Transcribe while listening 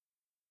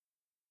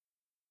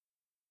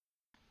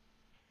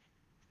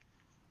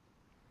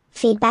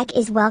Feedback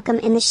is welcome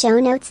in the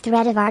show notes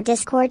thread of our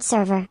Discord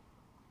server.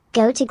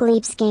 Go to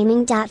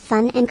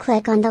gleepsgaming.fun and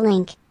click on the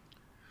link.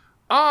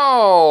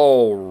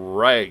 All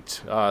right.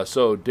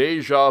 So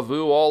deja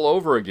vu all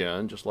over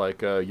again, just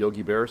like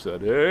Yogi Bear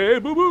said. Hey,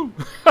 boo-boo.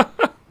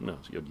 No,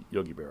 it's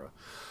Yogi Berra.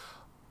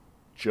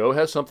 Joe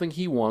has something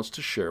he wants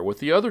to share with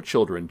the other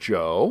children.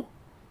 Joe?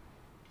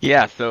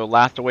 Yeah, so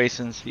Last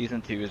Oasis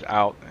Season 2 is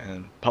out,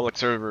 and public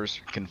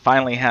servers can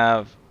finally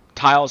have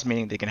tiles,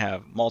 meaning they can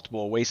have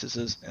multiple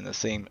oases in the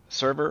same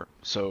server.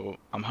 So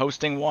I'm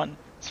hosting one.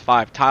 It's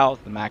 5 tiles,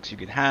 the max you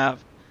can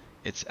have.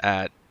 It's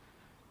at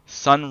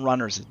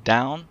Sunrunners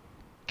Down,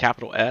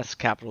 capital S,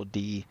 capital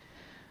D,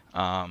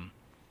 and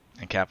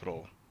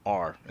capital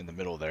R in the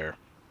middle there,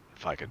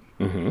 if I could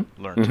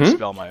learn to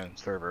spell my own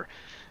server.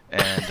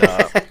 And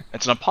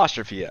it's an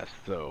apostrophe S,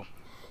 so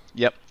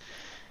yep.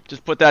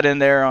 Just put that in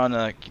there on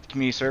the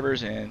community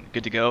servers and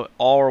good to go.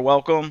 All are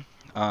welcome.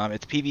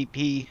 It's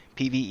PvP,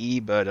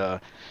 PvE,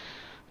 but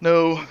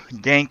no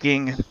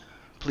ganking.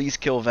 Please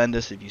kill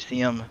Vendus if you see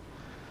him,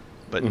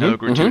 but no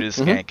gratuitous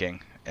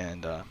ganking.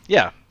 And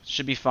yeah,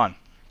 should be fun.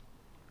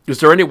 Is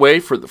there any way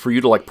for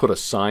you to like put a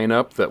sign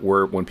up that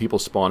where when people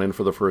spawn in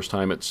for the first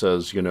time it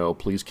says,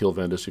 please kill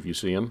Vendus if you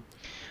see him?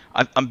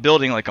 I'm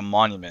building like a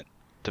monument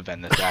to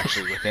Vendus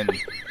actually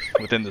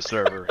within the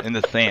server in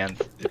the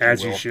sands.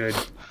 As you should.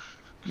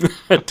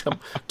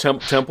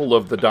 Temple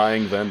of the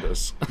Dying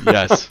Vendus.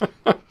 Yes.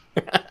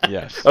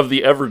 Yes. Of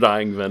the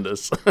ever-dying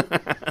Vendus.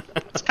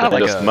 It's kind of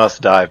like Vendus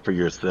must die for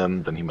your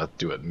sins, and he must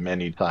do it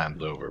many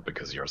times over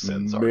because your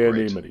sins are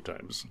great. Many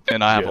times.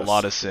 And I have a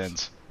lot of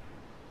sins.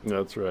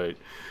 That's right.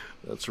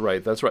 That's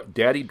right. That's right.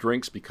 Daddy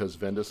drinks because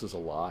Vendus is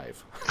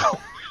alive.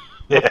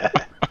 Yeah.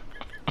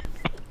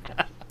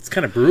 It's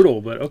kind of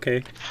brutal, but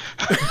okay.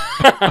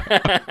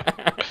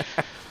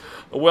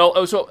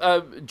 Well,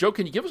 so Joe,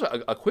 can you give us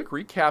a quick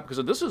recap?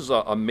 Because this is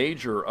a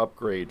major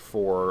upgrade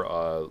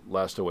for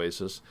Last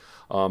Oasis,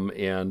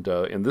 and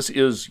this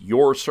is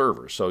your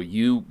server, so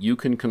you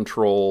can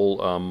control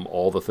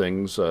all the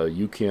things.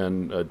 You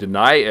can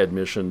deny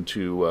admission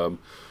to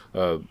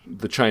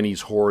the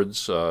Chinese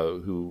hordes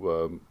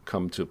who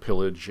come to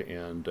pillage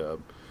and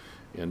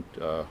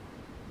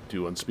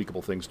do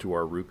unspeakable things to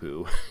our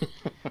Rupu.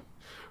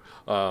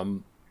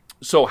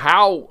 So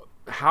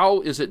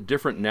how is it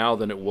different now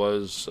than it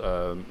was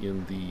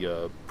in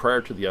the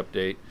prior to the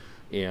update?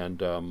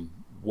 And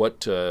what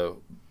do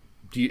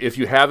you, if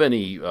you have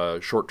any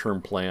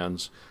short-term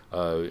plans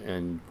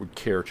and would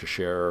care to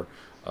share,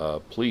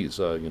 please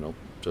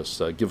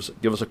just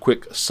give us a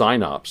quick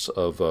synopsis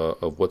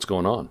of what's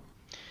going on.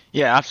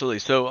 Yeah, absolutely.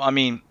 So I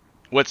mean,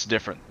 what's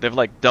different? They've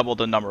like doubled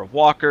the number of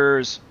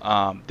walkers.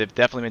 They've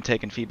definitely been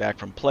taking feedback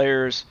from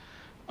players.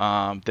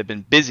 They've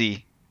been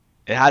busy.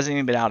 It hasn't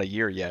even been out a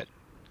year yet.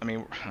 I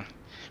mean,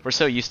 we're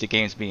so used to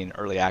games being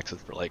early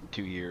access for like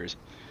 2 years,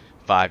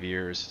 5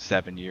 years,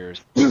 7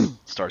 years,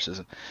 Star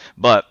Citizen.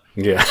 But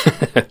yeah,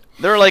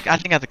 they're like, I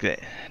think at the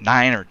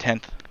 9th or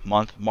 10th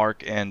month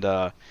mark, and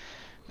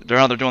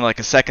they're doing like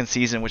a second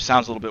season, which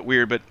sounds a little bit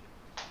weird, but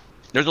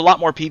there's a lot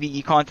more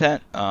PvE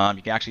content.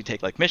 You can actually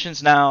take like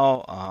missions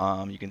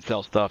now. You can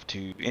sell stuff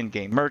to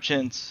in-game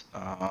merchants.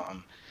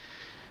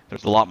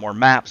 There's a lot more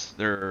maps.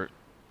 They're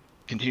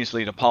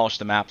continuously to polish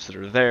the maps that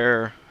are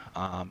there.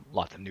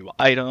 Lots of new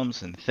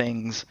items and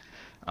things,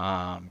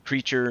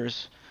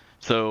 creatures.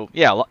 So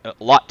yeah, a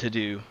lot to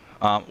do.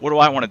 What do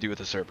I want to do with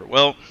the server?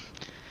 Well,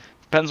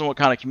 depends on what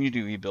kind of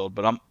community we build,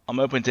 but I'm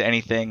open to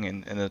anything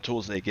and the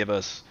tools they give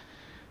us.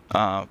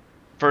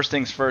 First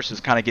things first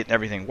is kind of getting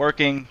everything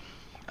working,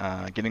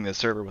 getting the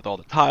server with all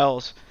the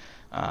tiles,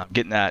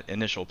 getting that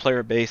initial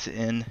player base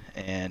in,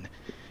 and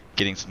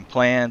getting some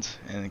plans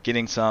and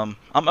getting some.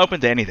 I'm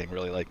open to anything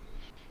really,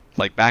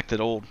 like back to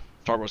the old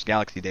Star Wars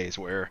Galaxy days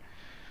where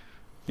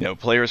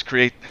players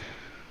create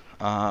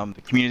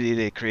the community,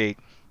 they create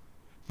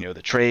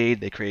the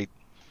trade, they create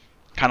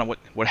kind of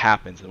what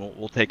happens, and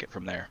we'll take it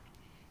from there.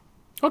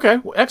 Okay,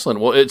 well, excellent.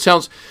 Well, it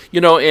sounds,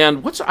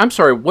 and I'm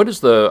sorry, what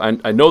is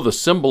I know the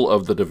symbol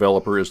of the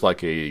developer is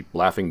like a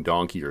laughing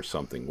donkey or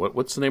something.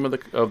 What's the name of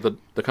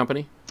the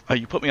company?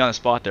 You put me on the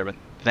spot there, but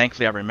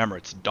thankfully I remember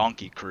it's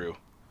Donkey Crew.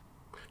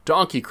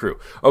 Donkey Crew.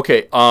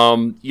 Okay,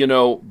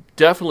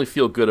 definitely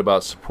feel good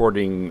about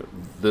supporting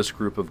this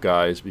group of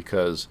guys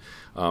because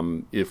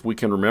if we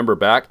can remember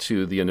back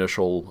to the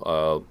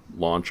initial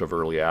launch of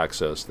early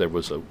access, there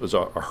was a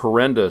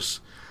horrendous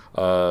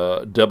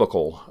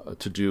debacle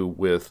to do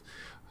with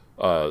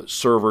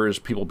servers,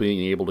 people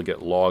being able to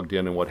get logged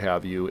in and what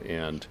have you,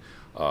 and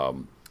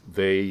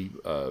they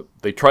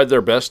tried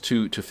their best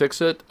to fix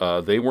it.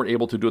 They weren't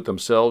able to do it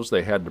themselves.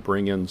 They had to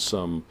bring in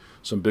some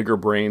bigger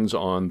brains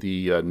on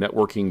the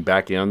networking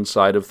back end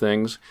side of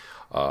things,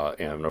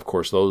 and of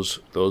course those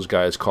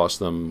guys cost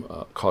them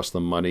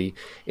money.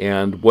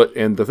 And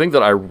the thing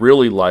that I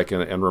really like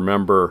and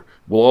remember,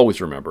 will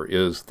always remember,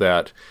 is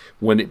that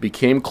when it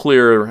became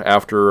clear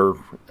after,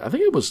 I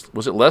think it was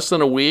it less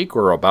than a week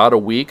or about a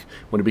week,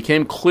 when it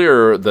became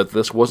clear that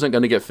this wasn't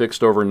going to get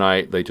fixed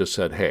overnight, they just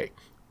said, hey,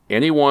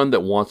 anyone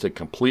that wants a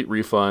complete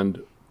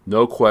refund,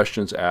 no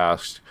questions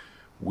asked,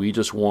 We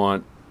just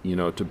want,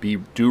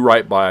 to do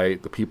right by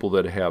the people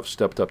that have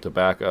stepped up to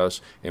back us,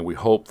 and we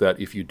hope that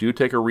if you do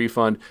take a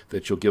refund,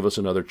 that you'll give us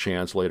another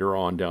chance later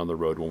on down the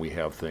road when we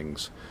have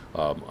things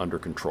under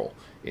control.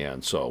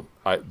 And so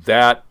I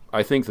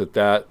think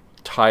that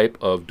type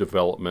of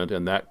development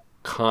and that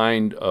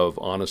kind of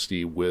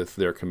honesty with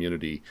their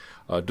community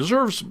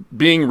deserves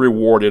being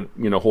rewarded,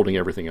 holding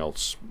everything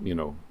else,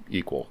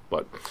 equal.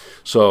 But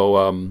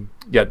so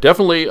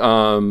definitely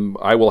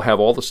I will have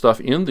all the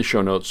stuff in the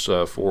show notes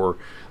for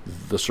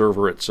the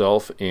server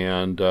itself,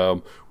 and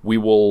we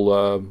will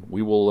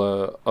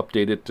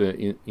update it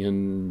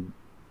in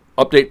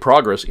update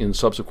progress in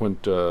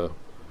subsequent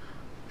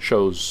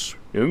shows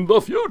in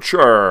the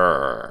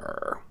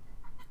future.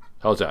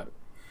 How's that?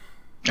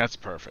 That's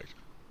perfect.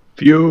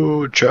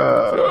 Future.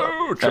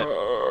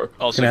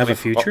 Also, Can I have a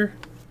future?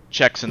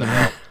 Checks in the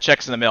mail.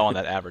 Checks in the mail on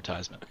that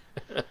advertisement.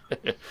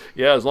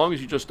 Yeah, as long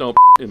as you just don't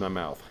in my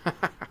mouth.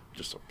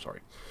 Just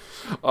sorry.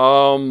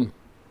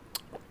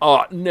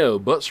 No,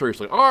 but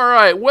seriously. All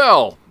right,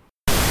 well.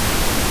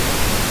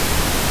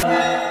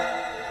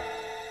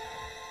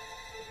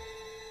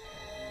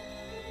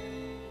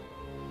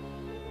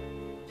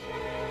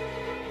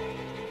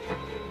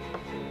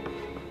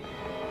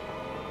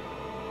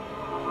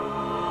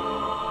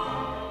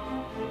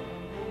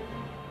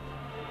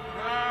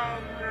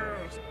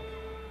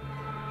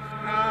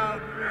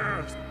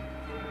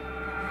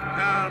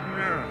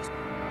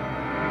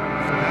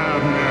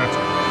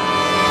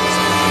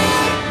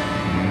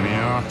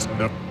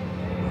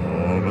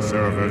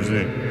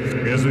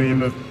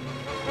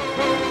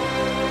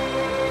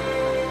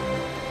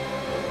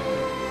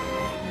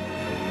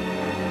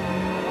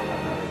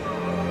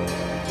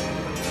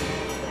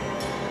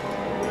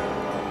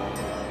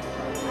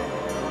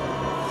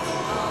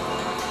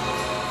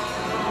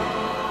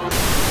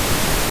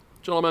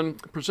 Gentlemen,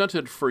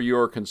 presented for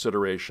your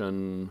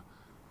consideration.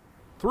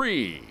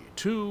 3,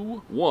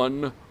 2,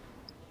 1.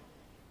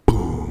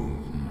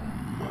 Boom.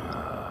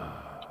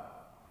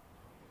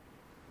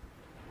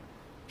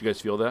 Did you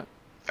guys feel that?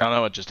 I don't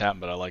know what just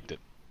happened, but I liked it.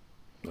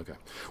 Okay.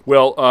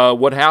 Well,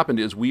 what happened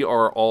is we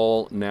are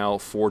all now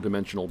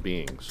 4-dimensional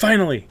beings.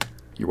 Finally.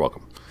 You're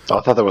welcome. Oh,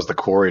 I thought that was the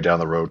quarry down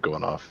the road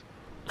going off.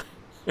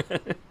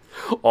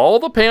 All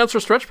the pants are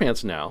stretch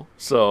pants now,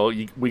 so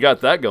we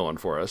got that going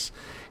for us.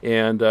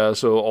 And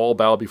so all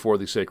bow before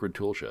the sacred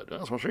tool shed.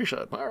 That's what she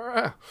said.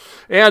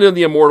 And in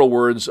the immortal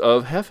words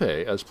of Jefe,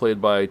 as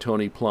played by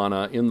Tony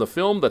Plana in the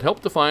film that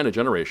helped define a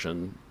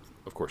generation,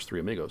 of course,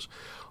 Three Amigos,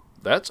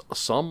 that's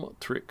some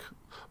trick.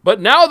 But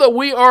now that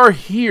we are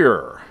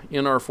here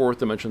in our fourth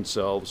dimension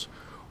selves,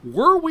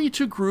 were we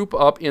to group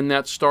up in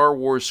that Star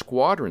Wars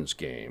Squadrons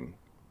game,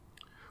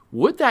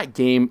 would that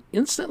game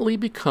instantly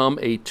become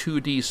a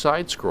 2D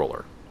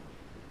side-scroller?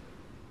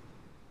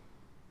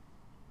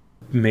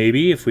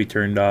 Maybe if we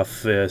turned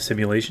off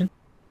simulation.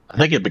 I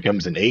think it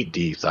becomes an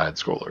 8D side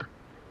scroller.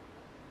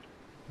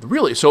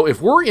 Really? So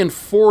if we're in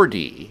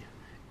 4D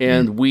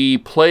and we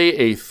play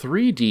a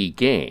 3D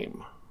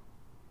game,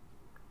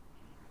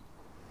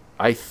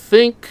 I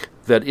think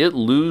that it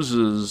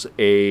loses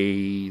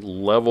a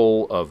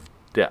level of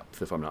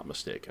depth, if I'm not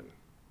mistaken.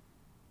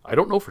 I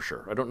don't know for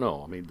sure. I don't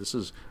know. I mean, this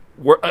is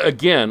where,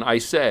 again, I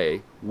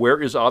say, where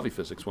is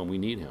Aviphysics when we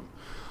need him?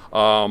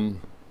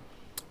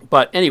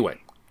 But anyway,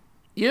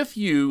 if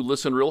you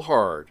listen real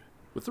hard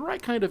with the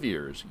right kind of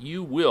ears,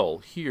 you will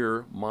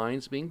hear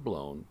minds being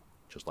blown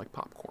just like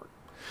popcorn.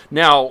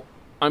 Now,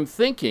 I'm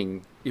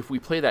thinking if we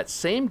play that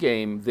same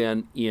game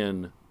then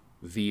in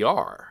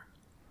VR,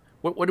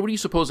 what do you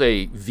suppose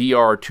a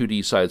VR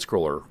 2D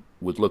side-scroller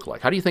would look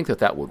like? How do you think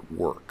that would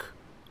work?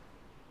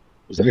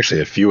 There's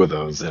actually a few of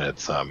those, and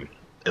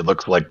it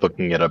looks like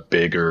looking at a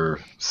bigger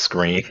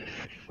screen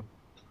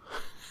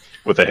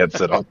with a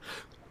headset on.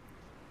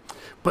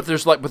 But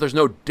there's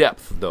no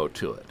depth though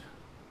to it.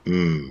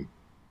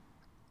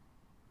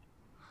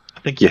 I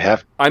think you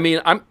have. I mean,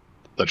 that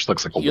just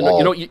looks like a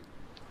wall.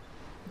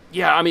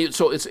 Yeah, I mean,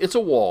 so it's a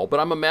wall,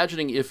 but I'm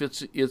imagining if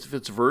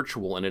it's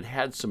virtual and it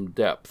had some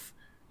depth,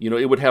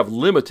 it would have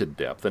limited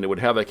depth and it would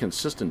have a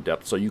consistent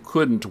depth, so you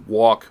couldn't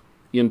walk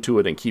into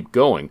it and keep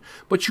going.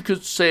 But you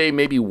could say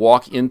maybe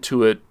walk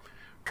into it,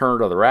 turn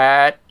to the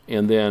right,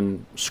 and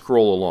then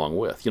scroll along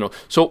with.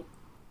 So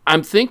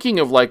I'm thinking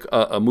of like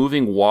a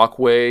moving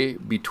walkway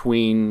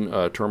between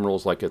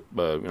terminals, like at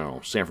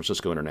San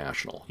Francisco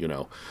International.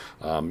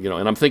 And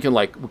I'm thinking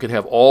like we could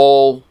have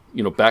all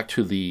back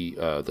to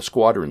the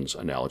Squadrons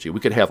analogy.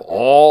 We could have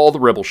all the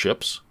Rebel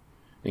ships,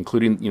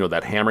 including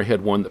that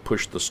Hammerhead one that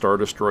pushed the Star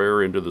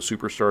Destroyer into the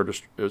Super Star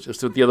Destroyer.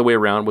 Is it the other way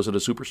around? Was it a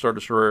Super Star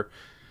Destroyer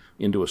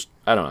into a?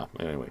 I don't know.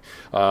 Anyway.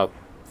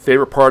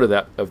 Favorite part of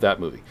that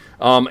movie,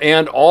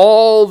 and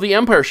all the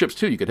Empire ships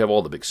too. You could have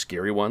all the big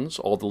scary ones,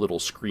 all the little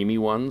screamy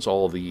ones,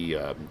 all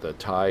the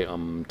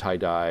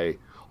tie-dye,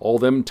 all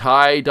them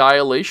tie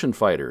dilation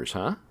fighters,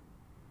 huh?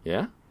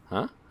 Yeah,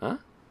 huh?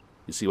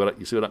 You see what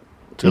I'm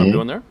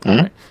doing there? Mm-hmm. All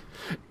right.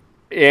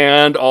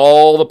 And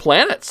all the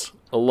planets.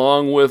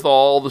 along with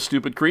all the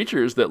stupid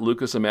creatures that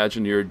Lucas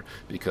imagineered,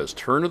 because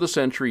turn of the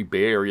century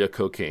Bay Area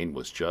cocaine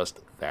was just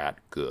that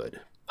good.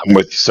 I'm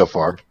with you so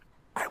far.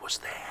 I was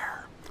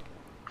there.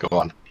 Go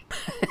on.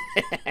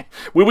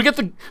 We get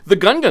the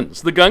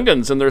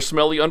Gungans and their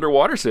smelly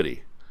underwater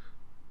city.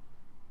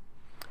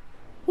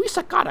 We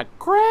got a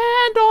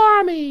grand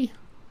army.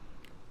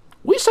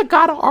 We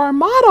got an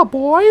armada,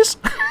 boys.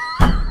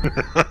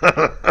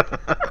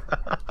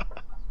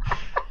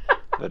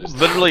 That is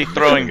Literally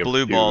throwing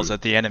blue dude. balls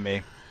at the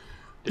enemy.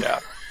 Yeah.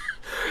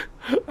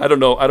 I don't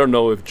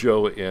know if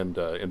Joe and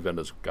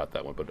Venda's got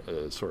that one, but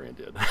Sorian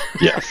did.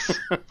 Yes.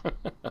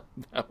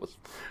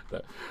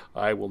 that.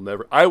 I will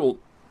never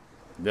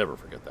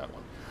forget that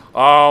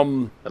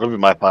one. That'll be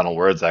my final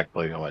words,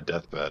 actually, on my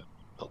deathbed.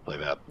 I'll play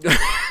that.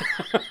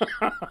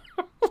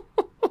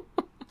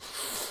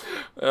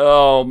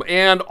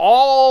 And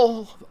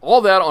all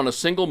that on a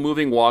single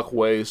moving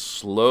walkway,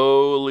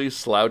 slowly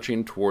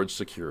slouching towards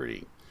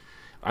security.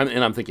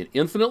 I'm thinking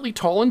infinitely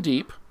tall and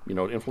deep,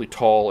 infinitely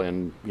tall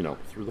and,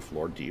 through the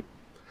floor deep,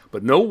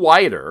 but no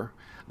wider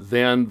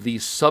than the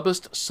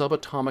subest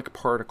subatomic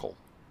particle.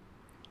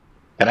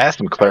 Can I ask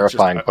some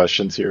clarifying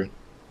questions here?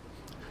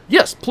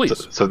 Yes,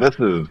 please. So this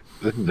is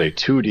a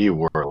 2D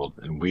world,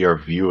 and we are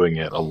viewing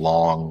it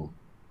along,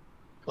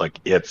 like,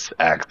 its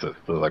axis.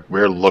 So, like,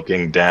 we're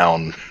looking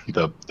down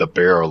the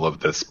barrel of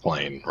this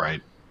plane,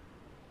 right?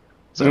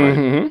 So,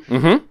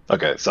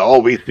 Okay, so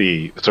all we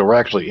see, so we're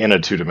actually in a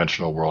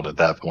two-dimensional world at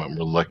that point.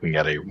 We're looking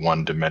at a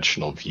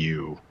one-dimensional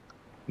view,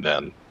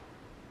 then.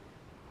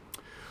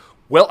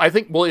 Well, I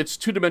think it's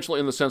two-dimensional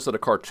in the sense that a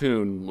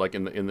cartoon, like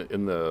in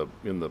the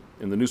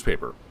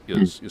newspaper,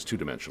 is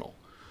two-dimensional.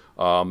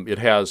 It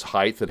has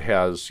height. It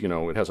has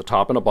a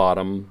top and a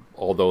bottom.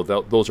 Although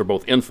those are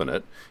both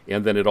infinite,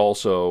 and then it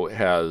also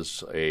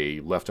has a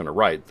left and a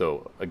right.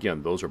 Though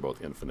again, those are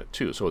both infinite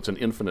too. So it's an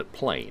infinite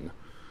plane.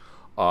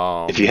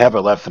 If you have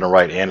a left and a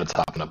right and a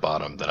top and a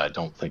bottom, then I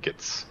don't think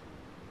it's.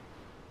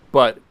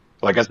 But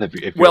well, I guess if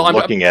you're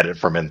looking at it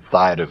from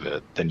inside of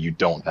it, then you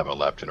don't have a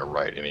left and a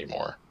right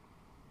anymore.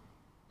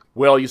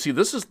 Well, you see,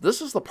 this is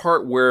the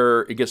part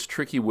where it gets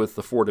tricky with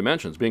the four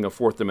dimensions, being a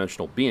fourth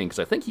dimensional being, because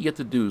I think you get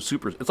to do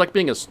super. It's like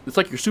your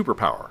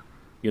superpower,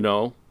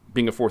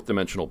 being a fourth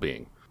dimensional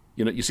being.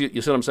 You see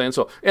what I'm saying?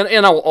 So, and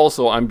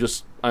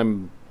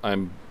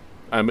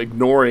I'm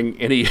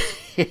ignoring any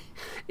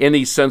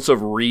any sense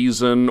of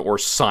reason or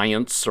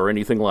science or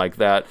anything like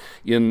that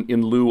in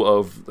lieu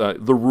of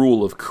the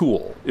rule of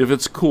cool. If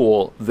it's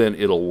cool, then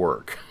it'll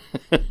work.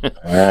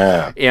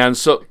 And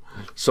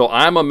so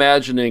I'm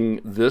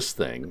imagining this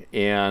thing,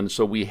 and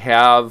so we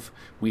have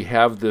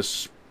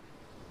this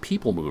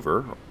people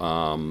mover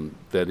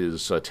that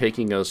is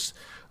taking us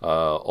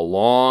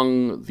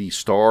along the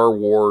Star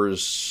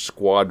Wars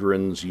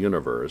Squadrons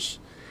universe,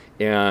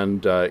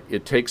 and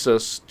it takes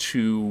us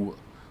to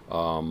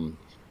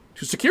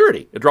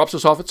security. It drops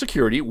us off at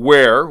security,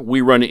 where we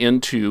run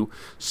into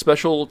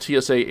Special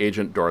TSA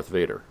Agent Darth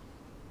Vader.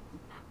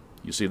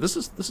 You see, this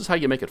is how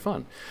you make it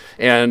fun,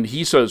 and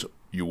he says,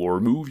 "You will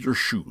remove your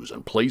shoes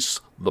and place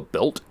the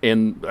belt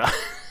in."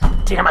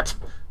 Damn it!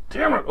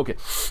 Okay.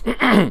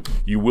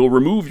 "You will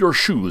remove your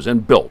shoes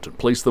and belt and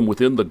place them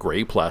within the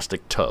gray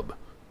plastic tub.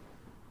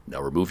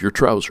 Now remove your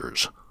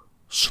trousers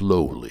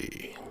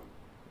slowly."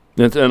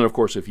 And of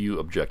course, if you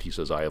object, he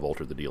says, "I have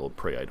altered the deal.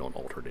 Pray I don't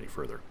alter it any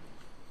further."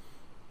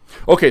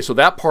 Okay, so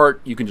that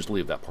part, you can just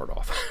leave that part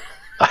off.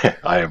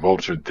 I have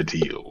altered the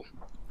deal.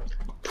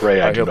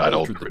 Pray I do not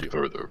alter it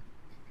further.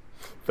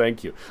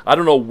 Thank you. I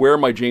don't know where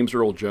my James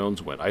Earl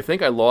Jones went. I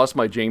think I lost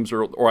my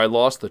I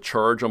lost the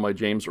charge on my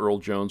James Earl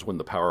Jones when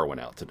the power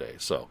went out today.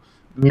 So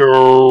no.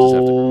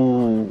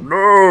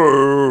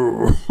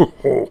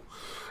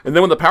 And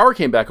then when the power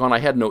came back on, I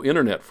had no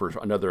internet for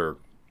another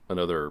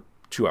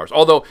 2 hours.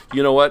 Although,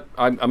 you know what?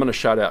 I'm going to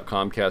shout out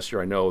Comcast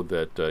here. I know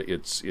that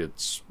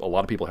it's a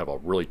lot of people have a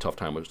really tough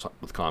time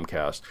with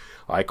Comcast.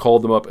 I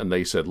called them up and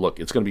they said, "Look,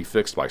 it's going to be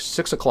fixed by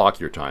 6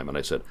 o'clock your time." And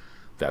I said,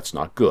 "That's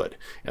not good."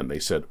 And they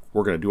said,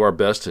 "We're going to do our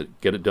best to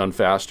get it done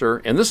faster."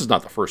 And this is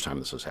not the first time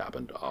this has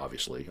happened,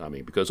 obviously. I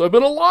mean, because I've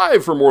been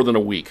alive for more than a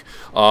week.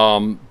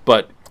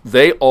 But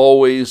they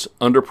always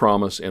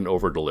underpromise and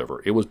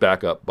overdeliver. It was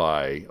back up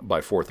by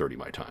 4:30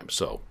 my time.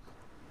 So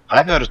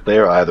I've noticed they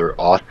are either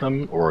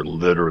awesome or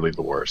literally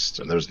the worst,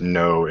 and there's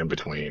no in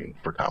between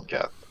for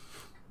Comcast.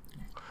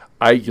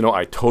 I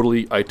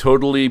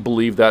totally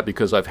believe that,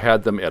 because I've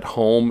had them at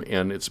home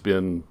and it's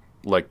been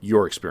like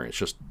your experience,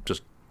 just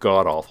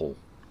god awful,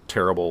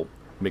 terrible,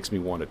 makes me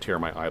want to tear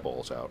my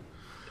eyeballs out.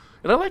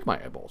 And I like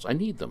my eyeballs. I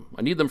need them.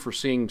 I need them for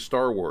seeing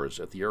Star Wars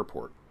at the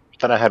airport.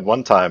 Then I had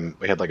one time,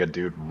 we had like a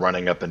dude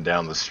running up and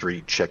down the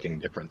street checking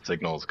different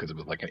signals because it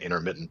was like an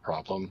intermittent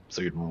problem.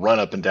 So he'd run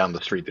up and down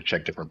the street to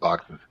check different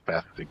boxes as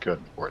fast as he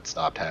could before it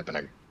stopped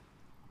happening.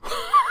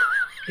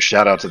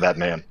 Shout out to that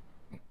man.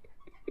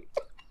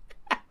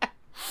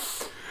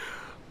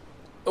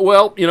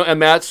 Well,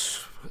 and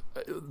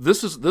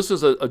this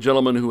is a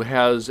gentleman who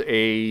has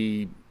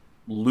a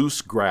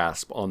loose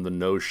grasp on the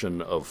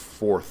notion of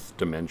fourth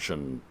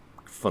dimension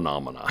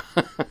phenomena.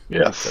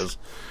 Yes. Because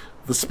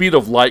the speed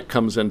of light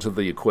comes into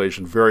the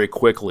equation very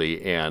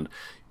quickly, and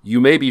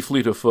you may be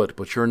fleet of foot,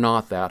 but you're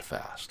not that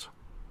fast.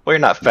 Well, you're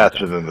not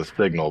faster than the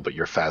signal, but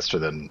you're faster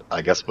than,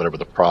 I guess, whatever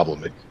the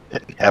problem it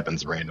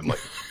happens randomly.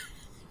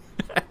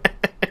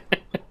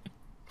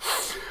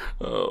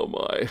 Oh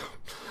my.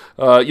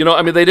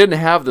 I mean, they didn't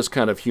have this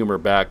kind of humor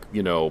back,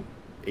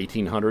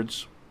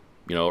 1800s,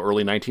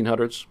 early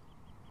 1900s.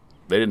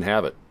 They didn't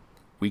have it.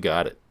 We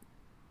got it.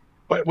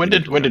 When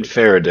did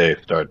Faraday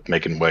start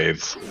making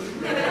waves?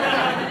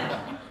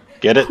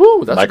 Get it?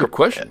 Whew, that's a good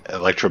question.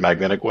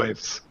 Electromagnetic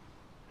waves.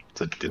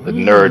 It's a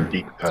nerd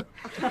deep cut.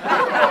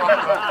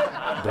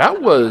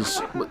 That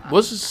was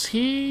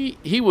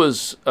he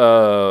was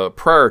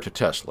prior to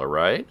Tesla,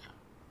 right?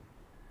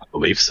 I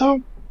believe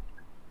so.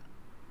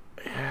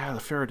 Yeah, the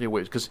Faraday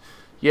waves, because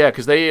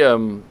they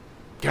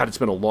God, it's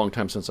been a long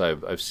time since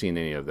I've seen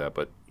any of that,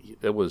 but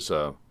it was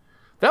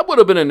that would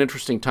have been an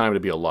interesting time to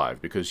be alive,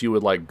 because you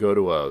would like go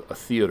to a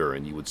theater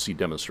and you would see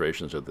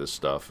demonstrations of this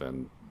stuff,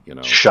 and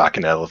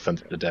shocking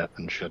elephants to death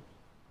and shit.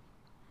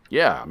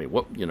 Yeah, I mean,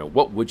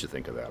 what would you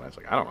think of that? I was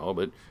like, I don't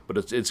know,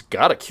 but it's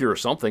got to cure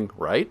something,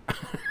 right?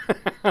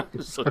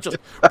 So just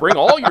bring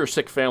all your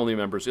sick family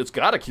members. It's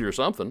got to cure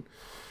something.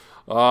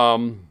 All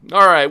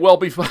right. Well,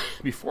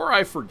 before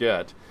I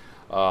forget,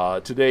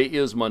 today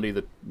is Monday,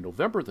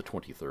 November the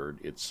 23rd.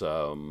 It's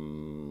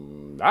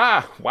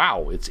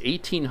it's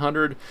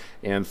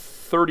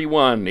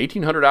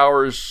 1800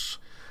 hours,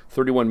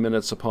 31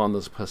 minutes upon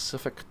the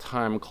Pacific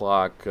time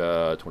clock.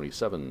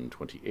 27,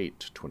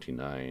 28,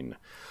 29.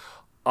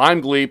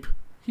 I'm Gleep.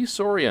 He's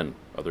Saurian.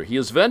 Other he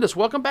is Vendus.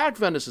 Welcome back,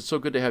 Vendus. It's so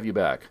good to have you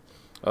back.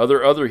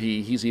 Other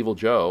he's Evil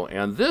Joe.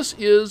 And this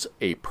is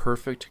a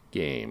perfect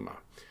game.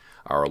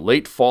 Our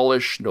late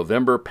fallish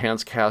November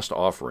Pantscast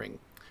offering.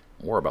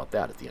 More about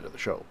that at the end of the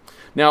show.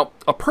 Now,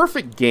 a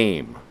perfect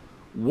game.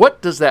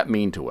 What does that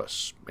mean to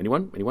us?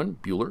 Anyone?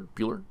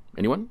 Bueller?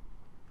 Anyone?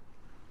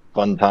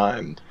 Fun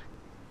time.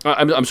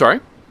 I'm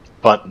sorry?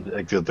 Fun,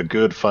 like the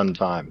good fun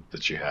time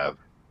that you have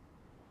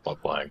while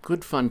playing.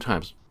 Good fun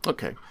times.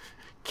 Okay.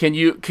 Can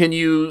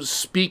you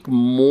speak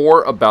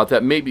more about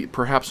that? Maybe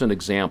perhaps an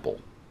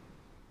example.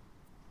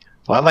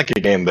 Well, I like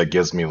a game that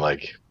gives me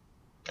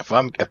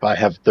if I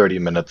have 30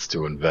 minutes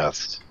to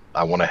invest,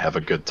 I want to have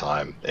a good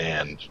time,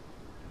 and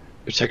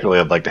particularly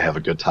I'd like to have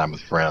a good time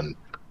with friends.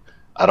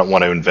 I don't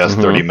want to invest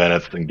 30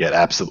 minutes and get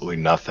absolutely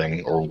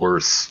nothing, or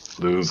worse,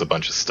 lose a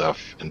bunch of stuff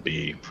and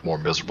be more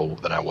miserable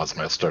than I was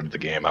when I started the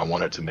game. I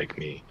want it to make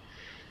me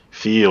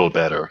feel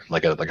better,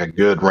 like a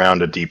good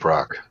round of Deep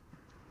Rock.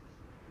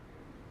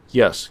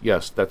 Yes,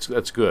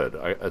 that's good.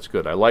 That's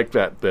good. I like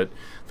that the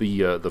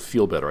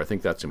feel better. I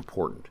think that's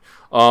important.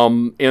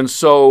 And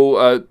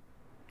so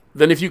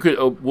then, if you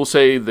could, we'll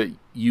say that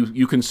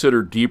you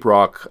consider Deep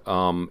Rock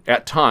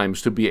at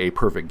times to be a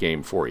perfect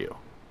game for you.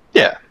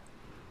 Yeah.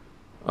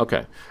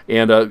 Okay.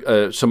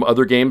 And some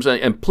other games,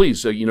 and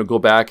please, go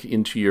back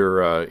into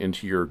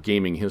your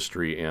gaming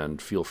history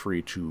and feel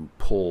free to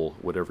pull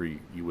whatever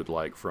you would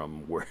like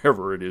from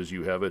wherever it is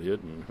you have it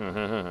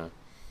hidden.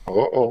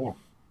 Oh.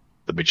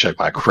 Let me check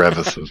my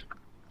crevices.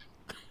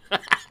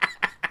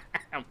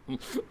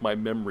 My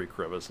memory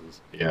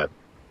crevices. Yeah.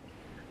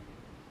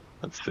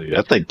 Let's see.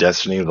 I think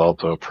Destiny is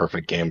also a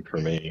perfect game for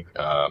me.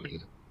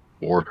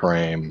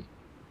 Warframe.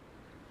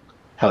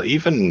 Hell,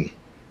 even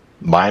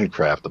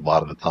Minecraft a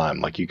lot of the time.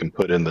 Like, you can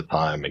put in the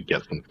time and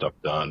get some stuff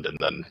done and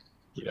then,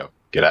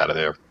 get out of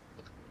there.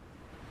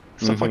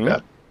 Stuff like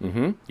that.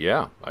 Mm-hmm.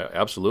 Yeah,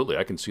 absolutely.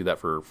 I can see that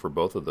for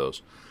both of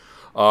those.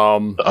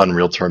 The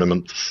Unreal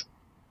tournaments.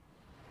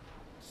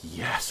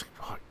 Yes,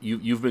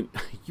 you've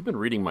been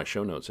reading my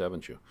show notes,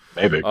 haven't you?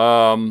 Maybe.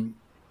 All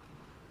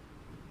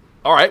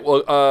right.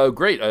 Well,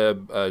 great.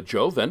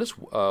 Joe, Vendus,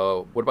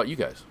 what about you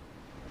guys?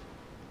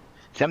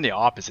 See, I'm the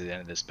opposite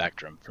end of the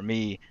spectrum. For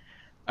me,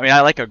 I mean,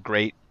 I like a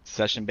great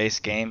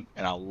session-based game,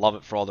 and I love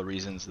it for all the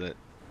reasons that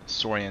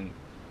Saurian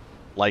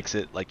likes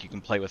it. Like, you can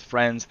play with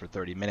friends for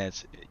 30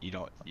 minutes.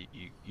 You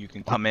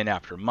can come in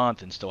after a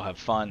month and still have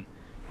fun.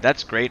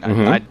 That's great.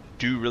 I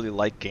do really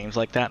like games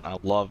like that, and I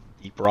love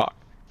Deep Rock.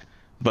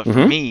 But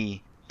for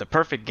me, the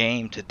perfect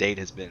game to date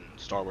has been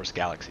Star Wars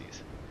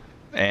Galaxies.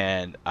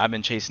 And I've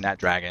been chasing that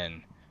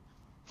dragon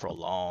for a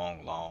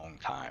long, long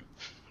time.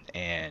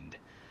 And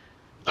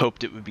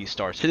hoped it would be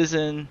Star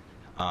Citizen.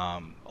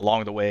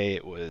 Along the way,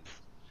 it was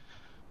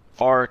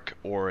Ark,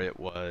 or it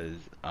was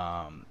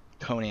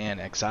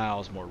Conan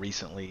Exiles. More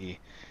recently,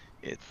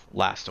 it's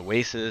Last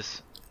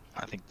Oasis.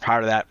 I think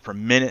prior to that,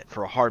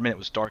 for a hard minute, it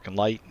was Dark and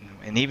Light,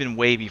 and even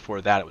way before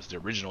that, it was the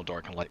original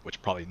Dark and Light,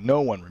 which probably no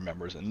one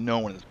remembers and no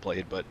one has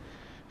played, but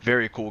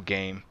very cool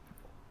game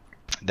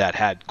that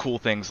had cool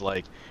things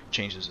like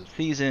changes of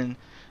season,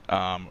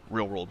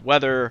 real world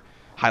weather,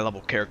 high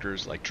level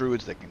characters like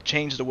druids that can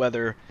change the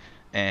weather,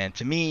 and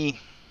to me,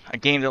 a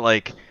game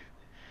that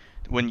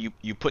when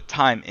you put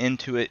time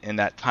into it, and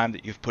that time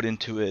that you've put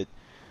into it,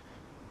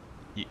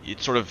 it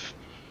sort of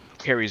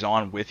carries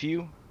on with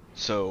you.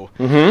 So,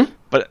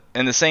 but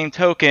in the same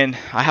token,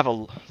 I have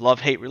a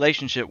love-hate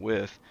relationship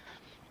with,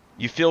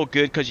 you feel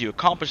good because you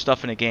accomplish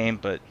stuff in a game,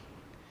 but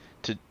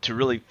to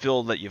really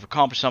feel that you've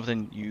accomplished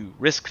something, you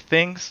risk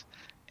things,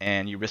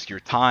 and you risk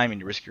your time,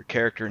 and you risk your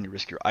character, and you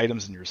risk your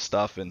items and your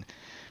stuff. And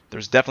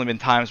there's definitely been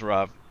times where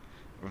I've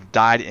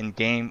died in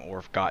game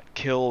or have got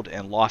killed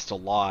and lost a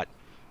lot,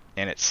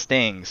 and it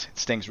stings. It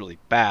stings really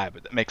bad,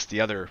 but that makes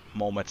the other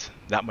moments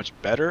that much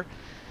better.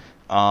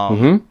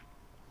 Mm-hmm.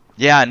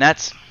 Yeah, and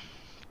that's,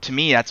 to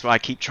me, that's why I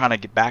keep trying to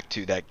get back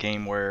to that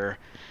game where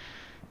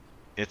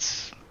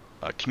it's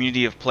a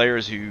community of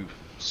players who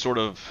sort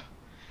of,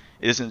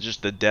 it isn't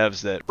just the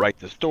devs that write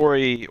the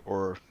story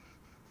or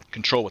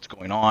control what's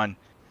going on.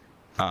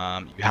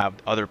 You have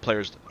other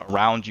players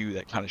around you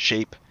that kind of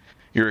shape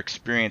your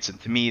experience, and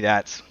to me,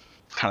 that's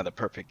kind of the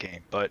perfect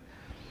game. But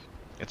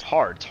it's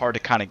hard. It's hard to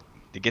kind of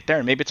to get there,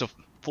 and maybe it's a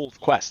fool's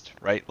quest,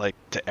 right? Like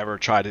to ever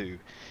try to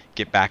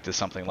get back to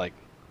something like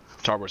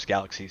Star Wars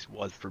Galaxies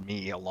was for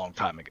me a long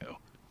time ago.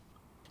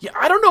 Yeah,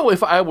 I don't know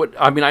if I would.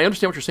 I mean, I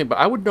understand what you're saying, but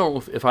I would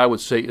know if I would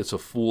say it's a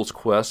fool's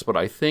quest. But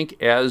I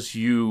think as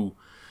you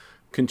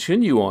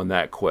continue on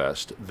that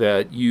quest,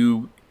 that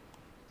you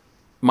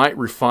might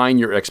refine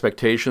your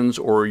expectations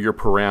or your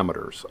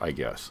parameters. I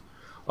guess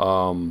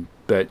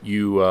that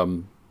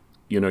you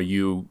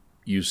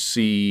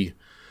see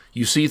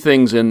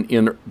things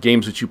in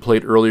games that you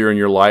played earlier in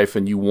your life,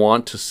 and you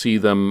want to see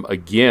them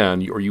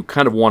again, or you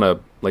kind of want to,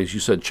 like you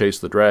said, chase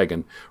the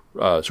dragon,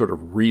 sort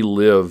of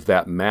relive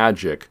that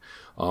magic.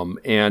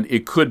 And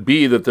it could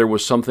be that there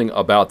was something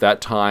about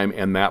that time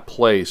and that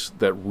place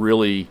that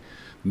really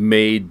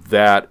made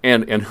that,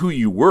 and who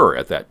you were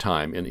at that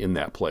time in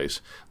that place,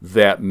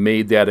 that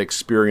made that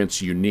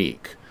experience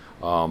unique.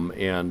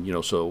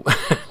 So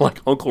like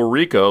Uncle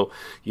Rico,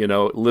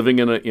 living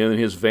in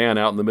his van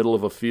out in the middle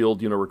of a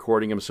field,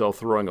 recording himself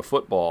throwing a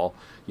football,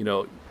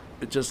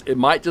 it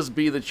might just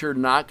be that you're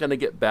not going to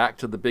get back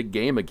to the big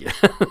game again.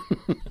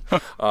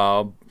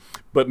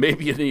 But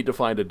maybe you need to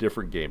find a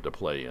different game to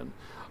play in.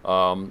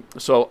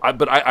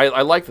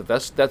 I like that.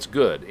 That's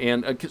good.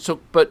 And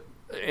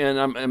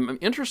I'm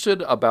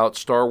interested about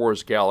Star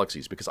Wars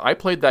Galaxies because I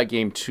played that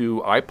game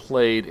too. I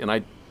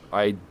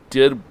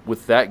did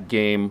with that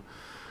game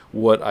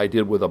what I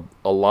did with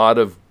a lot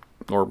of,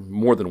 or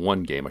more than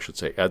one game, I should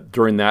say,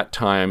 during that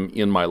time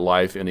in my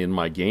life and in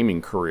my gaming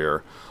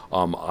career.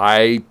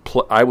 I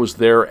was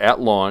there at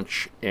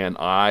launch, and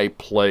I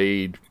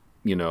played,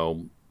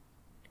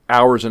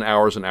 hours and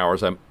hours and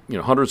hours.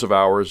 Hundreds of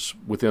hours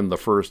within the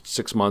first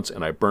 6 months,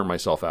 and I burnt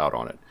myself out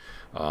on it.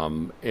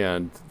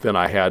 And then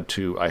I had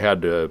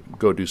to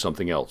go do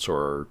something else,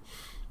 or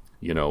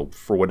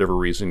for whatever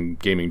reason,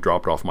 gaming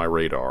dropped off my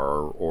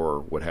radar,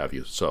 or what have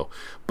you. So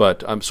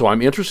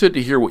I'm interested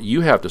to hear what you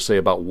have to say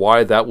about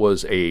why that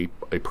was a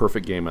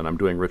perfect game, and I'm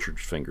doing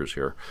Richard's fingers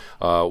here.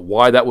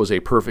 Why that was a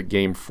perfect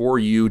game for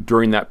you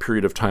during that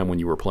period of time when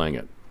you were playing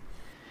it.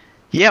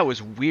 Yeah, it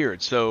was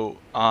weird. So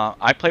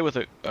I play with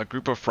a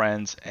group of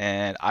friends,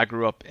 and I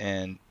grew up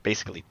in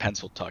basically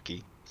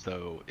Pennsylvania,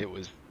 so it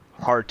was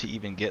hard to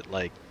even get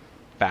like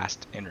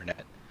fast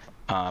internet.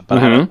 But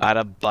I had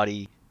a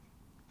buddy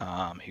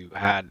who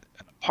had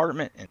an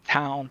apartment in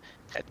town,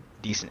 had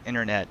decent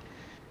internet,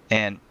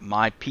 and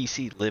my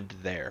PC lived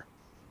there.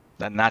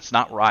 And that's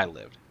not where I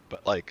lived,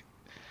 but I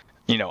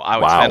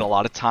would spend a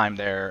lot of time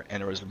there, and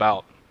there was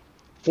about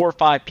 4 or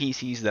 5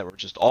 PCs that were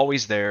just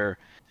always there.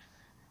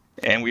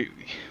 And we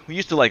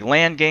used to like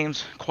LAN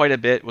games quite a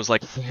bit. It was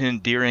like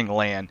endearing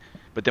LAN,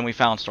 but then we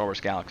found Star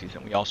Wars Galaxies,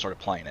 and we all started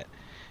playing it,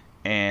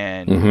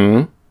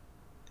 and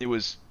it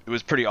was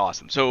pretty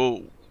awesome.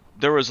 So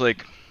there was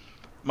like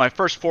my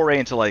first foray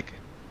into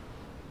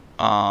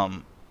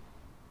not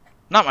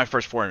my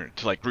first foray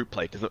into like group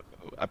play, because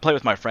I play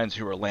with my friends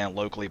who are LAN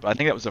locally, but I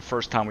think that was the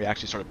first time we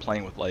actually started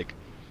playing with like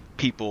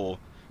people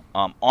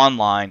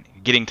online,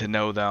 getting to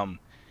know them,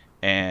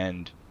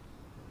 and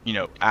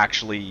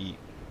actually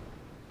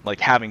like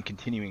having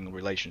continuing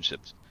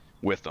relationships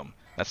with them.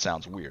 That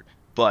sounds weird,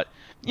 but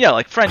yeah,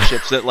 like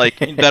friendships that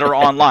that are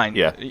online.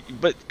 Yeah.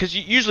 But because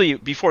usually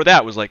before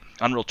that was like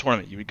Unreal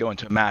Tournament, you would go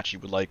into a match, you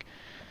would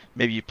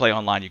maybe you play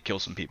online, you kill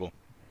some people,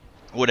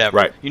 whatever.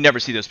 Right. You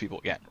never see those people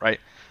again, right?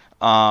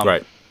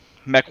 Right.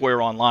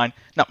 MechWarrior Online,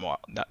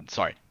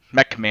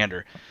 Mech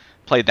Commander,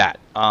 played that.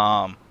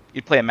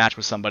 You'd play a match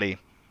with somebody,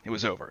 it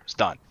was over, it's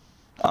done,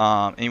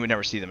 and you would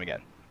never see them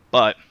again.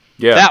 But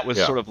that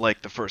was sort of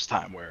like the first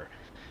time where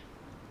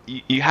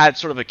you had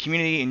sort of a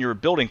community and you were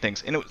building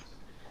things, and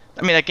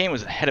that game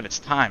was ahead of its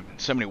time in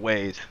so many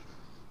ways.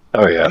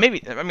 Oh yeah. And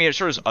I'm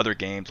sure there's other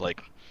games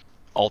like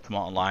Ultima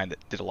Online that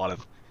did a lot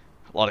of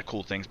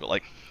cool things, but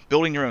like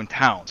building your own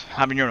towns,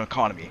 having your own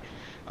economy.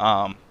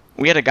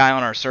 We had a guy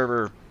on our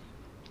server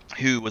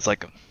who was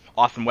like an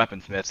awesome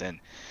weaponsmith and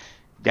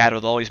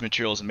gathered all these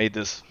materials and made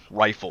this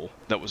rifle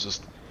that was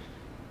just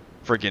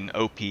friggin'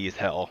 OP as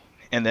hell.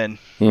 And then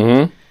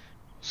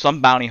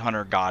some bounty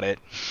hunter got it,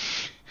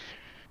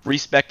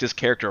 respec his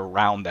character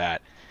around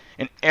that,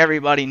 and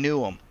everybody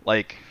knew him.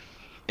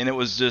 And it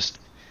was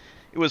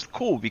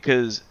cool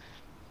because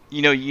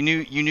you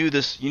knew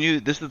this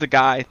is the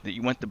guy that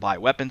you went to buy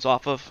weapons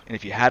off of, and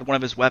if you had one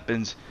of his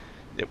weapons,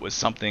 it was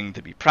something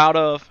to be proud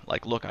of.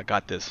 Like, look, I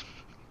got this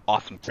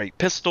awesome, great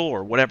pistol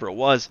or whatever it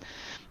was,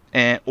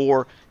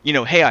 or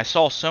hey, I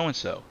saw so and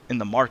so in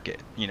the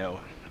market,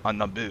 on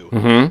Naboo,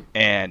 Mm-hmm.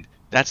 and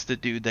that's the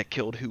dude that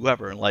killed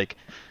whoever, and like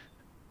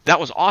that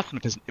was awesome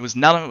because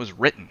none of it was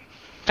written.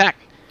 In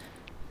fact,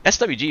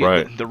 SWG,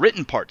 Right. the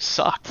written part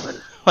sucked.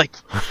 Like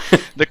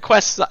the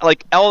quests,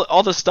 like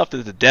all the stuff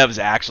that the devs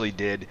actually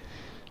did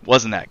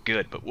wasn't that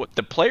good, but what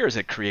the players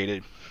had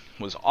created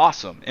was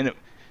awesome, and it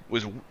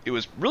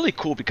was really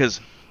cool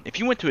because if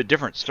you went to a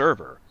different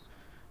server,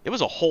 it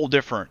was a whole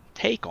different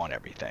take on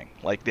everything.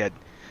 Like they had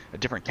a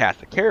different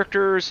cast of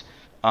characters,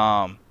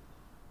 um,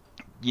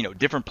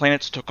 different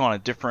planets took on a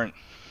different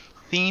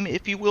theme,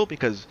 if you will,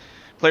 because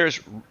players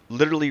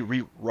literally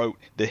rewrote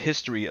the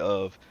history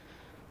of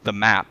the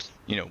maps,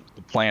 the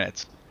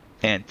planets,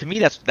 and to me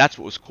that's what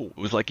was cool. It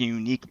was like a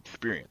unique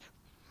experience.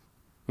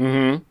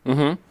 Mm-hmm.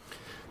 Mm-hmm.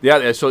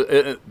 Yeah.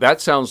 So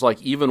that sounds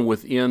like even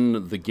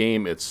within the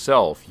game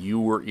itself, you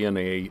were in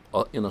a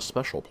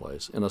special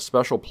place,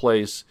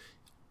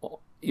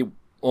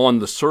 on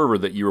the server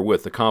that you were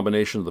with, the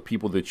combination of the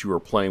people that you were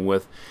playing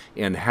with,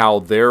 and how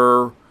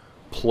their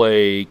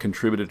play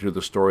contributed to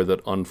the story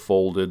that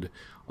unfolded.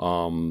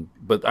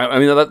 But I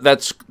mean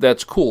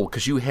that's cool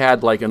because you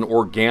had like an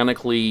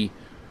organically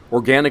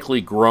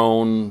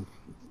grown.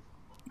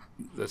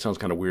 That sounds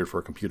kind of weird for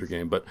a computer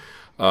game, but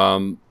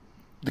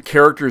the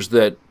characters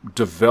that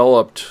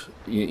developed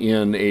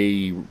in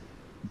a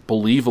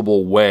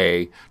believable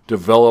way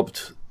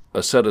developed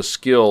a set of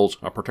skills,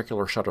 a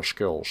particular set of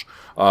skills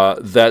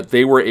that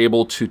they were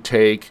able to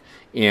take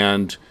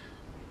and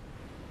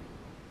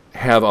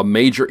have a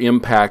major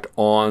impact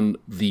on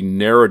the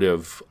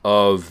narrative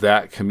of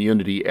that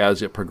community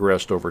as it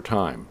progressed over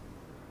time.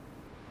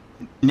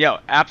 Yeah,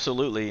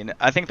 absolutely. And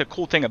I think the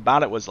cool thing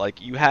about it was like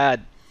you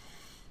had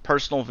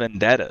personal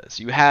vendettas.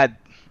 You had,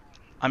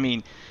 I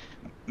mean,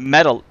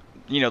 meta,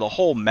 the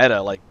whole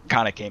meta like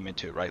kind of came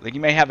into it, right? Like you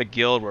may have a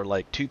guild where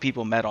like two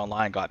people met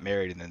online, got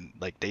married, and then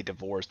like they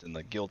divorced and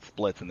the guild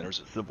splits and there's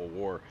a civil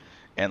war,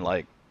 and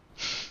like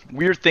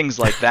weird things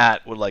like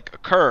that would like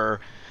occur,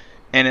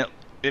 and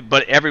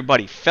but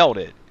everybody felt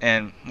it.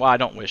 And well, I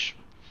don't wish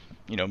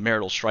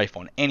marital strife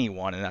on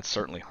anyone, and that's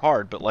certainly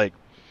hard, but like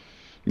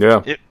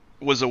Yeah. it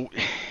was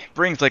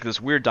brings like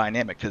this weird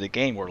dynamic to the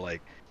game where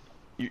like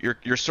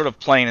you're sort of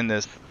playing in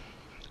this.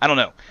 I don't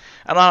know.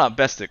 I don't know how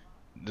best to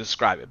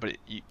describe it, but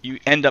you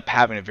end up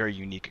having a very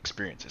unique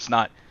experience. It's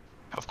not,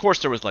 of course,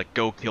 there was like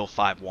go kill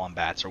 5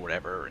 wombats or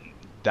whatever, and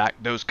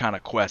those kind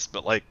of quests,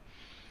 but like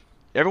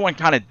everyone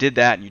kind of did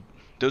that, and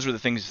those were the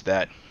things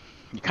that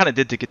you kind of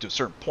did to get to a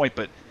certain point,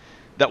 but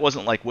that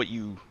wasn't like what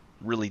you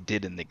really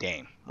did in the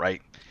game,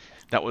 right?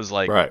 That was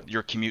like Right.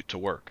 your commute to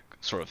work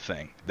sort of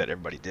thing that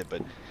everybody did,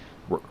 but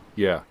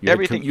Yeah.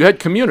 everything You had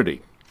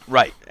community.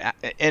 right,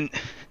 and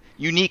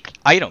unique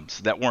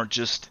items that weren't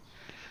just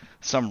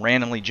some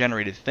randomly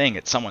generated thing.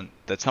 It's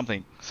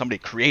something somebody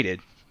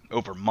created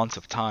over months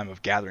of time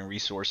of gathering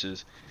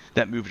resources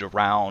that moved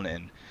around,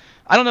 and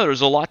I don't know.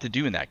 There's a lot to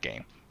do in that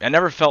game. I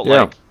never felt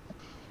Yeah. like,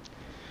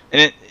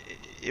 and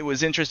it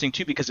was interesting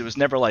too because it was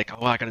never like,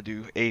 oh, I got to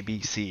do A,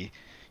 B, C.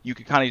 You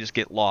could kind of just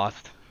get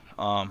lost.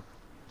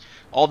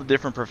 All the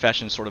different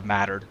professions sort of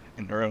mattered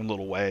in their own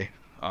little way.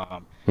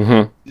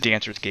 Mm-hmm.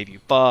 Dancers gave you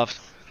buffs.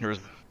 There was,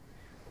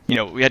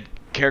 we had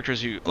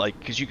characters who like,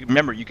 because you could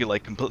remember you could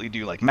like completely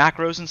do like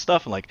macros and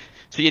stuff, and like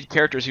so you had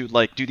characters who would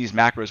like do these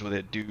macros with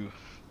it, do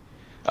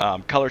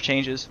color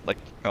changes like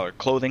or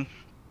clothing.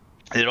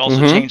 It also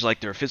Mm-hmm. changed like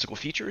their physical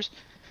features,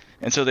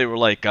 and so they were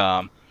like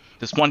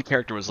this one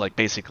character was like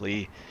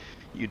basically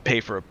you'd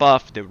pay for a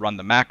buff, they would run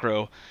the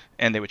macro,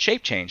 and they would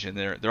shape change, and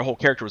their whole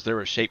character was they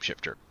were a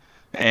shapeshifter,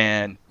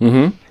 and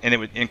Mm-hmm. they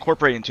would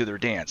incorporate it into their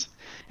dance,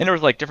 and there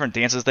was like different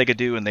dances they could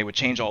do, and they would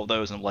change all of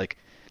those, and like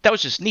that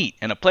was just neat,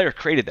 and a player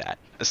created that,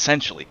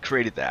 essentially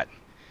created that,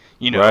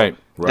 Right.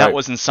 that Right.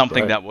 wasn't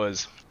something Right. that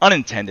was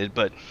unintended,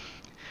 but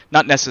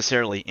not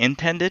necessarily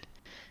intended,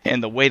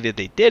 and the way that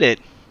they did it,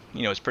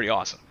 is pretty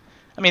awesome.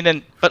 I mean,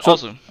 then, but So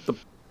also,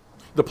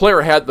 the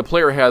player had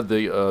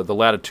the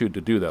latitude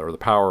to do that, or the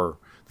power,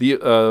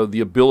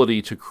 the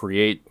ability to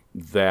create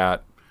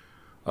that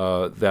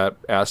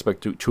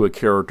aspect to a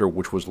character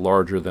which was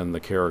larger than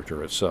the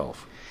character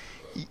itself.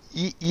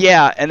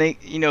 yeah, and they,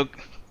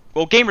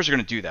 well, gamers are going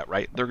to do that,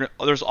 right?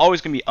 There's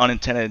always going to be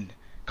unintended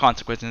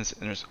consequences,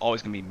 and there's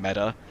always going to be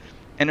meta.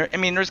 And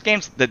there's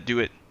games that do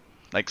it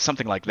like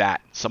something like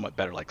that somewhat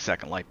better. Like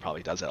Second Life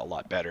probably does it a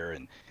lot better,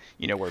 and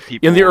where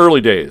people In the early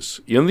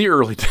days,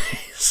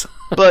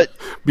 But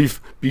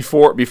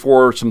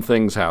before some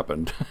things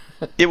happened.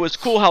 it was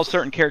cool how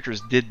certain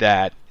characters did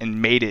that and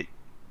made it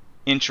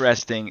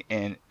interesting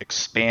and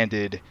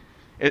expanded.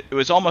 It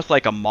was almost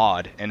like a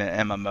mod in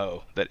an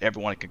MMO that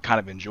everyone could kind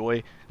of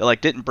enjoy. That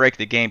like didn't break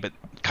the game, but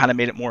kind of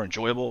made it more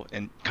enjoyable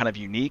and kind of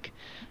unique.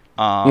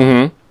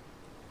 Mm-hmm.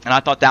 And I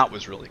thought that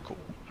was really cool.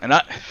 And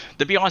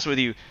to be honest with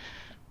you,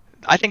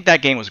 I think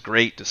that game was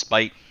great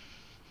despite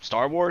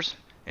Star Wars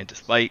and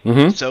despite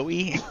Mm-hmm.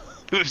 Zoe.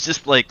 It was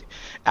just like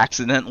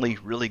accidentally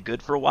really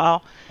good for a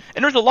while.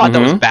 And there's a lot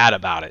that was bad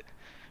about it,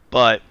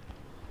 but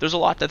there's a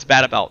lot that's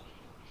bad about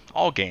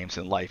all games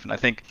in life. And I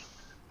think,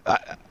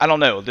 I don't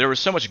know, there was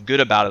so much good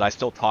about it, I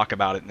still talk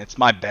about it, and it's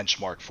my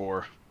benchmark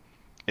for,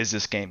 is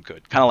this game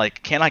good? Kind of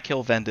like, can I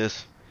kill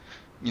Vendus?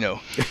 You know,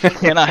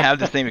 can I have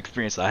the same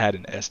experience I had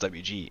in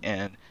SWG?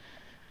 And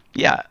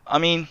yeah, I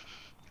mean,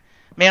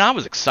 man, I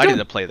was excited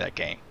to play that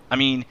game. I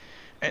mean,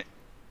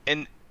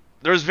 and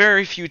there's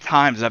very few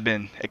times I've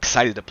been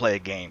excited to play a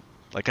game.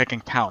 Like, I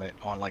can count it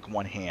on like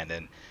one hand,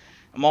 and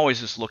I'm always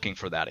just looking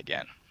for that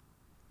again.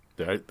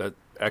 That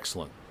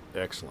excellent.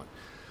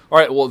 All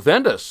right, well,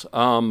 Vendus,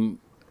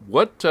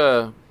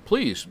 what?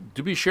 Please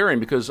do be sharing,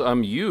 because I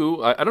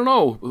don't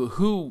know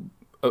who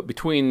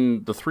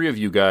between the three of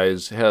you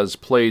guys has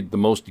played the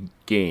most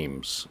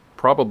games.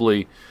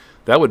 Probably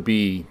that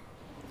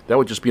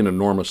would just be an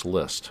enormous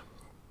list.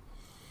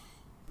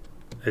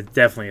 It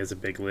definitely is a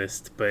big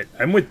list, but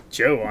I'm with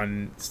Joe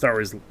on Star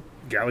Wars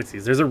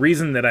Galaxies. There's a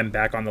reason that I'm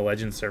back on the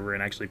Legends server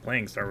and actually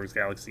playing Star Wars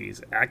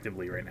Galaxies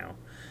actively right now.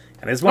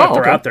 And I just want to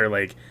throw out there,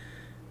 like,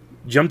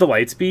 Jump to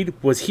Lightspeed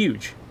was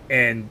huge.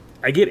 And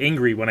I get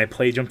angry when I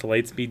play Jump to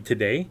Lightspeed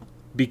today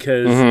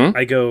because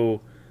I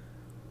go,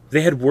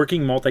 they had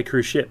working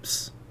multi-crew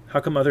ships. How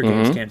come other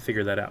games can't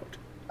figure that out?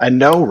 I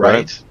know,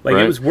 right? Like,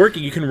 it was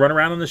working. You can run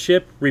around on the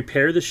ship,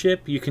 repair the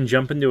ship, you can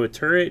jump into a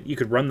turret, you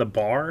could run the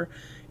bar.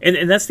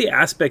 And that's the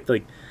aspect,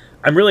 like,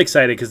 I'm really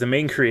excited because the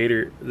main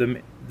creator,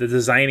 the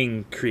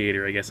designing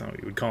creator, I guess that's what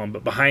you would call him,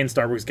 but behind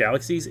Star Wars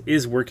Galaxies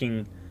is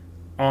working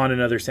on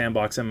another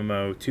sandbox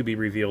MMO to be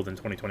revealed in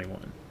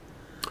 2021.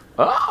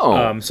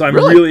 Oh, so I'm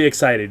really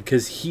excited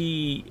because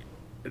he,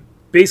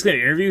 basically in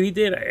an interview he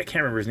did, I can't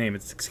remember his name,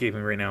 it's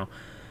escaping right now,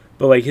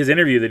 but like his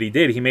interview that he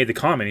did, he made the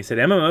comment, he said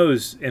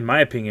MMOs, in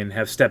my opinion,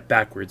 have stepped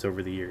backwards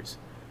over the years.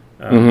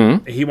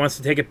 He wants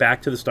to take it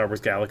back to the Star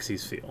Wars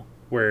Galaxies feel,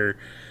 where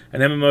an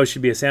MMO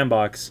should be a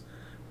sandbox,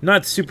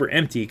 not super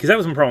empty, because that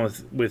was my problem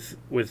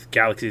with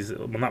Galaxies.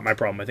 Well, not my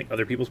problem, I think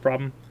other people's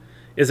problem,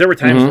 is there were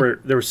times where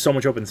there was so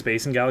much open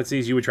space in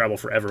Galaxies, you would travel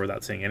forever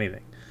without seeing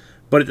anything.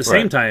 But at the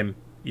same time,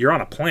 you're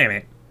on a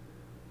planet,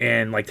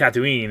 and like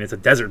Tatooine, it's a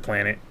desert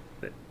planet.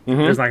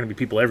 There's not going to be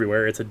people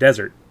everywhere. It's a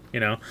desert,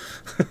 you know?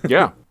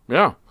 Yeah.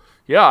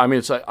 I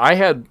mean, I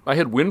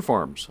had wind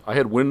farms.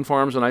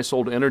 And I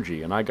sold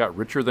energy, and I got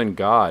richer than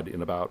God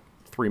in about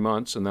 3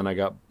 months, and then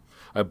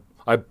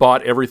I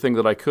bought everything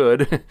that I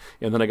could,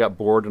 and then I got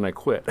bored and I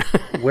quit.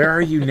 Where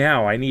are you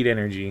now? I need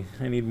energy.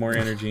 I need more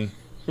energy.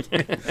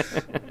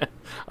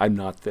 I'm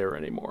not there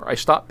anymore. I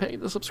stopped paying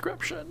the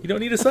subscription. You don't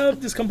need a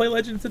sub. Just come play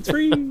Legends. It's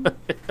free.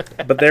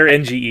 But they're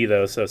NGE,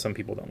 though, so some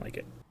people don't like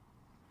it.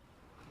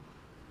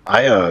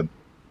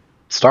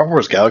 Star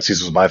Wars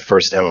Galaxies was my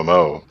first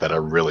MMO that I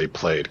really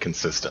played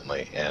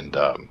consistently, and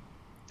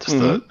just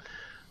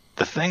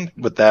the thing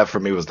with that for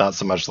me was not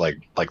so much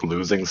like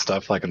losing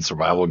stuff like in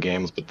survival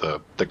games, but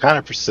the kind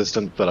of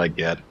persistence that I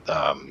get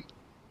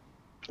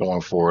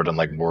going forward in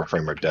like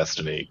Warframe or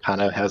Destiny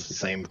kind of has the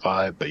same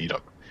vibe, but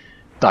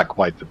not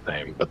quite the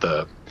same.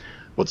 But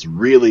what's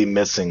really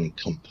missing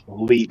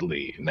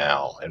completely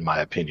now, in my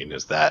opinion,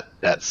 is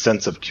that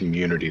sense of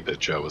community that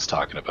Joe was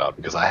talking about.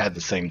 Because I had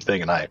the same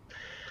thing, and I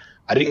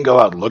didn't go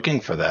out looking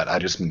for that. I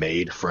just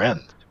made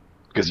friends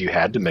because you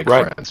had to make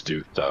friends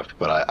do stuff.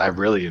 But I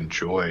really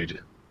enjoyed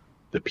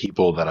the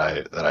people that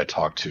I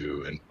talked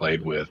to and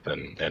played with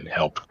and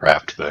helped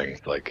craft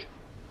things, like,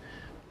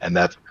 and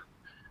that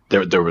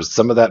there was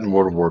some of that in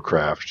World of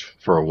Warcraft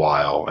for a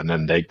while, and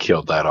then they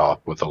killed that off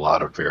with a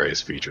lot of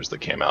various features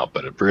that came out.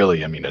 But it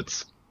really, I mean,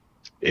 it's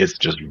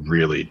just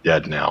really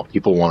dead now.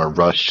 People want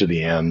to rush to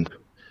the end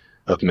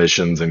of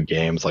missions and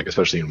games, like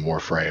especially in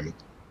Warframe,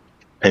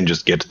 and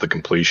just get to the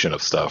completion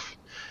of stuff,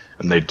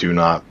 and they're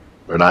not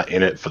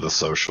in it for the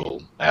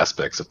social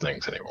aspects of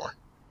things anymore.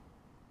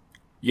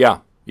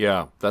 Yeah,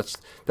 that's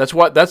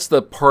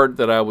the part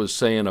that I was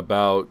saying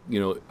about,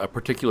 a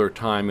particular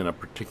time in a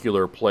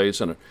particular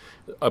place and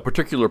a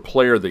particular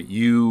player that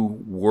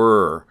you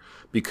were,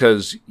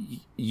 because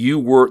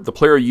the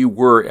player you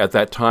were at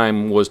that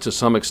time was to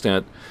some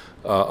extent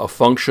a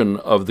function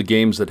of the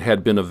games that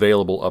had been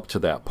available up to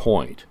that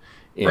point.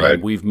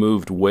 And we've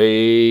moved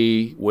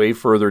way, way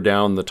further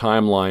down the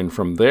timeline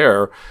from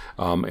there,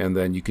 and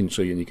then you can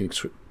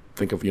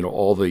think of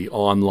all the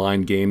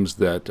online games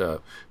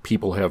that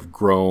people have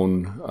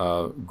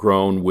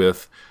grown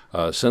with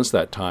since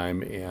that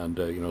time,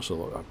 and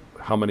so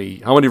how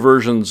many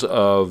versions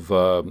of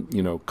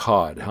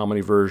COD, how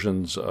many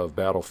versions of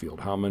Battlefield,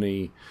 how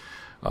many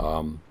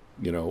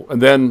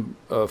and then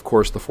of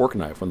course the fork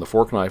knife. When the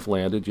fork knife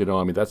landed,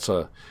 I mean that's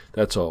a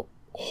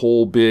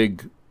whole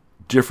big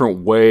different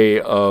way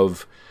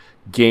of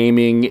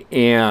gaming,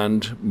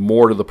 and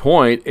more to the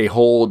point, a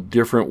whole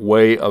different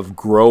way of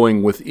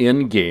growing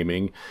within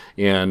gaming,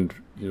 and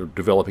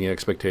developing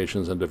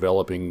expectations and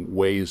developing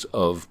ways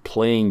of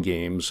playing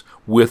games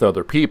with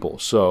other people.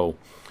 So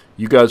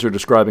you guys are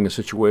describing a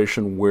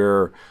situation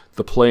where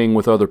the playing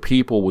with other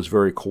people was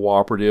very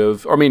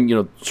cooperative. I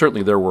mean,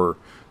 certainly there was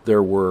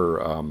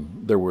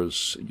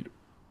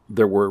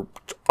there were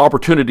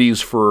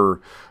opportunities for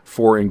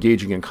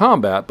engaging in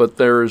combat, but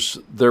there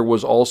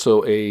was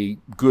also a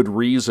good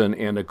reason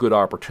and a good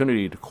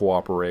opportunity to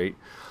cooperate.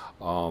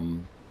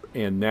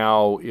 And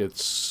now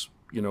it's,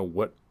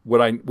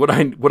 what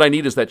I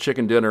need is that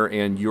chicken dinner,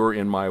 and you're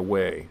in my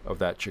way of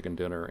that chicken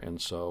dinner,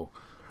 and so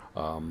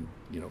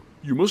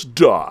you must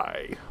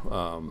die.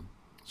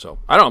 So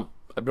I don't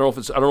know if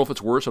it's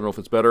worse. I don't know if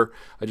it's better.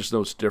 I just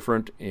know it's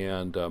different,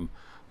 and it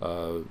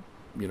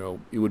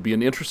would be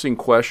an interesting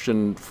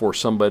question for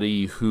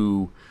somebody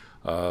who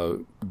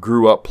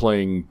grew up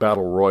playing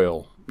battle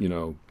royal,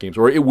 games,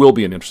 or it will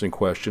be an interesting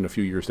question a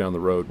few years down the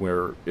road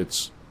where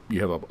you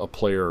have a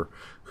player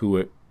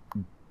who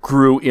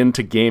grew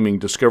into gaming,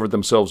 discovered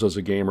themselves as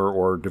a gamer,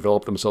 or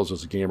developed themselves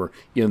as a gamer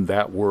in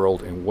that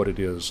world, and what it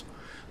is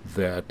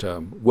that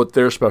what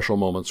their special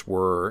moments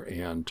were,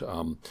 and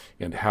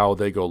how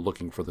they go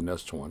looking for the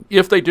next one,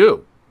 if they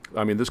do.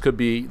 I mean, this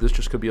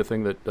just could be a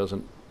thing that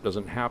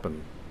doesn't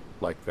happen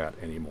like that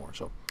anymore.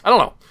 So I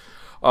don't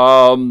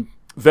know.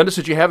 Ventus,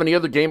 did you have any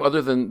other game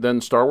other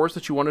than Star Wars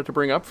that you wanted to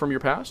bring up from your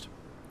past?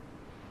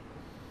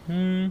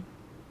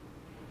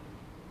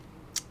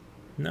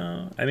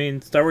 No, I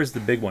mean, Star Wars is the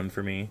big one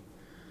for me.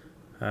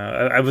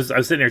 I was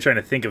sitting here trying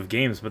to think of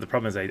games, but the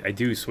problem is I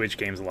do switch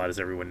games a lot, as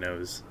everyone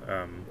knows.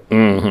 Kind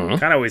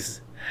of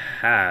always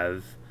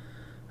have.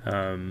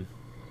 I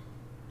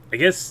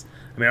guess,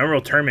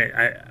 Unreal Tournament,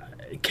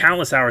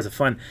 countless hours of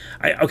fun.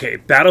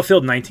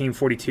 Battlefield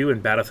 1942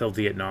 and Battlefield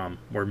Vietnam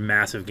were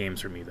massive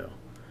games for me, though.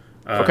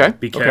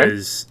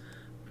 Because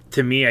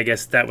to me, I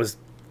guess that was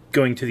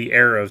going to the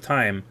era of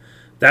time.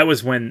 That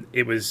was when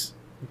it was...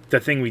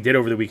 The thing we did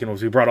over the weekend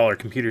was we brought all our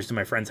computers to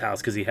my friend's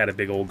house because he had a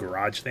big old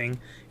garage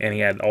thing, and he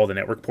had all the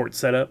network ports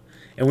set up.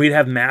 And we'd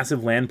have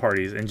massive LAN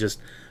parties and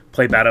just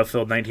play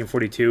Battlefield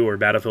 1942 or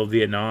Battlefield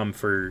Vietnam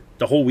for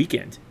the whole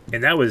weekend.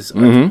 And that was a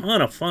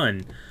ton of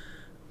fun.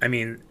 And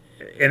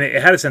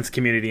it had a sense of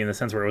community in the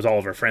sense where it was all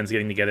of our friends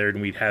getting together,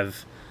 and we'd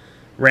have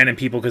random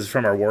people, because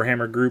from our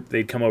Warhammer group,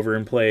 they'd come over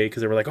and play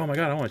because they were like, oh my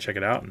God, I want to check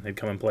it out. And they'd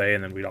come and play,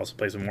 and then we'd also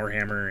play some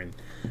Warhammer. And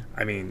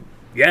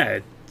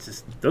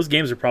those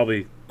games are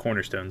probably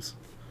cornerstones.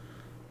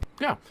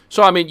 Yeah.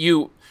 So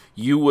you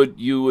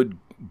would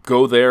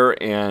go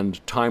there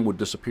and time would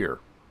disappear.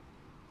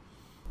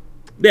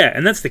 Yeah,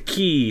 and that's the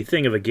key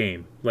thing of a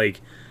game.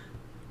 Like,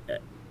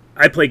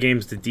 I play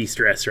games to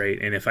de-stress,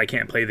 right? And if I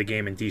can't play the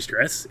game and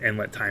de-stress and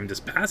let time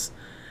just pass,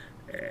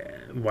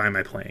 why am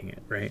I playing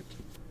it, right?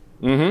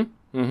 And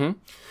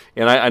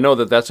I know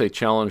that that's a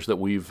challenge that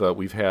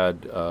we've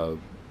had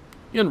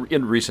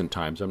in recent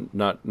times.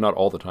 Not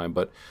all the time,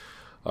 but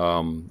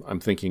I'm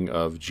thinking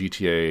of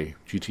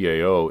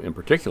GTAO in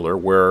particular,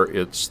 where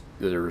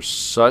there's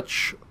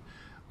such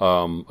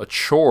a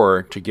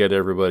chore to get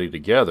everybody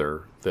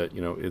together that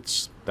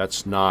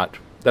that's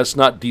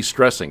not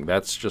de-stressing.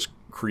 That's just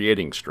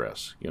creating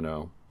stress.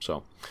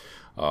 So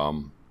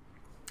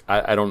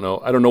I don't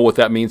know what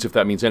that means, if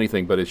that means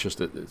anything, but it's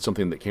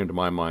something that came to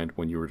my mind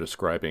when you were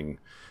describing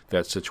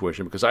that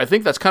situation, because I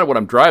think that's kind of what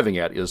I'm driving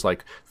at, is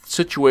like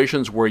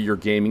situations where you're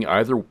gaming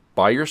either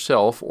by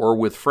yourself or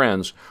with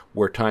friends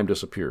where time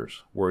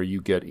disappears, where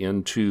you get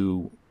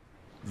into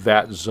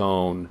that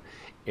zone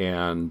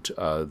and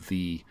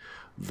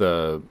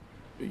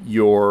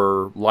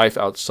your life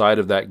outside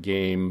of that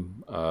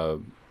game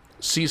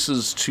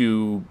ceases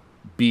to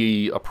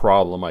be a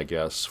problem, I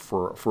guess,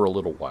 for a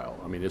little while.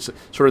 It's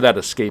sort of that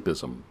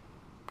escapism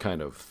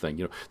kind of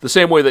thing. The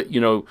same way that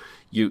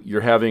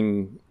you're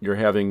having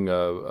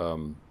a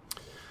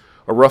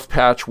rough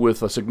patch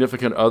with a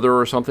significant other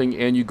or something,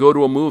 and you go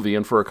to a movie,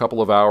 and for a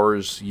couple of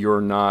hours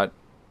you're not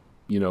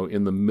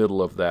in the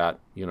middle of that.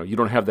 You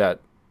don't have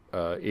that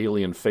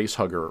alien face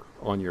hugger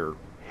on your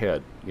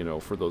head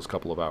for those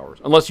couple of hours,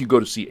 unless you go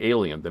to see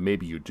Alien. Then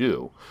maybe you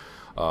do,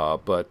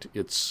 but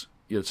it's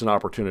an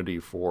opportunity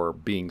for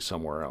being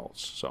somewhere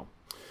else. So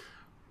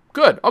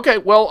good. Okay.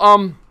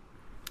 Well,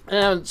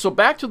 and so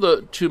back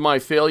to my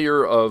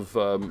failure of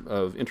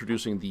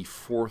introducing the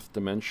fourth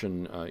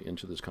dimension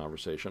into this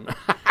conversation.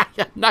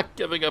 Not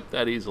giving up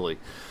that easily.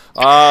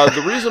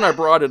 The reason I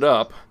brought it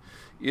up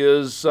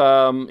is,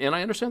 and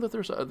I understand that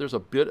there's a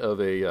bit of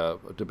a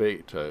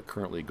debate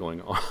currently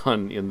going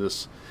on in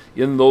those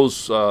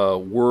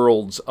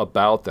worlds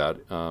about that,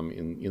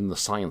 in the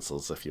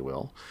sciences, if you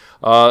will.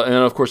 And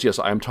of course, yes,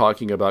 I'm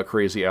talking about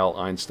Crazy Al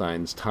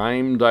Einstein's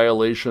time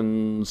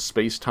dilation,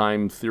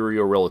 space-time theory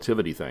or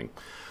relativity thing.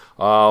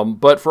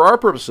 But for our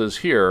purposes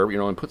here,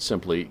 and put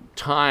simply,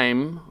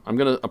 time, I'm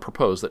going to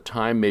propose that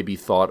time may be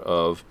thought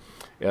of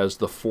as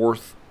the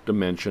fourth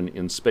dimension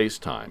in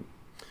space-time.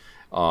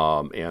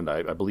 And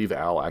I believe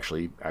Al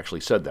actually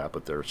said that,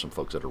 but there are some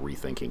folks that are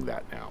rethinking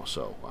that now.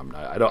 So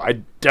I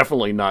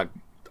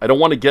don't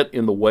want to get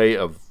in the way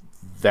of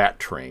that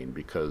train,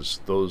 because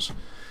those,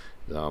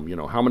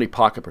 how many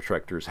pocket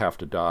protectors have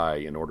to die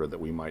in order that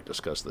we might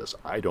discuss this?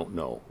 I don't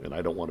know, and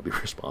I don't want to be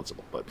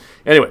responsible. But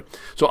anyway,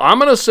 so I'm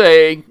going to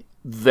say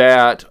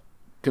that,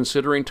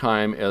 considering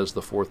time as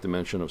the fourth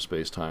dimension of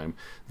space-time,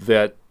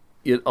 that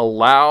it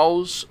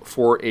allows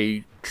for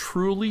a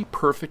truly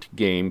perfect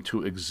game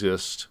to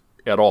exist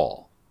at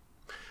all.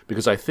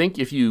 Because I think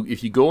if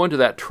you go into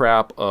that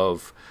trap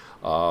of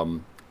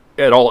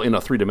at all in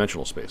a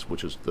three-dimensional space,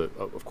 which is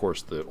of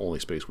course the only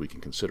space we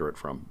can consider it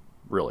from,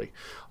 really,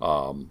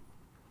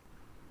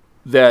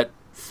 that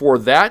for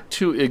that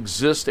to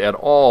exist at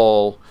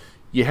all,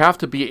 you have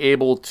to be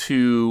able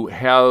to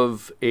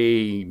have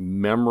a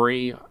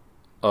memory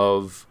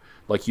of,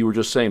 like you were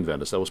just saying,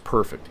 Ventus, that was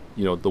perfect.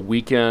 The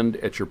weekend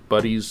at your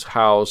buddy's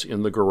house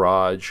in the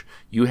garage,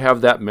 you have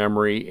that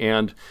memory,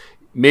 and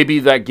maybe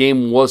that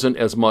game wasn't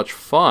as much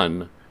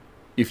fun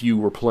if you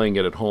were playing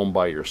it at home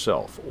by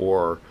yourself,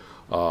 or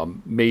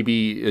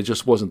maybe it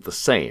just wasn't the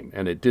same,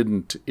 and it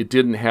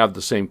didn't have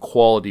the same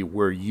quality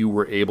where you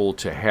were able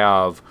to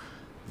have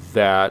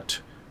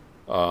that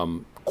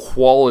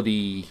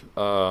quality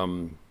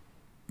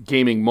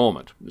gaming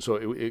moment. So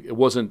it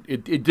wasn't.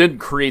 It didn't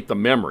create the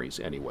memories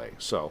anyway.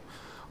 So,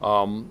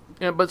 oh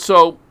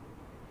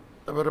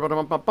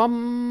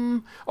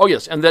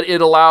yes, and that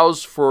it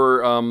allows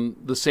for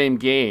that same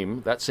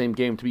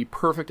game to be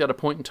perfect at a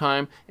point in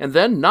time, and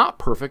then not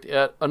perfect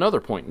at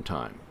another point in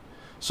time.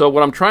 So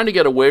what I'm trying to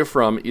get away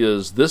from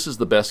is this is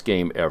the best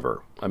game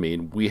ever. I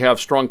mean, we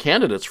have strong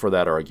candidates for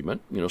that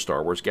argument.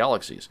 Star Wars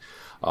Galaxies,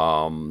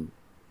 Minecraft,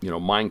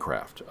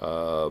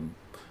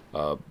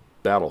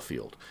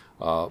 Battlefield,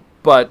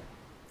 but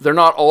they're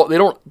not all. They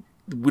don't.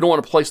 We don't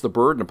want to place the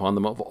burden upon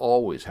them of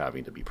always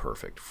having to be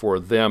perfect for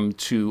them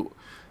to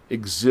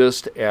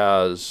exist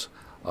as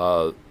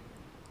a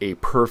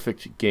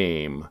perfect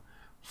game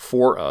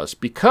for us,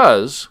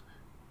 because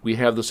we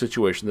have the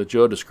situation that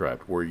Joe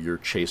described where you're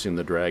chasing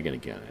the dragon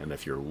again. And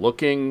if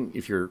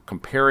you're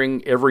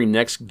comparing every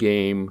next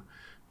game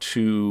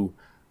to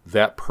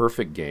that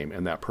perfect game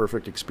and that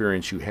perfect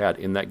experience you had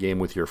in that game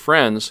with your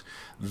friends,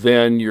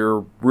 then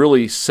you're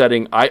really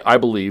setting, I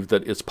believe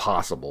that it's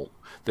possible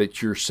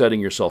that you're setting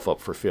yourself up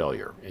for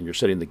failure, and you're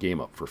setting the game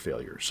up for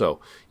failure.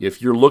 So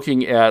if you're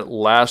looking at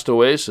Last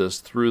Oasis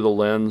through the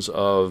lens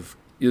of,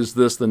 is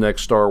this the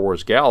next Star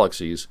Wars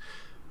Galaxies,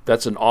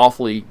 that's an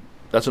awfully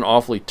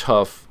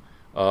tough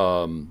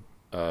bar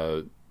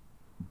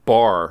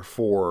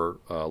for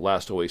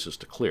Last Oasis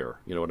to clear.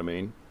 You know what I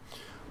mean?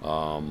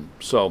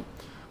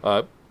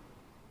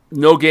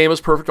 No game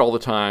is perfect all the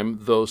time,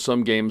 though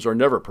some games are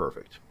never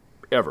perfect,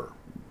 ever.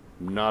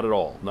 Not at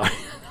all. Not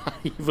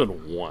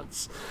even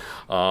once.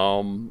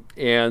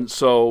 And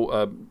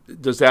so,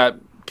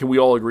 can we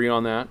all agree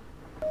on that?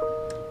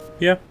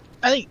 Yeah.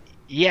 I think,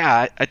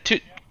 yeah, to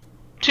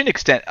an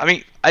extent. I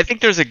mean, I think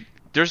there's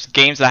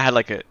games that I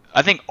had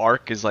I think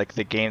Ark is like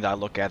the game that I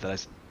look at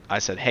that I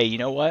said, hey, you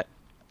know what?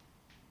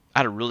 I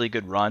had a really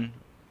good run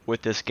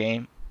with this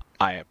game.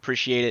 I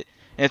appreciate it.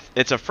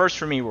 It's a first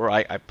for me where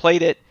I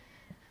played it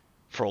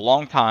for a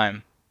long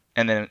time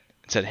and then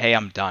said, hey,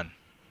 I'm done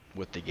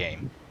with the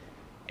game.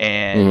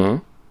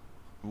 And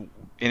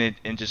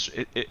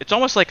it's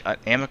almost like an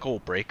amicable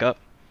breakup.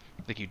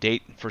 Like you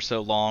date for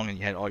so long and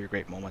you had all your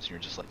great moments and you're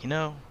just like,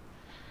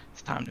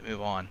 it's time to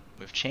move on.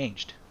 We've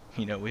changed.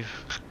 We've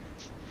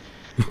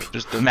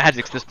just the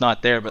magic's just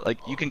not there, but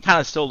you can kind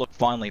of still look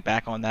fondly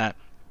back on that.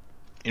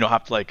 You don't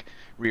have to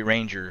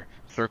rearrange your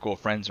circle of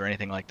friends or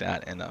anything like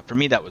that. And for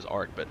me, that was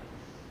Ark. But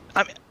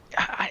I mean,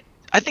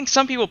 I think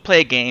some people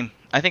play a game.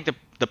 I think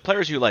the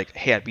players who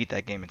hey, I beat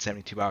that game in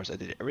 72 hours. I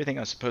did everything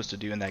I was supposed to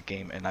do in that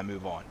game, and I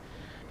move on.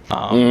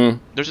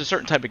 There's a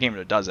certain type of gamer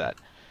that does that.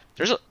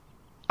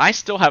 I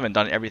still haven't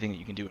done everything that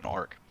you can do in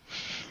Ark.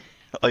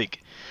 And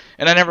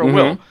I never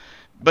will.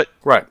 But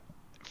right.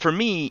 For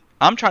me,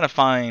 I'm trying to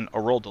find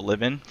a world to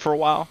live in for a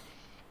while,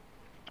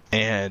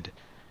 and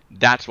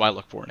that's what I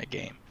look for in a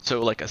game.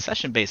 So a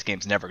session-based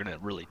game's never going to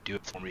really do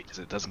it for me because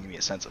it doesn't give me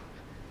a sense of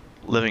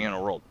living in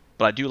a world.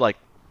 But I do like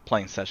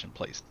playing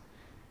session-based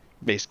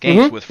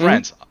games with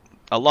friends.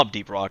 I love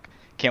Deep Rock.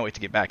 Can't wait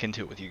to get back into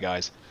it with you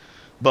guys.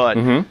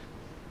 But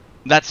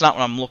that's not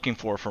what I'm looking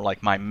for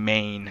my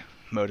main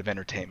mode of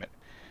entertainment.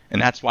 And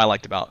that's what I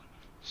liked about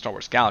Star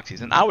Wars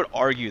Galaxies. And I would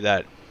argue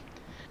that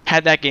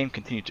had that game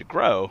continued to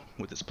grow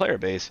with its player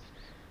base,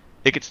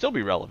 it could still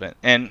be relevant.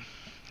 And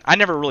I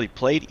never really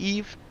played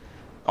EVE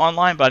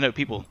online, but I know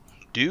people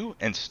do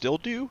and still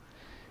do.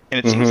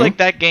 And it seems like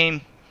that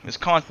game is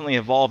constantly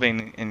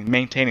evolving and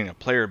maintaining a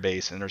player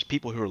base, and there's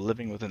people who are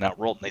living within that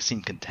world and they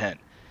seem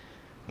content.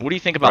 What do you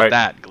think about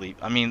that, Gleep?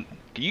 I mean,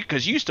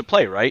 because you used to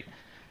play, right?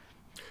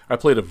 I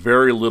played a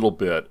very little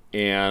bit,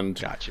 and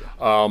gotcha.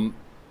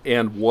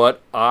 And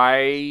what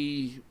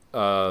I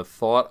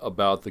thought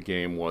about the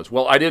game was,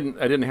 well, I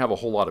didn't have a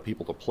whole lot of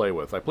people to play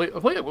with. I played a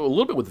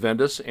little bit with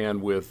Ventus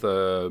and with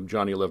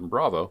Johnny 11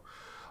 Bravo,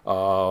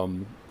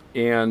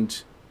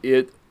 and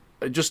it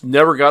just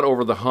never got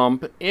over the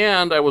hump.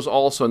 And I was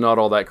also not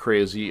all that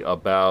crazy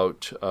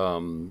about. I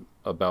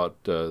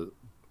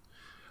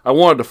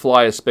wanted to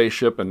fly a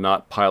spaceship and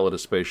not pilot a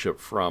spaceship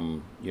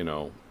from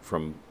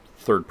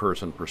third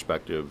person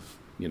perspective,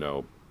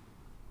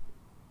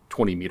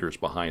 20 meters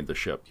behind the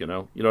ship. You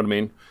know what I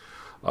mean?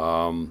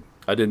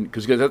 I didn't,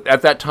 because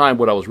at that time,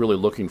 what I was really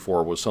looking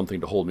for was something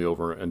to hold me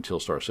over until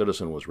Star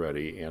Citizen was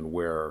ready, and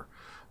where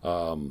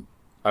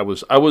I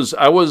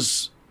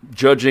was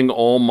judging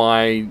all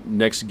my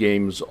next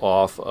games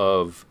off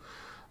of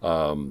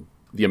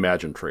the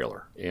Imagine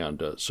trailer,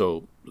 and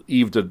so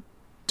Eve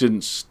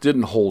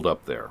didn't hold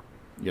up there,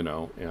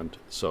 and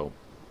so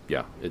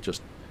yeah, it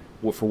just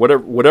for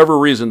whatever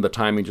reason the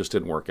timing just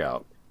didn't work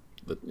out.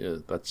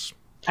 That's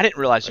I didn't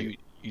realize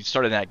you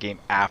started that game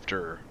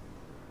after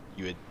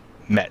you had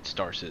met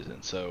Star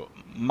Citizen. So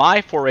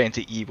my foray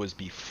into Eve was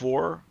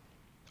before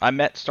I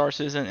met Star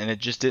Citizen, and it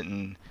just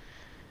didn't.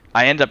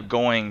 I ended up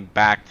going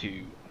back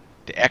to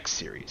the X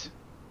series.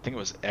 I think it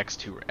was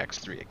X2 or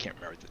X3. I can't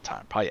remember at the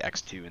time. Probably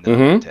X2, and then I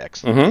went to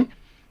X3.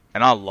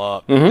 And I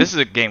love this is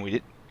a game we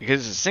did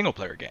because it's a single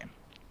player game,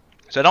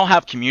 so I don't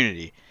have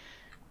community,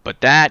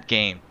 but that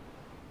game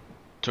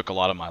took a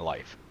lot of my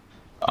life.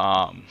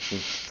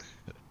 It's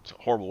a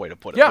horrible way to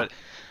put it. Yeah. But,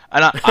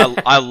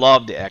 and I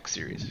love the X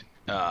series.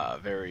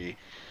 Very,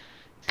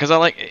 because I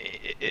like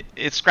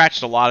it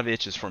scratched a lot of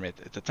itches for me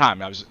at the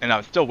time. I was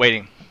still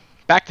waiting.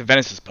 Back to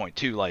Venice's point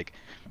too. Like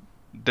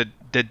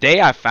the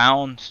day I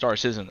found Star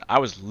Citizen, I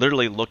was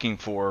literally looking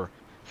for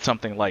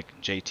something like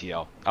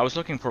JTL. I was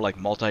looking for like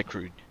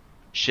multi-crew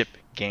ship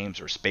games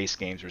or space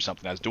games or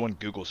something. I was doing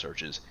Google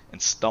searches and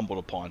stumbled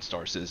upon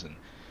Star Citizen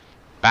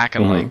back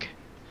in like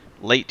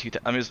late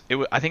 2000. I mean,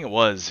 I think it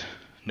was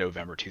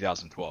November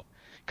 2012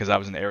 because I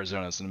was in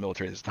Arizona. I was in the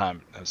military at this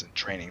time. I was in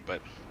training,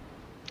 but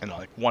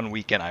like one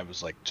weekend I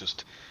was like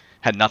just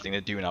had nothing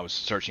to do and I was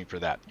searching for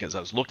that because I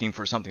was looking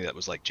for something that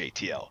was like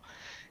JTL,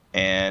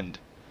 and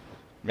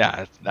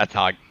yeah, that's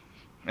how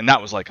and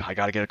that was like I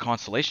got to get a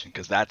Constellation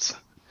because that's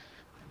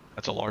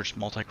a large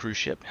multi-crew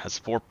ship. It has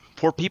four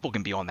people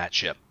can be on that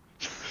ship.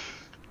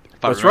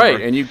 That's right,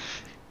 and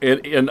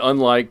and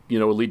unlike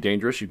Elite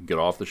Dangerous, you can get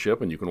off the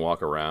ship and you can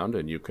walk around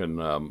and you can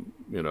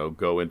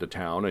go into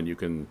town and you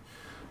can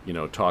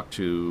talk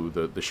to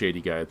the shady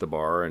guy at the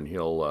bar and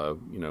he'll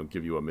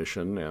give you a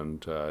mission,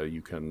 and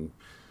you can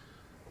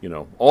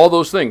all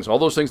those things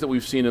that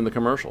we've seen in the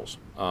commercials.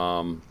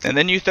 And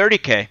then you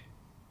 30K.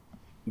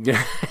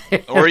 Yeah.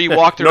 Or you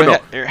walk through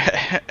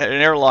an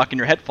airlock and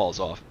your head falls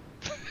off.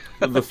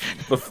 the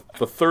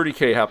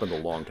 30K happened a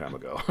long time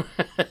ago.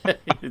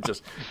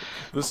 That's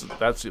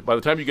by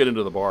the time you get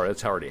into the bar,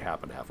 it's already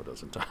happened half a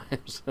dozen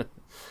times.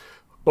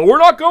 But we're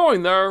not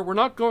going there. We're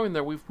not going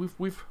there. We've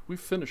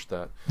finished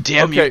that.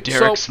 Damn you,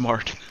 Derek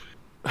Smart.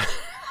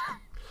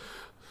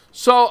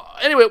 So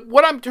anyway,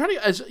 what I'm trying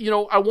to is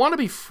I want to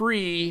be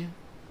free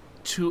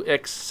to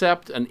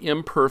accept an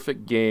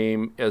imperfect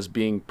game as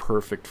being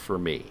perfect for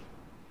me.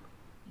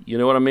 You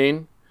know what I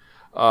mean?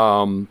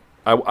 And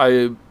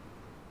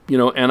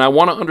I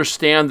want to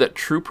understand that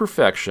true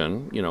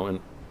perfection,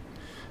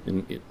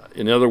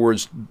 in other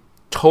words,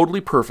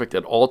 totally perfect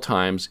at all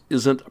times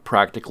isn't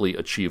practically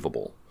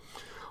achievable.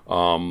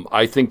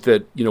 I think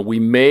that we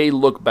may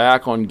look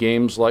back on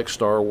games like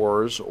Star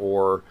Wars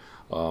or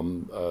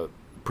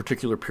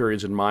particular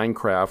periods in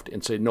Minecraft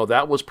and say, no,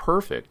 that was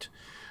perfect.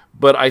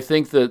 But I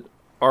think that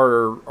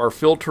our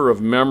filter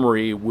of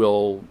memory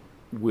will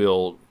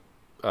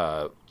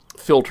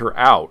filter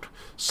out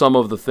some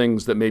of the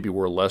things that maybe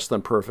were less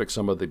than perfect,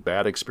 some of the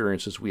bad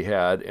experiences we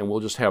had, and we'll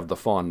just have the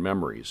fond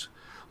memories,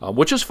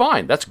 which is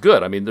fine. That's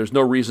good. I mean, there's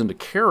no reason to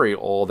carry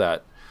all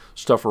that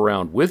stuff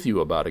around with you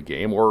about a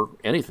game or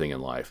anything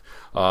in life.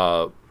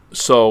 But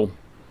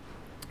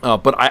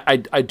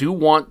I do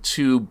want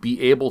to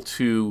be able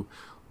to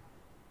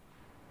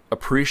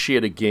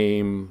appreciate a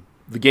game.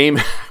 The game,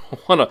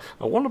 I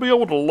want to be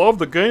able to love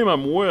the game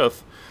I'm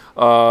with,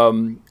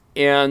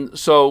 and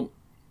so.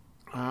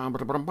 And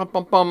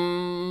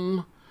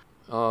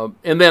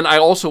then I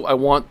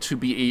want to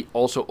be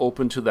also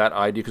open to that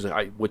idea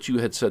because what you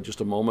had said just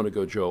a moment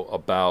ago, Joe,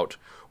 about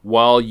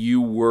while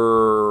you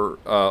were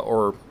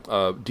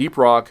Deep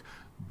Rock,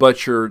 but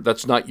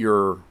that's not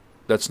your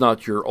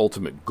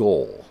ultimate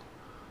goal.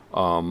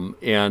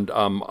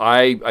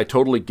 I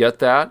totally get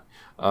that.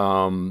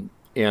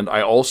 And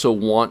I also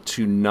want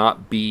to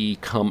not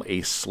become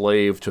a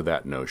slave to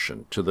that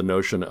notion, to the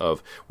notion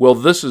of, well,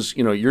 this is,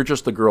 you're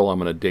just the girl I'm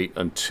going to date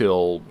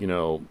until,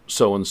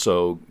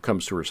 so-and-so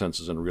comes to her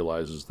senses and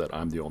realizes that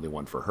I'm the only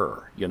one for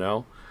her,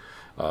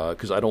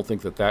 because I don't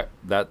think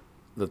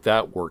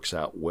that works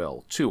out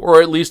well, too.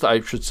 Or at least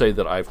I should say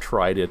that I've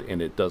tried it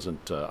and it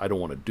doesn't, I don't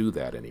want to do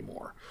that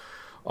anymore.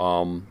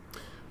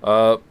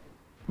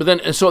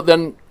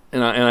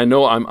 And I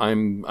know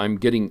I'm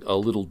getting a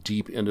little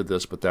deep into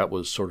this, but that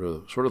was sort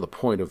of the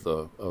point of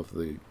the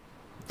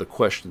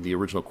question, the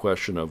original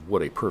question of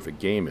what a perfect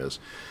game is.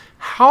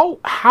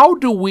 How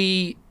do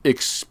we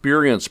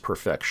experience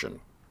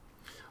perfection?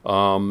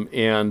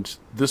 And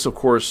this, of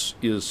course,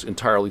 is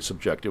entirely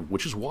subjective,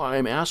 which is why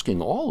I'm asking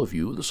all of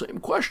you the same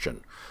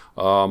question.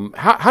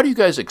 How do you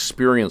guys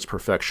experience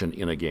perfection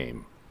in a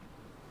game?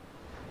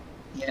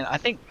 Yeah, I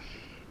think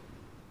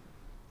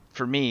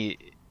for me,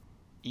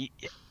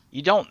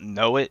 you don't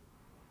know it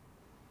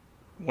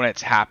when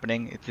it's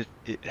happening.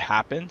 It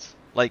happens.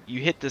 Like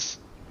you hit this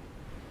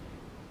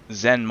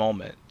zen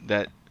moment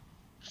that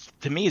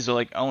to me has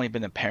like only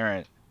been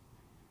apparent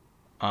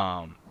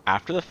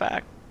after the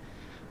fact.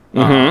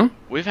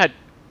 We've had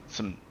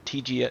some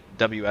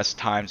TGWS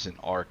times in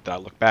ARC that I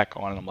look back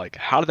on and I'm like,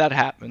 how did that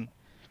happen?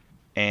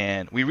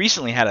 And we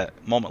recently had a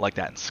moment like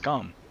that in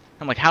Scum.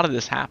 I'm like, how did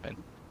this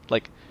happen?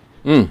 Like,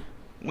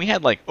 we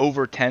had like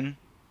over 10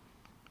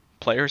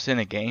 players in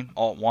a game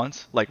all at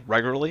once, like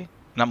regularly.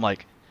 And I'm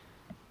like,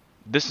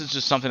 this is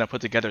just something I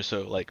put together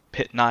so like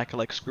Pitt and I could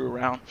like screw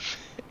around.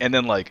 And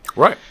then like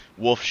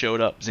Wolf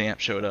showed up, Zamp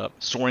showed up,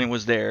 Soren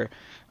was there,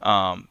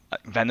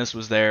 Venice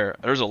was there.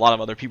 There's a lot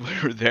of other people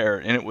who were there,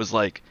 and it was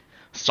like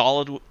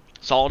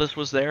Solidus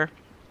was there.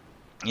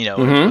 You know,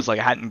 it was like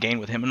I hadn't gamed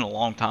with him in a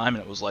long time,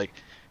 and it was like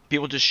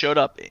people just showed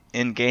up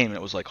in game, and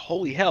it was like,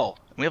 holy hell,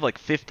 we have like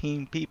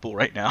 15 people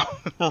right now.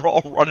 We're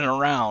all running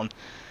around,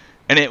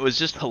 and it was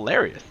just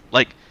hilarious.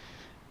 Like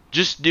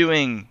just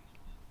doing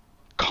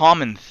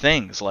common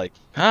things like,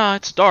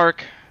 it's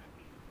dark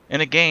in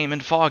a game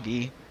and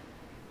foggy,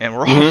 and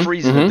we're all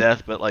freezing to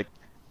death, but like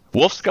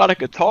Wolf's got a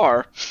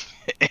guitar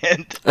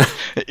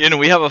and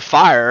we have a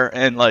fire,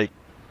 and like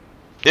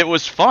it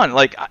was fun.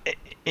 Like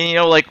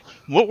like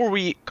what were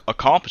we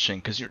accomplishing?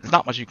 Because there's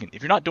not much you can,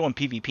 if you're not doing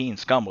PvP and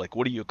Scum, like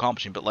what are you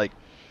accomplishing? But like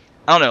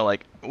I don't know,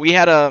 like we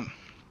had a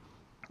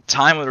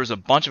time where there was a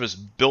bunch of us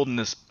building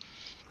this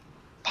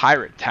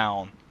pirate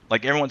town.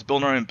 Like everyone's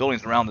building their own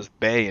buildings around this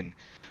bay and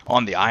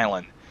on the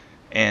island,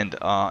 and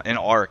in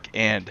ARC,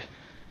 and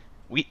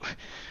we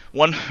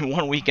one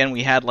weekend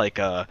we had like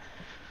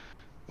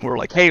we're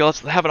like, hey,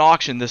 let's have an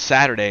auction this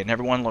Saturday, and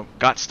everyone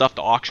got stuff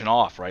to auction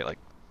off, right? Like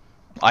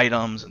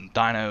items and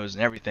dinos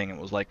and everything. It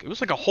was like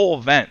a whole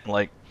event,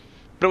 like,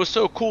 but it was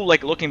so cool,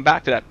 like looking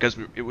back to that, because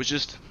it was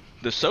just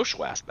the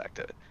social aspect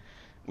of it.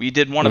 We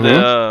did one of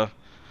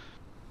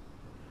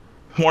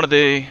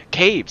the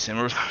caves, and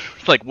there was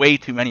like way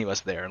too many of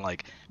us there, and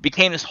like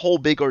became this whole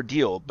big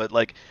ordeal. But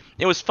like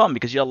it was fun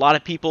because you had a lot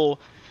of people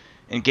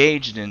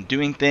engaged in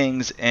doing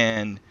things,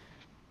 and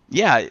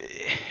yeah,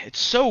 it's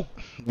so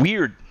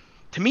weird.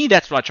 To me,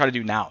 that's what I try to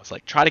do now. It's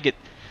like try to get,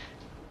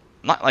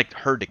 not like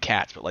herd the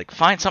cats, but like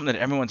find something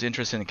that everyone's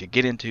interested in and could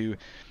get into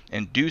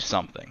and do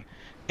something.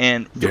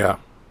 And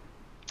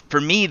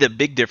for me, the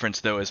big difference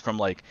though is from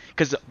like,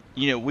 because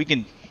we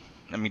can,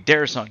 I mean,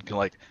 Darason can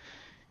like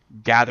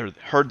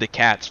herd the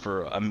cats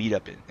for a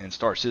meetup in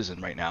Star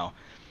Citizen right now,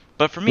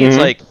 but for me it's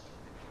like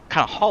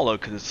kind of hollow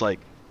because it's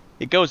like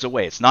it goes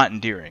away. It's not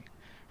endearing,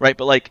 right?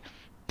 But like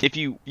if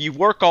you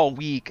work all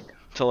week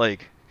to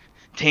like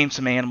tame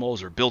some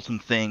animals or build some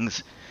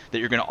things that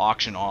you're going to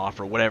auction off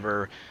or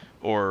whatever,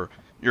 or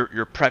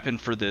you're prepping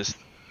for this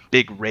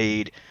big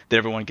raid that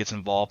everyone gets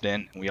involved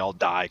in, and we all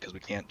die because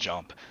we can't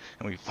jump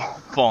and we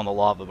fall in the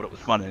lava, but it was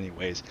fun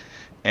anyways.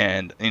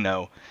 And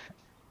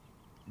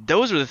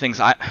those are the things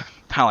I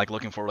kind of like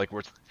looking for, like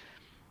where it's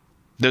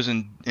those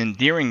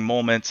endearing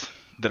moments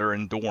that are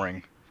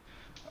enduring,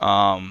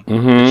 that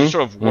you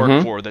sort of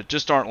work for, that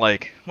just aren't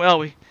like, well,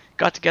 we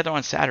got together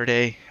on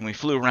Saturday and we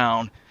flew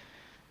around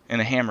in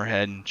a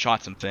hammerhead and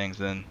shot some things,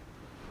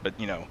 but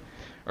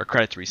our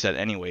credits reset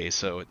anyway,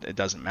 so it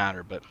doesn't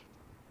matter. But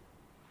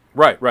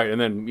right,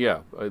 and then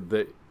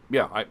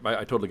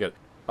I totally get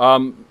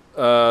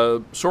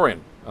it.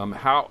 Soren,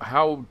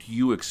 how do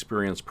you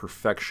experience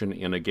perfection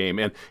in a game?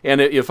 And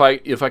if I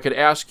could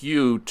ask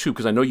you too,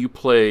 because I know you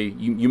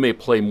may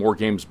play more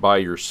games by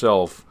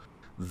yourself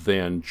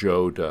than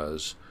Joe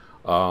does.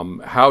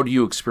 How do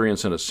you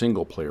experience in a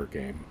single player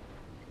game?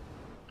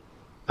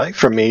 I think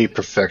for me,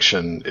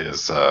 perfection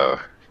is a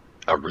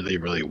really,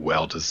 really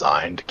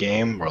well-designed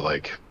game where,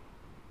 like,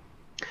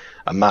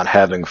 I'm not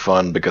having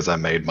fun because I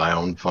made my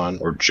own fun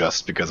or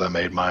just because I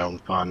made my own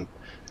fun.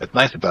 It's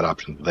nice if that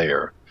option's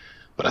there,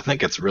 but I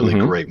think it's really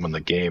great when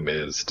the game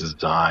is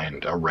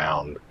designed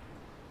around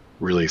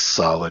really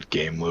solid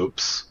game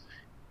loops.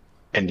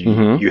 And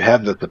you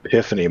have this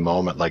epiphany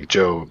moment, like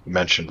Joe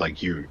mentioned,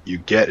 like you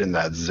get in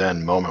that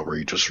zen moment where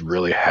you're just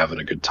really having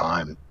a good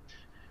time.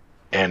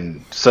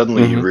 And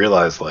suddenly you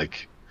realize,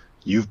 like,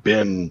 you've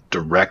been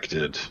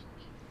directed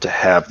to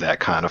have that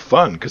kind of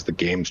fun because the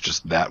game's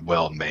just that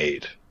well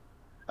made.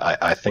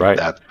 I think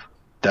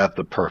that's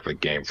the perfect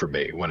game for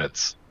me, when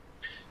it's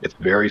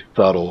very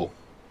subtle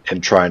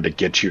and trying to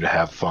get you to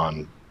have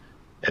fun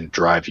and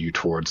drive you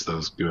towards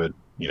those good,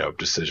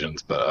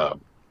 decisions. But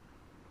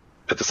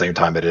at the same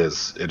time, it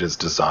is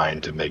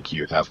designed to make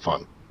you have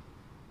fun.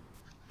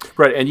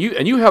 Right, and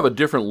you have a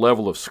different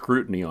level of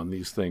scrutiny on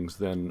these things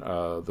than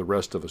the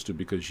rest of us do,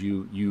 because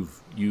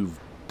you've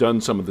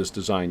done some of this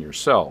design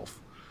yourself.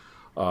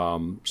 A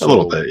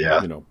little bit,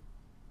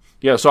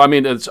 yeah. So I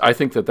mean, I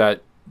think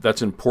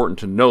that's important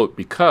to note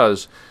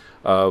because,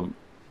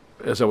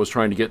 as I was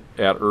trying to get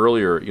at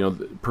earlier,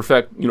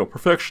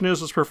 perfection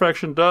is as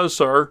perfection does,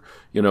 sir.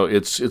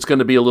 It's going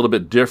to be a little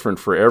bit different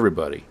for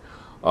everybody.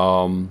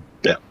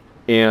 Yeah.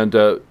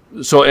 And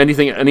so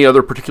any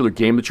other particular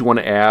game that you want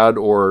to add,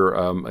 or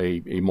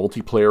a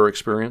multiplayer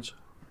experience?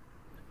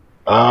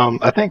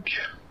 I think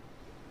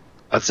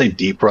I'd say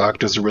Deep Rock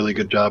does a really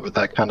good job at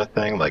that kind of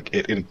thing. Like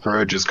it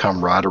encourages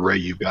camaraderie.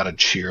 You've got a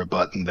cheer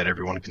button that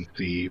everyone can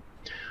see.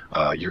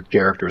 Your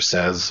character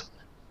says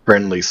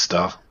friendly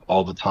stuff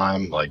all the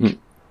time. Hmm. Like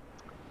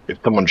if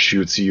someone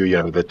shoots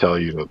you, they tell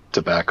you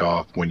to back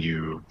off. When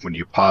you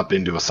pop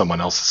into someone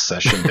else's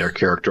session, their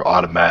character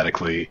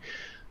automatically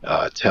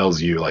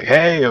tells you like,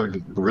 "Hey,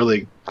 I'm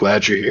really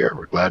glad you're here.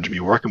 We're glad to be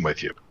working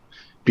with you."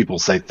 People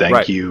say thank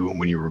Right. you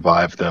when you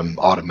revive them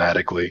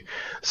automatically,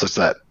 such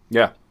that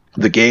Yeah.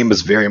 the game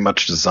is very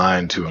much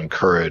designed to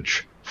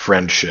encourage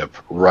friendship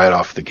right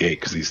off the gate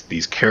because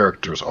these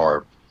characters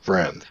are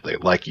friends. They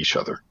like each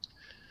other.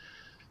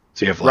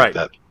 So you have like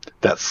Right.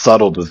 that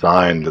subtle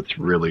design that's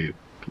really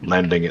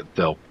lending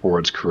itself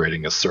towards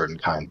creating a certain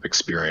kind of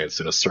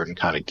experience in a certain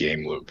kind of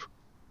game loop.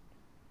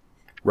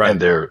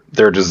 And Right.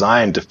 they're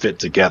designed to fit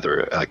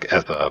together like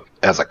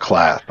as a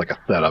class, like a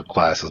setup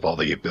class, as all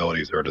the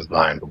abilities are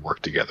designed to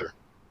work together.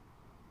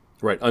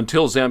 Right.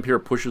 Until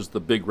Zampier pushes the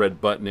big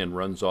red button and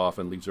runs off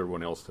and leaves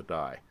everyone else to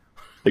die.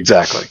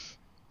 Exactly.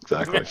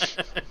 Exactly.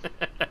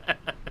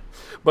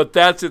 But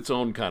that's its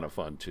own kind of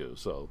fun too.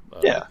 So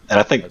Yeah, and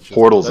I think that's just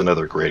Portal's that.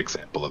 another great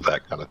example of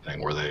that kind of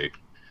thing where they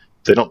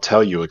don't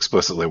tell you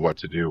explicitly what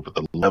to do, but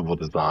the level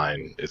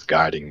design is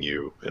guiding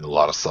you in a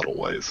lot of subtle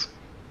ways.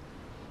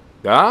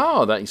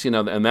 Oh, that you see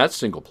now, and that's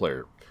single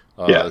player.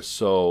 Yeah,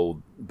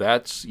 So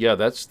that's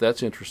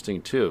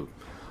interesting too.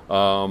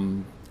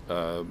 Um,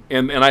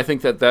 and I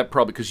think that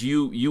probably because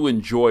you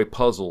enjoy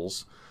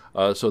puzzles,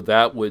 so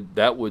that would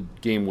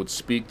game would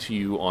speak to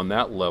you on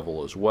that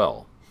level as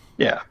well.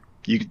 yeah.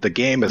 The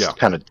game is Yeah.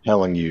 kind of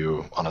telling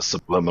you on a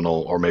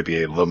subliminal or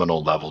maybe a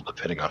liminal level,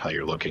 depending on how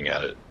you're looking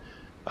at it,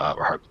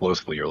 or how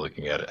closely you're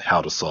looking at it,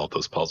 how to solve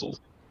those puzzles.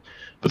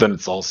 But then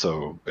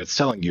it's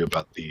telling you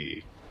about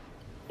the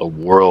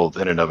world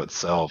in and of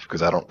itself.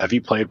 Because I don't have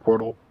you played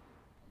Portal?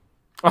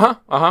 Uh huh.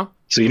 Uh huh.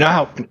 So you know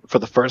how for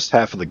the first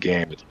half of the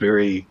game,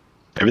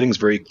 everything's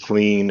very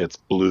clean. It's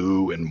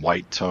blue and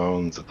white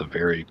tones. It's a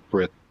very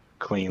crisp,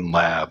 clean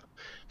lab.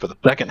 For the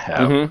second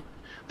half, Mm-hmm.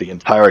 the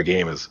entire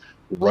game is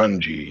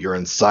grungy. You're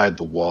inside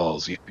the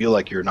walls. You feel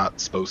like you're not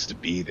supposed to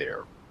be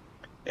there.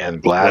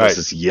 And Gladys Right.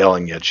 is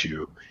yelling at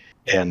you,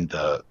 and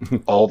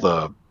all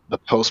the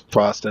post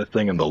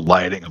processing and the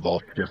lighting have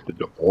all shifted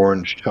to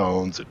orange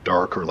tones and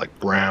darker like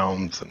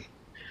browns, and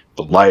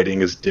the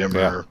lighting is Yeah.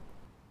 dimmer.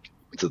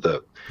 So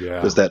there's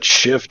Yeah. that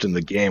shift in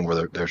the game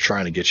where they're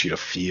trying to get you to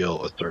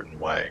feel a certain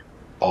way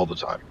all the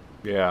time.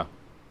 Yeah.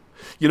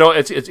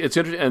 It's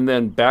interesting. And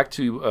then back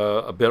to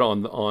a bit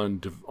on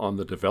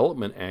the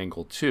development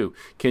angle too.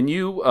 Can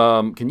you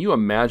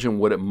imagine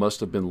what it must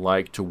have been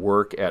like to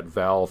work at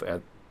Valve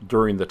at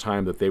during the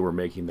time that they were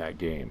making that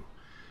game?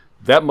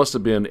 That must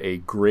have been a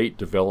great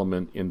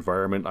development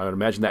environment. I would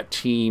imagine that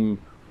team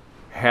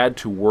had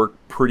to work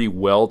pretty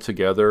well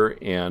together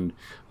and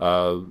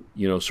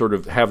sort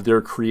of have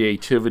their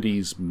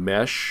creativities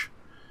mesh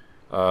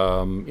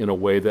in a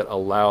way that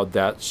allowed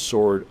that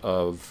sort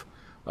of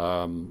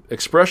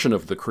expression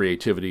of the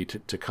creativity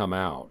to come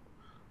out.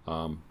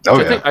 Oh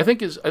Which yeah, I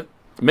think is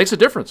makes a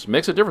difference.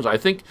 Makes a difference. I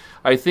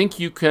think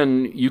you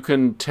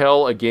can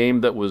tell a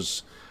game that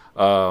was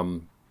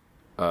um,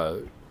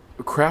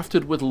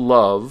 crafted with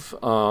love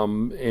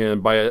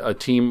and by a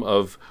team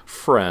of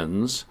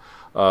friends,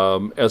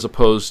 as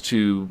opposed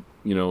to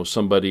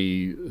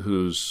somebody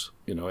who's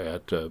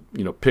at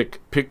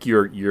pick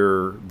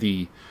your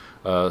the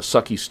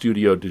sucky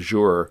studio du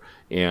jour,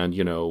 and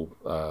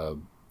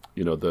the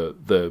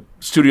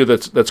studio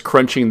that's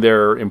crunching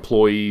their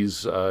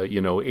employees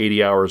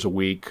 80 hours a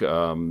week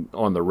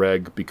on the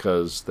reg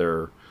because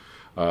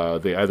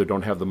they either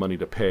don't have the money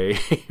to pay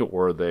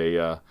or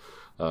they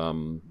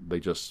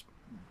just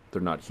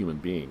they're not human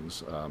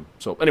beings.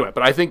 So anyway,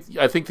 but I think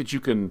that you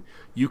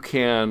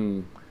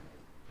can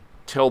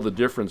tell the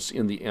difference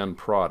in the end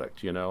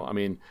product. I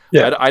mean,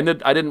 yeah. I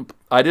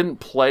didn't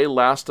play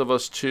Last of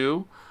Us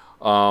 2,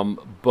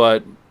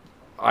 but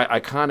I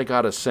kind of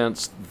got a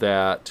sense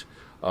that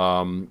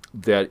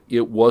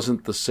it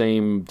wasn't the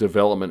same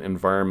development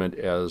environment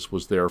as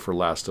was there for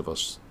Last of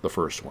Us, the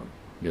first one.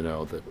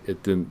 That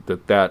it didn't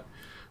that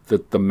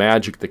the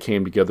magic that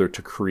came together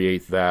to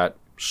create that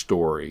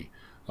story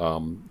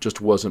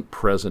just wasn't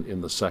present in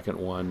the second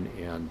one,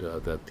 and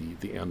that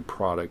the end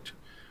product,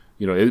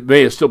 it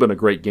may have still been a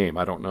great game.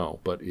 I don't know,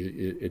 but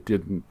it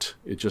didn't.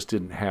 It just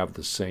didn't have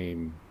the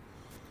same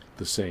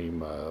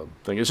thing.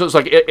 So it's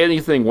like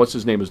anything what's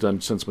his name has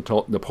done since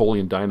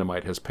Napoleon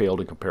Dynamite has paled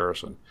in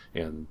comparison.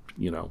 And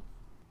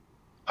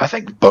I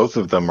think both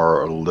of them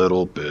are a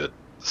little bit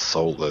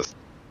soulless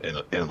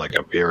in like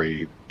a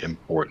very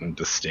important,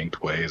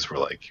 distinct ways. Where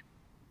like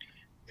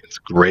it's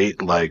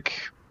great, like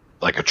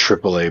a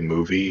AAA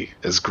movie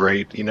is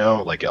great.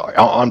 Like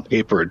on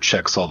paper it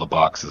checks all the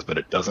boxes, but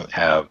it doesn't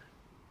have.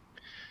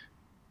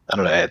 I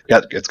don't know.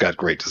 It's got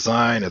great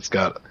design. It's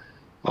got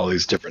all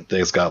these different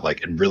things. It's got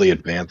like really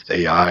advanced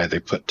AI. They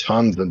put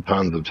tons and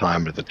tons of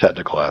time into the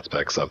technical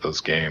aspects of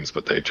those games,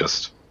 but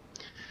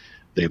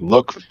they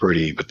look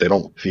pretty, but they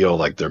don't feel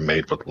like they're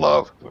made with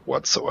love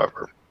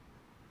whatsoever.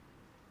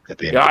 at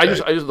the end Yeah, of I the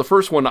day. just the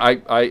first one,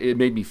 it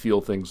made me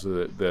feel things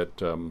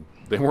that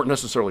they weren't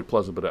necessarily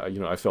pleasant, but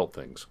I felt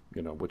things,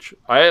 which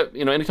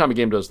anytime a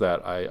game does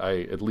that,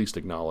 I at least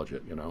acknowledge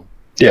it,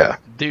 Yeah.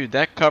 Dude,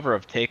 that cover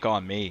of Take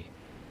On Me,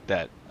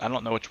 that I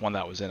don't know which one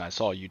that was in. I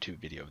saw a YouTube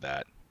video of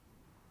that.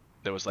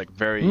 That was like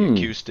very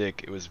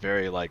acoustic. It was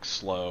very like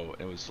slow.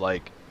 It was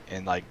like,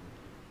 and like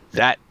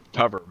that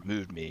cover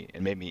moved me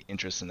and made me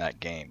interested in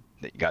that game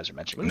that you guys are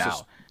mentioning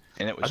now.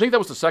 And it was. I think that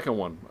was the second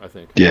one. I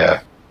think.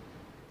 Yeah.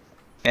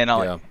 And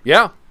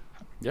yeah.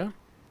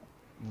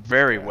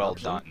 Very well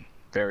done.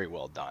 Very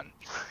well done.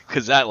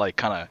 Because that like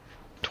kind of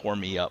tore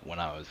me up when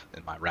I was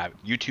in my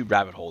YouTube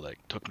rabbit hole that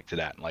took me to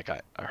that. And like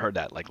I heard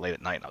that like late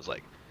at night and I was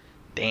like,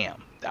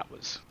 damn, that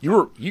was.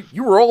 You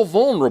were all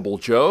vulnerable,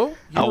 Joe.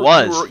 I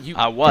was. You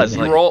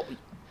like, were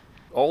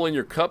all in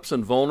your cups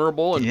and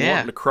vulnerable and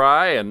wanting to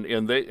cry,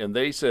 and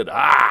they said,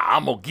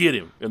 I'm gonna get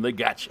him, and they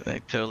got you.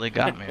 They totally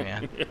got me,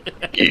 man.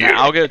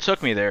 Now, it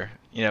took me there,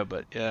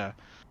 but yeah.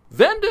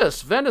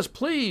 Vendus,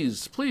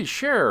 please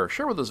share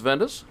with us,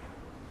 Vendus.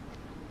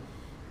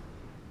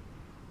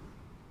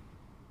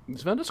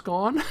 Is Vendus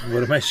gone?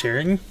 What am I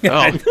sharing?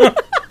 Oh.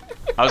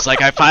 I was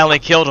like, I finally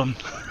killed him.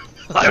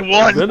 I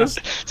won. Vendus?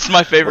 It's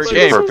my favorite What's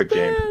game. your perfect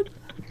game?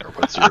 Or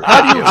what's your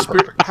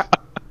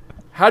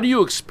How do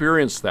you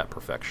experience that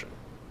perfection?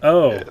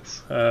 Oh,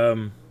 Yes.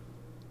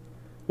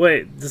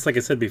 wait, just like I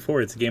said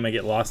before, it's a game I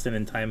get lost in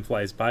and time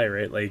flies by,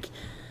 right? Like,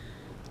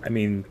 I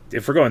mean,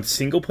 if we're going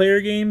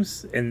single-player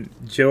games, and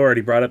Joe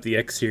already brought up the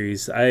X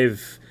series,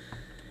 I've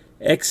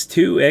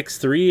X2,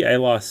 X3, I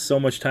lost so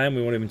much time.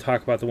 We won't even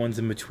talk about the ones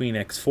in between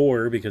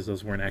X4 because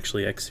those weren't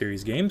actually X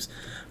series games.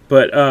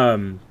 But,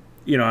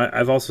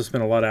 I've also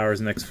spent a lot of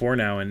hours in X4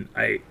 now, and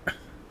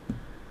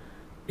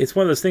it's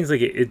one of those things,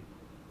 like, if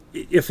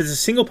it's a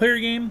single-player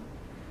game,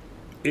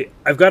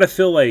 I've got to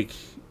feel like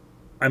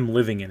I'm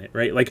living in it,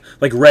 right? Like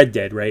Red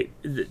Dead, right?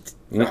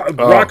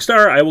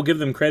 Rockstar, I will give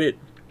them credit.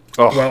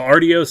 While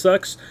RDO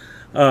sucks,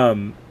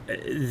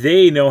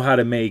 they know how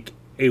to make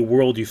a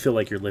world you feel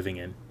like you're living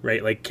in,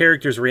 right? Like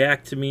characters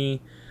react to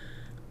me.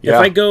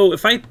 Yeah.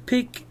 If I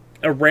pick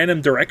a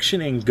random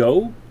direction and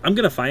go, I'm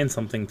gonna find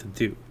something to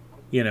do,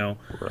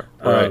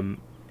 Right.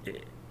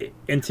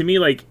 And to me,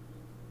 like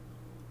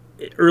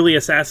early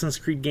Assassin's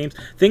Creed games,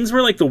 things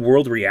where like the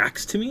world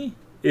reacts to me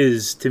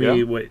is to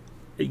me what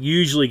it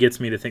usually gets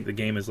me to think the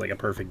game is like a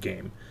perfect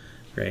game,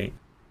 right?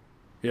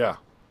 Yeah.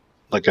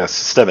 Like a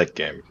systemic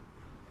game.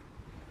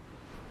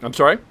 I'm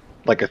sorry?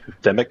 Like a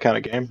systemic kind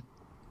of game?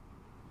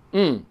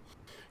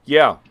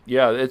 Yeah.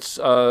 It's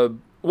I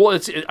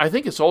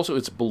think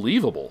it's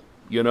believable.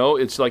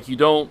 It's like you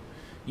don't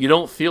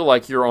feel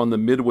like you're on the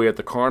midway at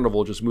the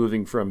carnival just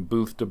moving from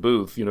booth to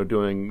booth,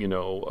 doing,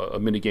 a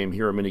mini game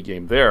here, a mini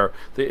game there.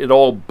 It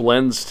all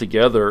blends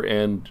together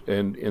and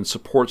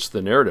supports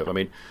the narrative. I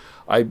mean,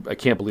 I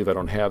can't believe I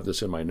don't have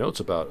this in my notes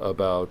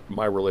about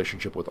my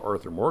relationship with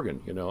Arthur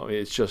Morgan.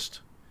 It's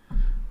just,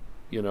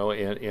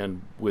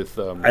 and with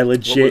I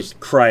legit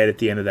cried at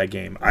the end of that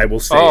game. I will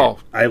say it.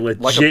 I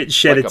legit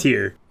shed a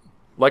tear,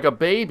 like a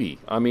baby.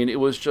 I mean, it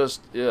was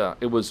just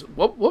it was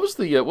what was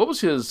the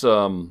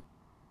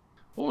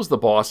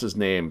boss's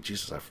name?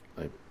 Jesus, I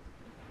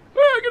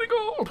gotta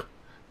go.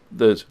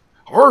 The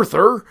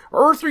Arthur,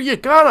 you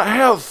gotta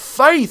have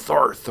faith,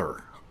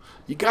 Arthur.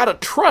 You gotta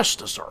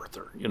trust us,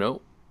 Arthur.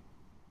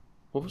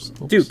 What was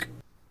Duke?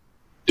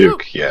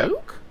 Duke, yeah.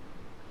 Duke?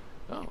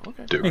 Oh,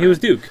 okay. Duke. He was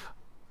Duke.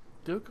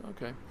 Duke,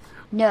 okay.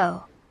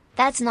 No,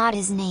 that's not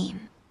his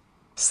name.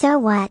 So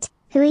what?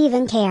 Who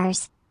even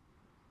cares?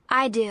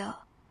 I do.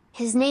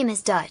 His name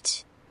is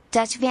Dutch.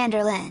 Dutch van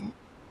der Linde.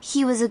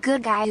 He was a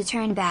good guy who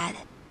turned bad.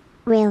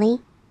 Really?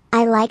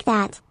 I like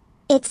that.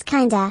 It's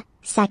kinda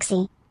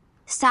sexy.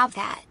 Stop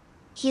that.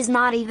 He's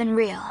not even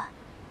real.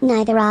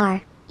 Neither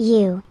are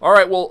you. All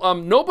right. Well,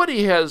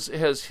 nobody has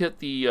hit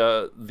the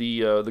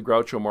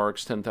Groucho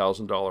Marx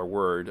 $10,000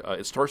 word.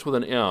 It starts with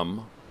an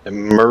M.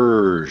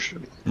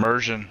 Immersion.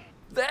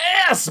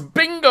 Yes,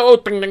 bingo!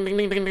 Ding, ding, ding,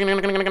 ding, ding, ding,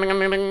 ding, ding, ding,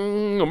 ding,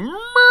 ding.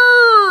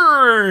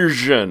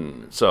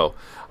 Immersion. So,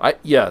 I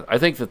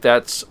think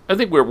I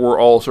think we're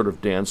all sort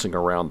of dancing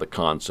around the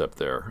concept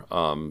there.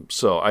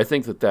 So I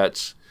think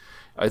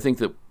I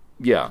think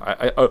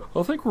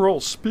we're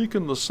all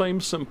speaking the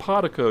same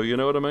simpatico. You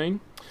know what I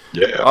mean?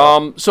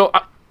 Yeah. So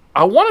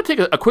I want to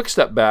take a quick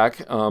step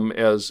back,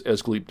 as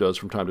Gleep does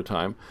from time to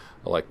time,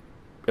 like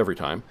every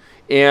time.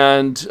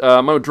 And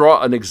I'm going to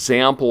draw an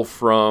example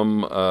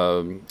from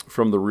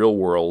the real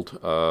world,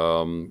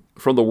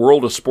 from the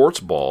world of sports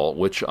ball,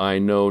 which I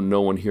know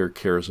no one here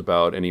cares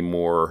about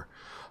anymore,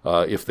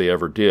 if they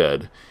ever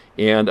did.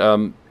 And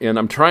I'm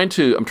trying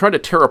to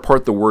tear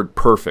apart the word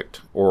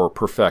perfect or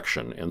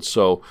perfection. And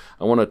so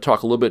I want to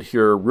talk a little bit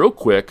here, real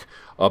quick,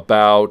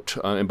 about,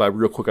 and by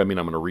real quick I mean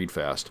I'm going to read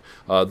fast,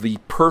 the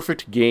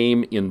perfect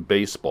game in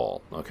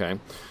baseball. Okay,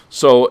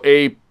 so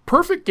a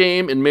perfect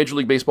game in Major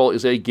League Baseball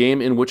is a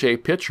game in which a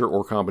pitcher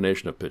or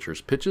combination of pitchers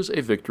pitches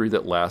a victory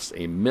that lasts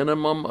a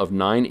minimum of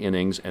 9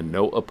 innings and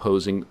no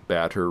opposing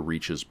batter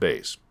reaches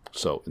base.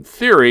 So, in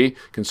theory,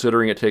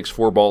 considering it takes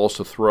four balls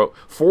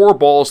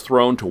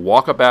thrown to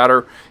walk a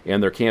batter,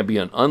 and there can be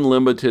an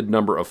unlimited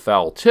number of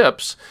foul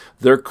tips,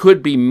 there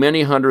could be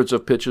many hundreds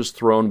of pitches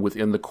thrown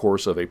within the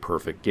course of a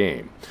perfect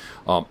game.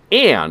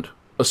 And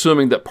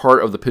assuming that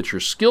part of the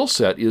pitcher's skill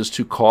set is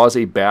to cause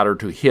a batter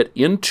to hit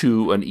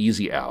into an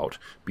easy out,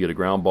 be it a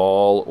ground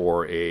ball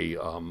or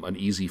an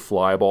easy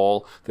fly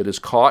ball that is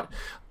caught,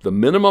 the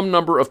minimum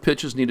number of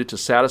pitches needed to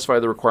satisfy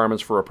the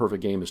requirements for a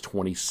perfect game is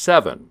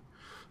 27.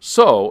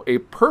 So a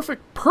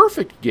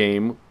perfect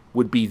game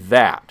would be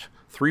that.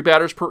 3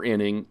 batters per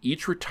inning,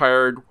 each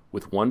retired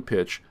with 1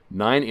 pitch,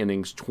 9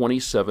 innings,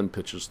 27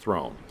 pitches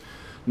thrown.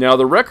 Now,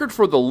 the record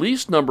for the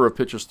least number of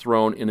pitches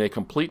thrown in a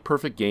complete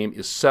perfect game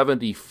is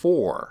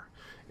 74.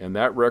 And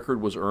that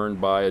record was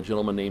earned by a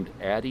gentleman named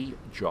Addie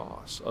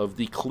Joss of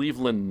the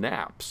Cleveland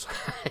Naps.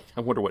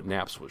 I wonder what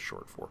Naps was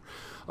short for.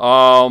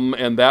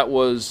 And that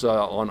was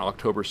on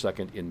October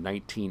 2nd in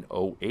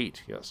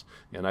 1908, yes.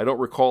 And I don't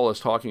recall us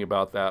talking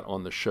about that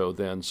on the show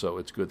then, so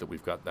it's good that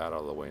we've got that out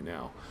of the way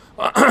now.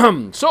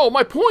 So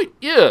my point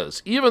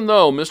is, even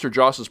though Mr.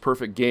 Joss's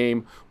perfect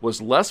game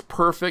was less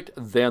perfect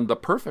than the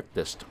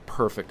perfectest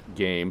perfect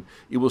game,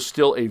 it was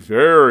still a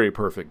very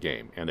perfect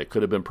game. And it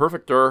could have been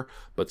perfecter,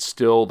 but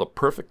still the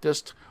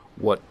perfectest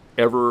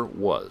whatever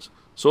was.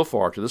 So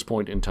far, to this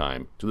point in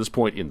time, to this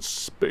point in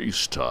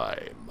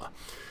space-time.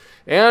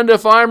 And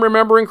if I'm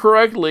remembering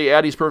correctly,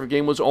 Addie's perfect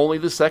game was only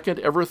the second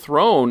ever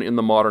thrown in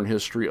the modern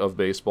history of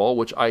baseball,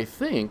 which I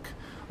think,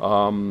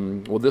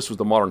 this was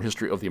the modern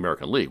history of the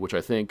American League, which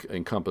I think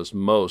encompassed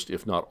most,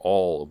 if not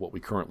all, of what we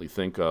currently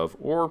think of,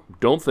 or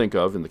don't think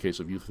of, in the case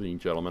of you three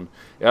gentlemen,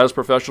 as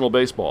professional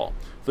baseball.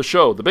 The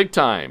show, the big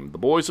time, the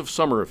boys of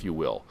summer, if you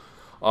will.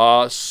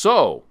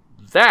 So,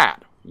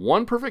 that,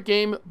 one perfect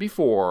game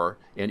before,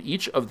 and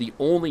each of the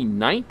only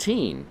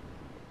 19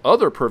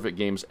 other perfect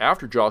games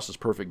after Joss's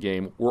perfect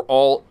game were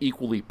all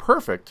equally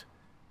perfect.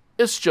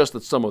 It's just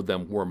that some of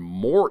them were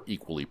more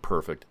equally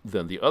perfect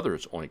than the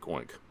others. Oink,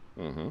 oink.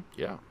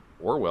 Yeah,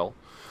 Orwell.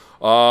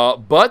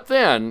 But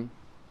then,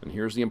 and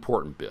here's the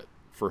important bit.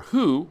 For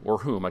who or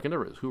whom, I can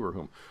never, who or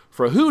whom.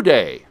 For who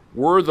day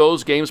were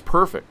those games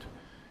perfect?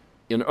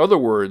 In other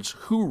words,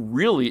 who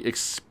really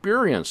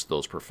experienced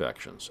those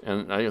perfections?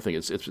 And I think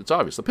it's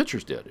obvious. The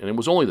pitchers did, and it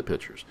was only the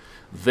pitchers.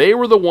 They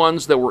were the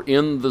ones that were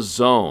in the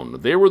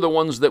zone. They were the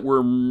ones that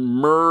were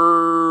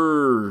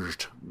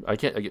merged. I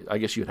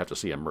guess you'd have to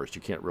say immersed.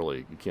 You can't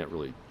really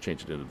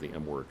change it into the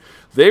M word.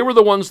 They were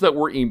the ones that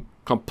were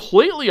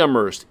completely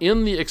immersed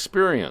in the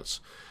experience.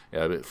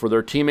 For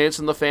their teammates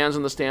and the fans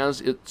in the stands,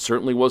 it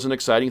certainly was an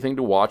exciting thing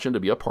to watch and to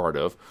be a part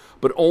of,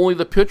 but only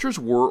the pitchers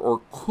were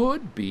or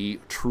could be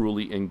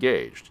truly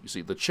engaged. You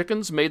see, the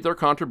chickens made their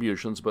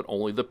contributions, but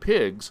only the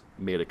pigs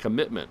made a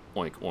commitment.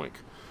 Oink, oink.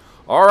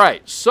 All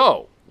right,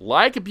 so,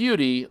 like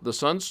beauty, and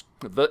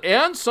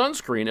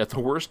sunscreen at the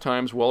worst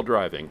times while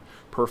driving,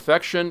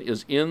 perfection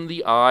is in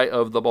the eye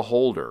of the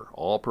beholder.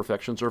 All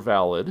perfections are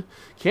valid,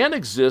 can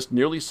exist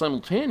nearly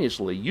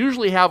simultaneously,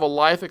 usually have a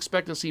life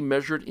expectancy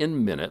measured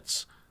in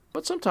minutes,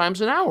 but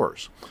sometimes in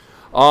hours,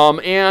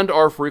 and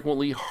are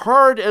frequently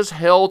hard as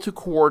hell to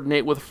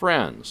coordinate with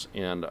friends.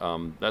 And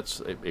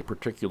that's a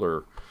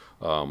particular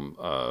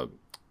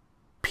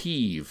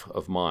peeve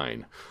of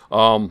mine.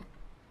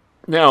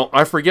 Now,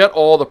 I forget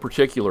all the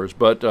particulars,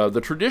 but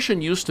the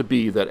tradition used to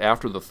be that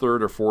after the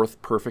third or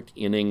fourth perfect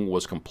inning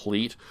was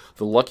complete,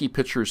 the lucky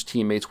pitcher's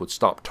teammates would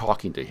stop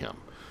talking to him.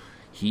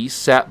 He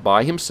sat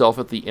by himself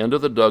at the end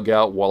of the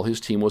dugout while his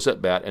team was at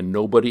bat, and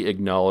nobody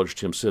acknowledged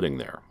him sitting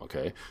there,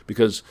 okay?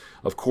 Because,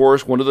 of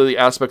course, one of the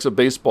aspects of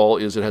baseball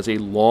is it has a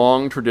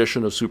long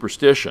tradition of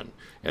superstition,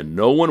 and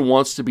no one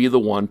wants to be the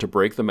one to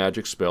break the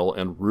magic spell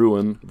and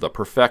ruin the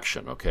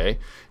perfection, okay?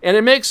 And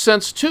it makes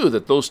sense, too,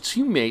 that those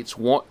teammates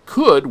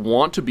could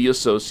want to be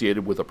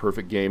associated with a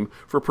perfect game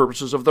for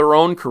purposes of their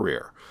own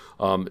career.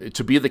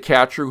 To be the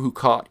catcher who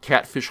caught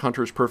Catfish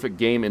Hunter's perfect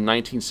game in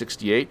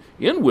 1968,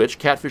 in which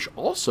Catfish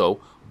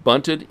also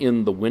bunted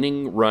in the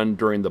winning run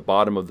during the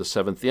bottom of the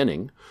 7th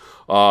inning,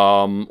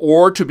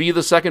 or to be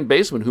the second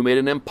baseman who made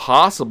an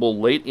impossible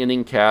late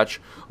inning catch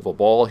of a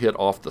ball hit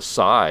off the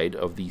side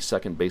of the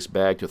second base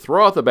bag to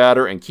throw out the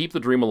batter and keep the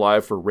dream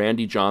alive for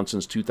Randy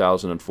Johnson's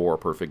 2004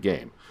 perfect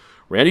game.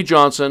 Randy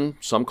Johnson,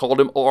 some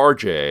called him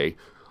RJ,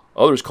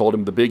 others called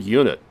him the Big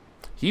Unit.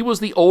 He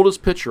was the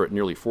oldest pitcher at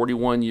nearly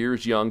 41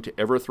 years young to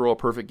ever throw a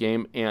perfect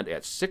game, and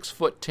at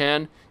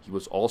 6'10", he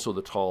was also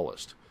the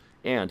tallest.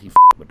 And he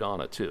f***ed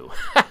Madonna, too.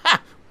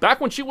 Back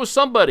when she was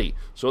somebody.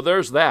 So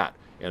there's that.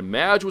 And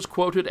Madge was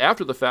quoted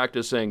after the fact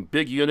as saying,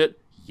 "Big Unit,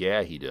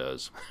 yeah, he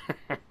does."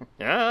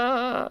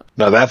 Now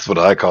that's what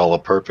I call a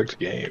perfect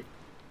game.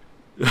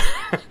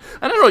 I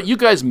don't know, you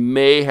guys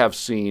may have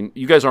seen,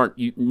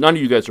 none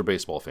of you guys are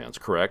baseball fans,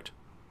 correct?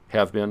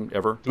 Have been,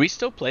 ever? Do we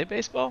still play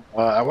baseball?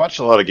 I watched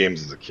a lot of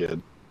games as a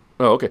kid.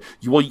 Oh, okay.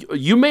 Well,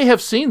 you may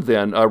have seen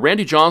then,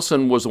 Randy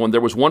Johnson was the one,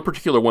 there was one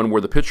particular one where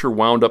the pitcher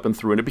wound up and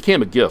threw, and it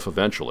became a GIF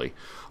eventually,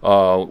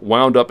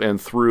 wound up and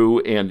threw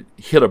and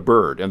hit a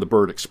bird, and the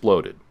bird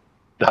exploded.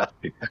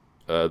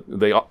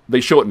 they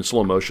show it in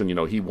slow motion.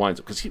 He winds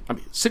up because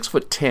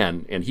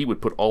 6'10", and he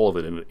would put all of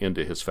it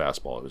into his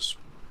fastball. It was,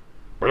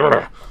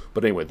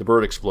 but anyway, the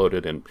bird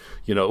exploded, and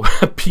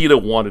PETA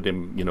wanted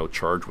him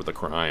charged with a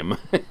crime.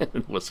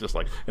 It was just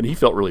like, and he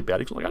felt really bad.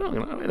 He was like, I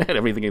didn't have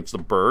anything against the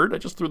bird. I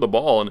just threw the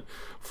ball and it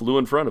flew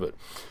in front of it.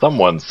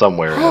 Someone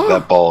somewhere had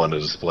that ball in a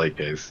display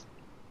case.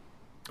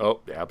 Oh,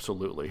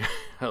 absolutely,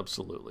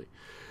 absolutely.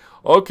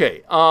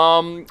 Okay,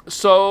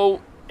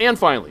 so. And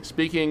finally,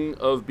 speaking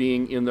of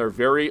being in their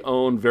very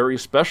own, very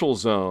special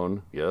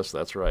zone, yes,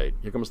 that's right,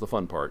 here comes the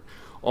fun part.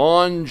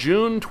 On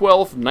June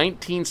 12th,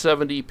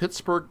 1970,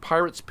 Pittsburgh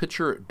Pirates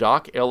pitcher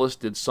Doc Ellis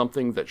did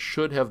something that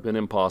should have been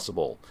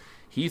impossible.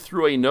 He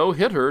threw a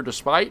no-hitter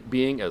despite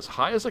being as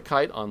high as a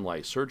kite on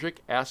lysergic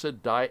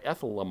acid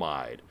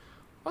diethylamide,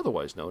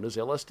 otherwise known as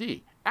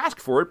LSD. Ask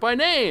for it by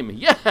name,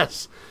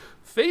 yes!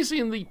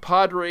 Facing the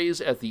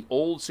Padres at the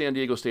old San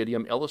Diego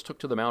Stadium, Ellis took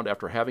to the mound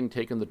after having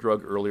taken the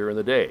drug earlier in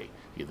the day.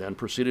 He then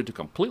proceeded to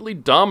completely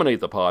dominate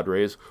the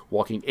Padres,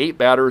 walking 8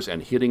 batters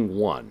and hitting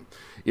 1.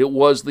 It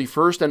was the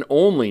first and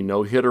only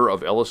no-hitter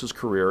of Ellis's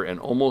career, and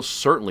almost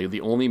certainly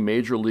the only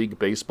Major League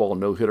Baseball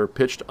no-hitter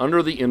pitched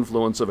under the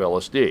influence of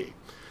LSD.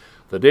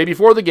 The day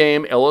before the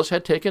game, Ellis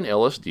had taken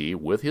LSD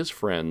with his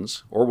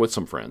friends, or with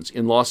some friends,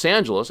 in Los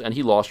Angeles, and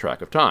he lost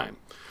track of time.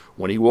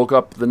 When he woke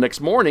up the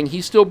next morning,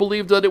 he still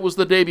believed that it was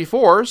the day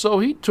before, so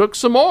he took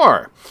some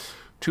more.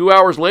 2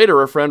 hours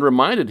later, a friend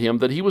reminded him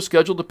that he was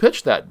scheduled to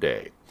pitch that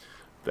day.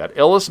 That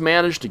Ellis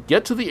managed to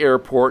get to the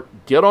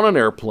airport, get on an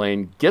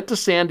airplane, get to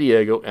San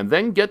Diego, and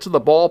then get to the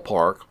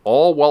ballpark,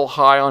 all while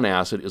high on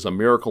acid, is a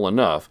miracle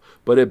enough,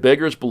 but it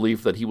beggars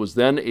belief that he was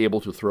then able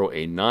to throw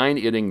a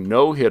 9-inning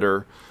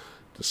no-hitter,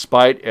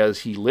 despite, as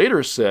he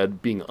later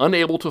said, being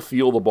unable to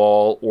feel the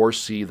ball or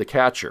see the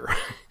catcher.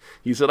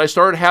 He said, I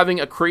started having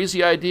a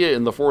crazy idea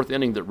in the 4th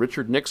inning that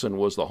Richard Nixon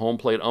was the home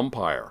plate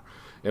umpire.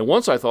 And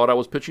once I thought I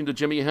was pitching to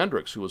Jimi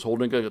Hendrix, who was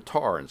holding a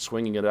guitar and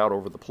swinging it out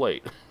over the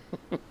plate.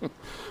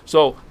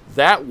 So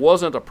that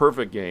wasn't a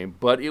perfect game,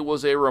 but it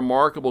was a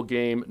remarkable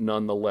game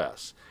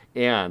nonetheless.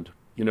 And,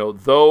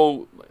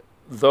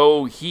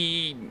 though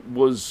he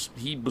was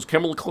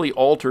chemically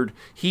altered,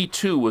 he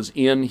too was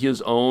in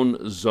his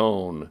own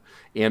zone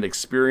and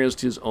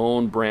experienced his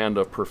own brand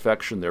of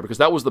perfection there, because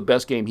that was the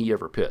best game he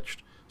ever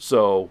pitched.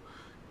 So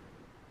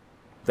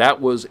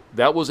that was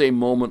a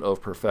moment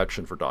of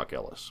perfection for Doc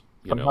Ellis.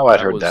 Somehow I'd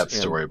heard that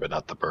story, but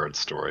not the bird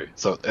story.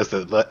 So is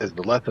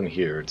the lesson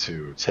here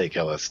to take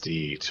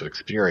LSD to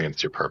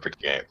experience your perfect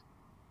game?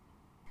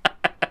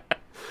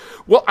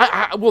 Well,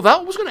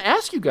 that was going to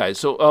ask you guys.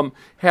 So,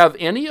 have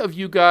any of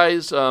you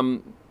guys have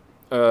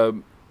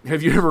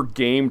you ever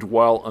gamed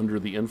while under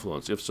the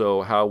influence? If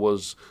so, how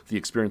was the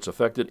experience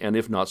affected? And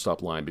if not,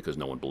 stop lying because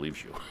no one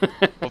believes you.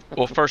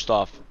 Well, first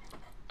off,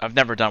 I've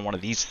never done one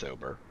of these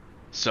sober,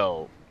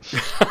 so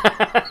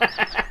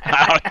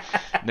I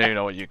don't even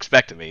know what you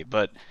expect of me.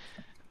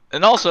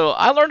 And also,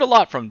 I learned a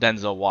lot from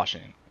Denzel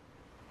Washington.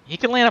 He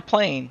can land a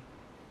plane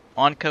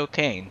on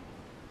cocaine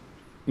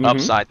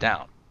upside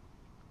down.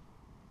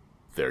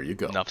 There you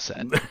go. Enough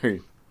said.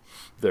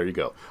 There you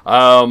go.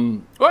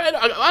 And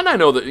I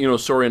know that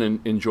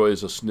Soren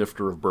enjoys a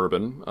snifter of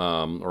bourbon,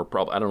 or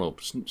probably I don't know.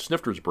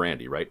 Snifter's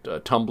brandy, right? A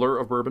tumbler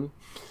of bourbon.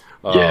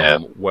 Yeah.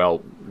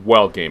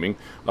 While gaming,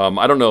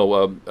 I don't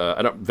know.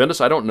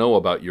 Venice, I don't know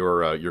about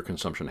your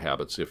consumption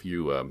habits. If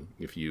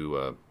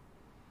you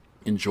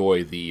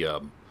enjoy the.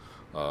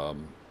 I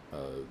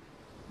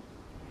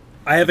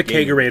have a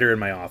kegerator in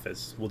my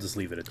office. We'll just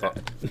leave it at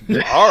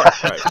that. All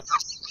right.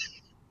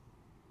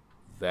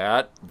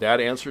 That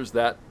answers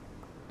that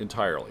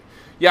entirely.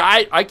 Yeah,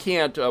 I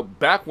can't.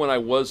 Back when I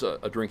was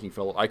a drinking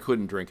fellow, I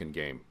couldn't drink and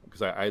game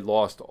because I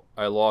lost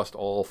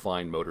all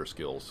fine motor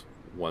skills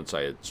once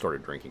I had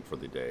started drinking for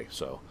the day.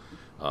 So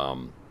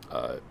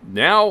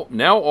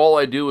now all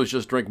I do is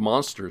just drink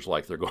Monsters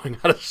like they're going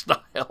out of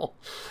style.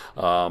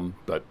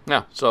 But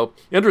yeah, so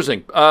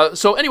interesting.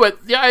 So anyway,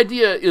 the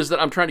idea is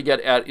that I'm trying to get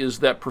at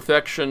is that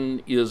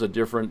perfection is a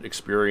different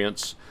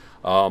experience,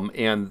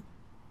 and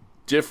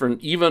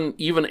different.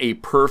 Even a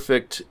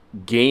perfect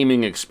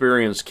gaming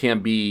experience can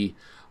be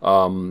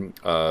torn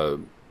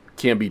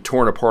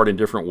apart in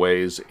different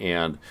ways,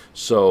 and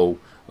so.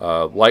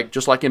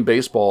 Just like in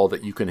baseball,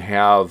 that you can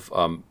have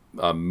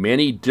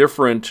many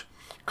different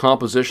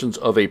compositions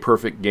of a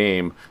perfect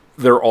game.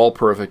 They're all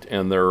perfect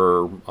and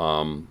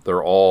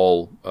they're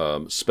all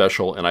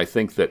special. And I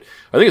think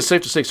it's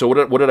safe to say. So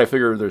what did I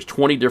figure? There's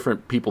 20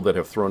 different people that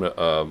have thrown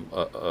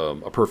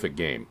a perfect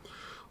game,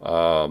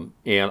 and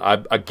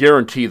I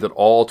guarantee that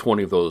all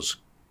 20 of those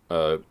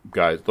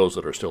guys, those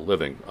that are still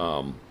living,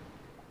 and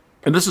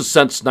this is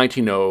since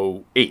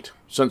 1908.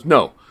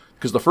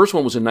 Because the first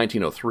one was in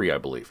 1903, I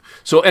believe.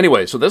 So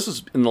anyway, this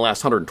is in the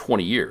last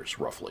 120 years,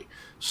 roughly.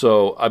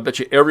 So I bet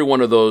you every one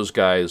of those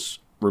guys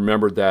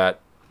remembered that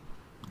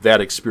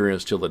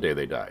experience till the day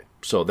they died.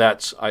 So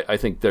that's, I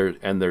think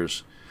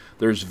there's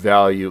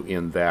value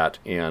in that,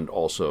 and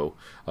also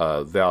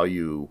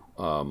value.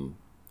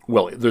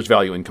 There's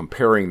value in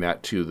comparing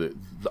that to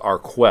our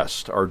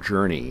quest, our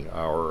journey,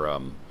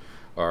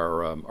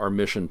 our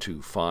mission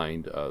to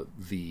find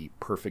the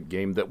perfect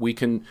game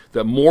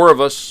that more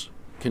of us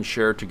can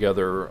share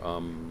together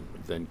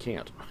than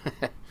can't.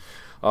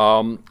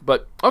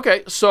 But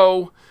okay,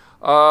 so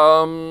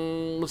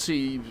let's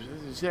see.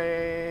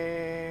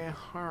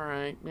 All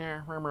right,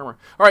 yeah. All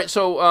right.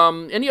 So,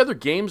 any other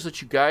games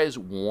that you guys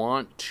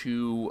want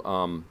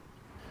to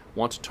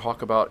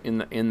talk about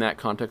in that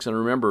context? And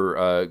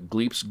remember,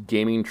 Gleep's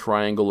Gaming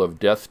Triangle of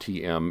Death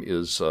TM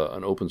is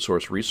an open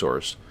source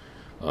resource.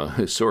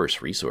 Resource.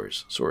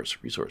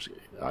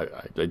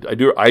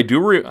 I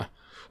do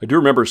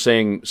remember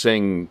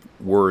saying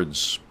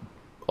words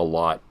a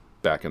lot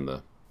back in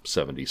the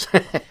 70s.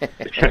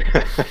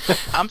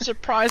 I'm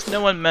surprised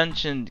no one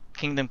mentioned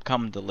Kingdom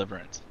Come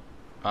Deliverance.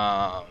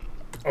 Oh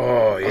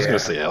yeah. I was gonna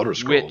say Elder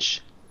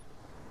Scrolls.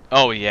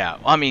 Oh yeah.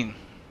 I mean,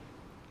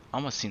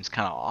 almost seems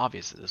kind of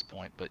obvious at this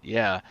point, but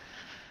yeah.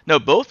 No,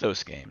 both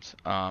those games.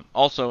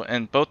 Also,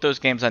 and both those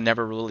games I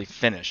never really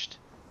finished,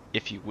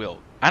 if you will.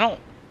 I don't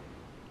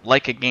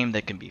like a game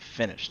that can be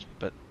finished,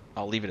 but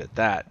I'll leave it at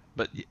that.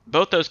 But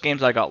both those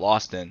games I got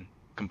lost in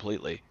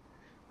completely.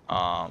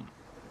 And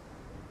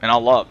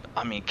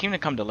I mean, Kingdom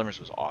Come Deliverance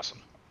was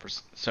awesome for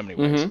so many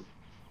ways.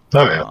 Mm-hmm.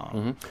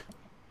 Oh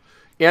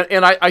yeah.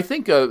 And I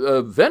think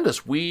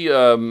Vendus,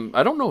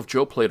 I don't know if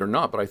Joe played or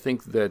not, but I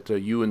think that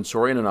you and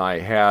Sorian and I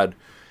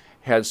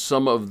had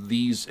some of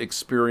these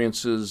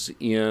experiences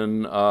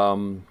in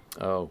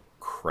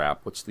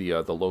what's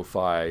the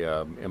lo-fi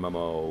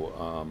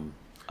MMO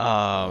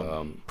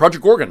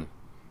Project Gorgon.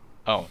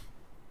 Oh.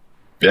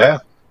 Yeah.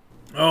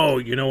 Oh,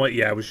 you know what?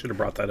 Yeah, we should have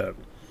brought that up.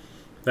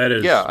 That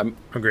is a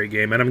great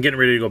game, and I'm getting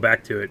ready to go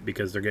back to it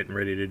because they're getting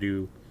ready to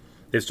do.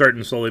 They've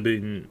started slowly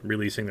been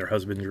releasing their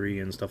husbandry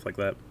and stuff like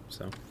that.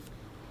 So,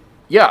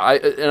 yeah,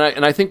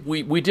 I think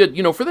we did.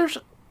 For there's,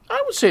 I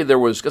would say there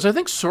was, because I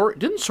think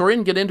didn't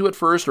Sorian get into it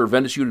first, or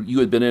Vendus, you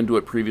had been into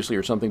it previously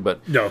or something.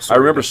 But no, I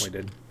remember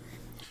definitely did.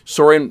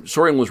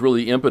 Sorian was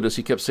really impetus.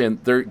 He kept saying,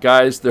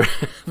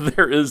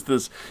 there is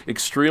this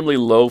extremely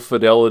low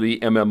fidelity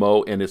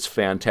MMO, and it's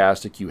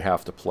fantastic. You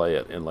have to play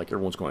it, and like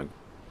everyone's going,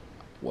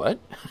 what?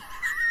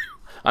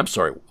 I'm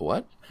sorry,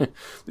 what?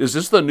 Is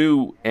this the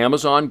new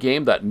Amazon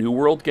game, that New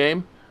World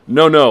game?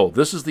 No,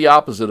 this is the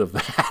opposite of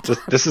that.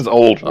 This is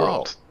Old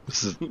World. Oh.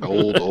 This is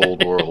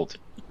old world.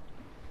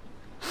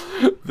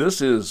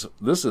 This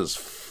is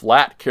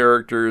flat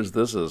characters.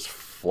 This is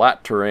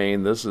flat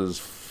terrain. This is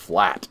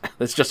flat.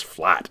 It's just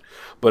flat.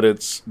 But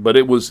it's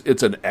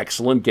an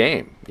excellent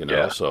game,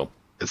 Yeah. So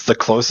it's the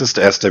closest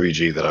to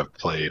SWG that I've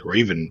played, or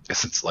even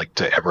since like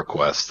to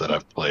EverQuest that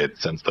I've played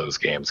since those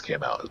games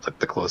came out. It's like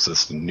the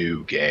closest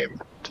new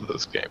game to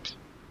those games.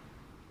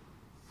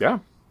 Yeah,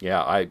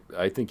 I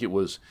think it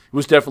was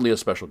definitely a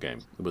special game.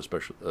 It was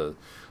special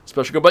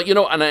game. But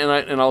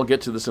and I'll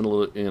get to this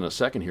in a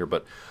second here.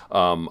 But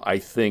I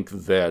think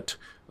that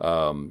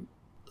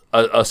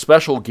a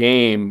special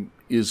game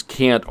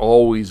can't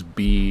always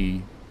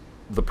be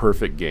the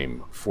perfect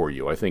game for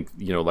you. I think,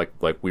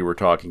 like we were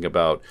talking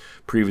about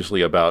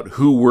previously about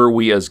who were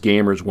we as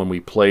gamers when we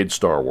played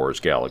Star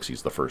Wars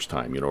Galaxies the first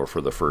time, for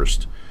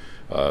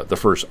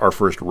our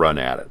first run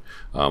at it.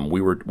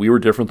 We were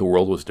different. The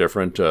world was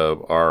different.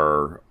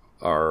 Our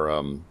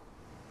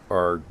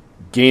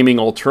gaming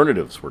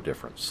alternatives were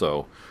different.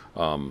 So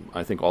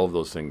I think all of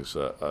those things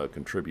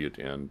contribute,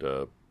 and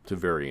to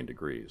varying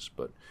degrees.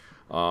 But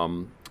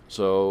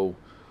so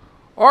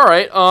all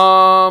right.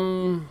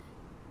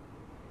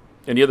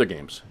 Any other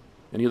games?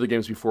 Any other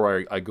games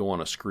before I go on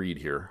a screed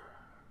here?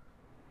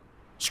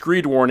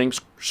 Screed warning.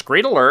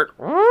 Screed alert.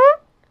 Oh,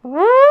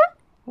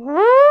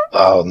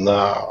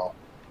 no.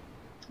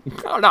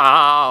 Oh,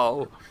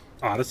 no.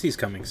 Odyssey's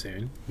coming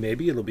soon.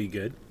 Maybe it'll be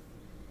good.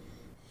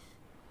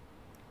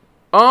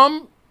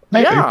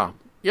 Maybe.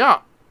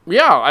 Yeah.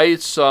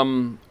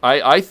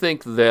 I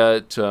think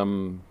that,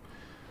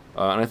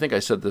 and I think I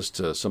said this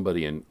to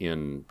somebody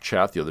in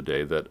chat the other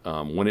day, that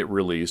when it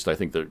released, I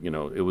think that,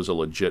 it was a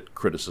legit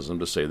criticism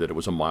to say that it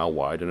was a mile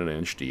wide and an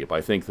inch deep.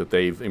 I think that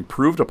they've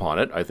improved upon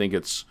it. I think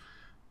it's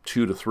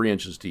 2 to 3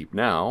 inches deep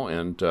now,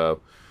 and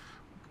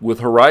with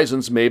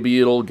Horizons, maybe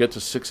it'll get to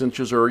 6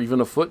 inches or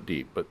even a foot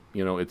deep. But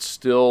it's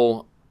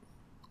still,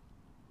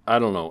 I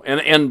don't know.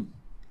 And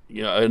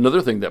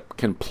another thing that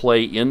can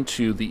play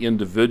into the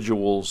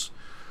individual's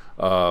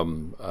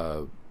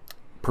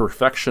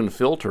perfection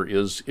filter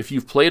is if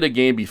you've played a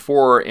game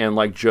before, and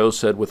like Joe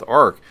said with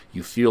Ark,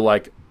 you feel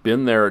like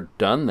been there,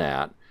 done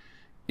that.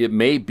 It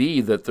may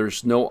be that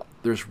there's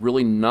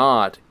really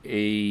not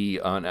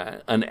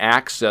an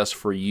access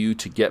for you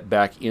to get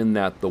back in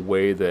that the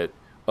way that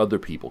other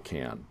people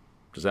can.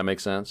 Does that make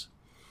sense?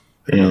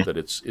 Mm. That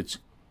it's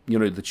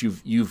that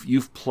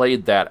you've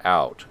played that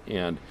out,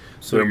 and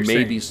So there you're may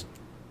saying be. is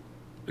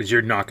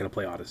you're not going to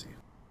play Odyssey?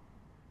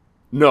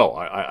 No,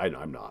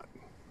 I'm not.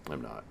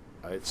 I'm not.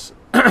 It's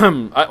I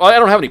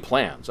don't have any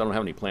plans. I don't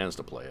have any plans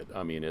to play it.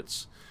 I mean,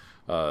 it's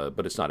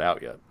but it's not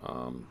out yet.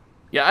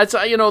 Yeah, it's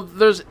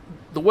there's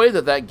the way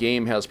that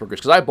game has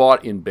progressed, because I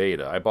bought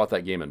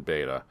that game in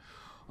beta,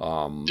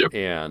 Yep.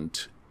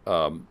 and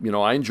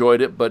I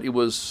enjoyed it, but it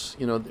was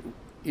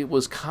it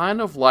was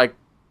kind of like,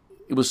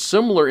 it was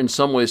similar in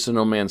some ways to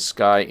No Man's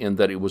Sky in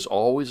that it was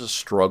always a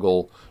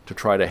struggle to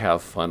try to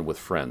have fun with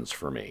friends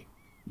for me.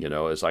 You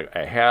know, it's like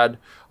I had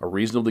a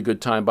reasonably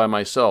good time by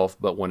myself,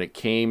 but when it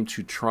came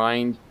to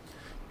trying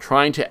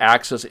to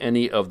access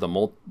any of the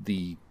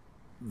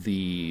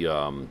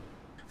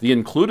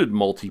included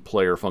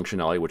multiplayer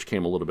functionality, which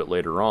came a little bit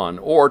later on,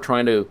 or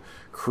trying to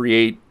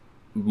create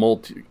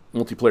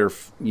multiplayer,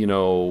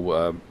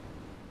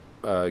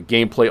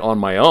 gameplay on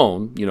my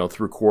own,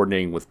 through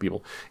coordinating with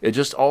people, it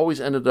just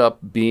always ended up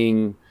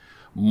being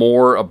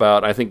more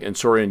about, I think, and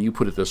Sorian, you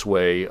put it this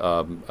way,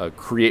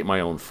 create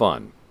my own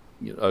fun.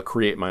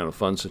 Create my own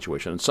fun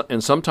situation,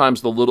 and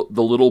sometimes the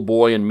little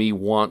boy in me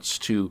wants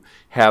to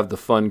have the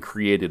fun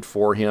created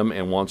for him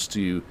and wants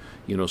to,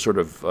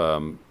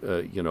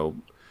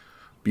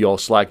 be all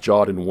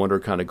slack-jawed and wonder,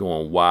 kind of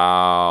going,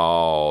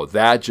 "Wow,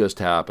 that just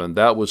happened.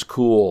 That was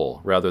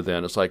cool." Rather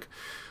than it's like,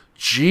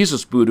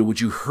 "Jesus, Buddha, would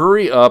you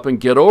hurry up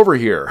and get over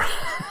here?"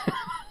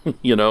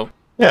 Yeah,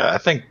 I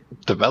think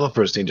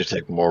developers need to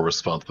take more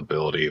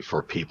responsibility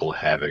for people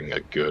having a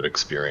good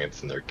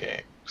experience in their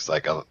game. It's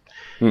like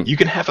you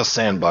can have a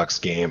sandbox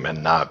game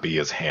and not be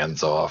as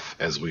hands-off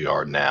as we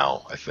are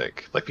now, I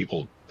think. Like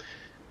people,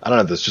 I don't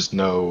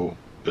know,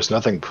 there's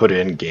nothing put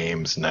in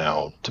games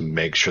now to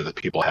make sure that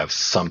people have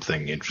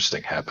something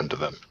interesting happen to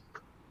them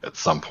at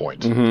some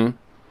point.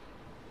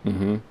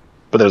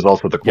 But there's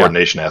also the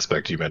coordination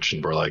aspect you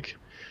mentioned where like,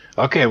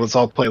 okay, let's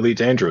all play Elite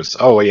Dangerous.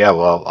 Oh, yeah,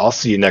 well, I'll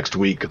see you next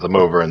week because I'm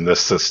over in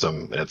this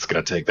system, and it's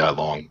going to take that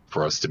long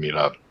for us to meet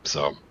up.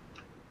 So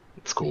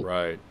it's cool.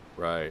 Right.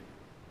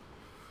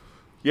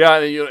 Yeah,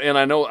 and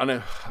I know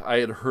I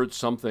had heard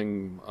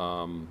something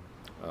of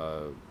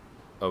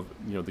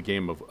the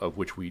game of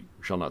which we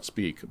shall not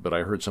speak, but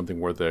I heard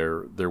something where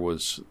there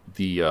was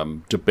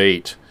the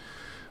debate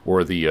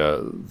or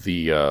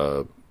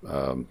the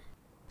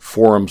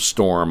forum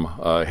storm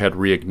had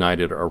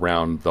reignited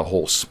around the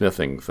whole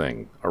smithing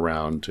thing,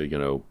 around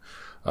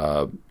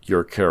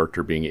your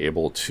character being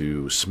able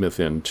to smith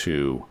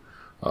into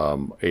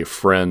a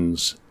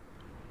friend's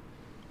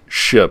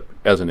ship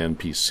as an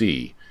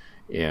NPC.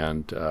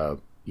 And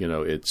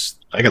it's,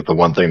 I think it's the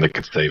one thing that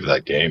could save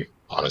that game,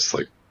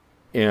 honestly.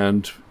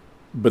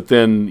 But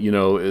then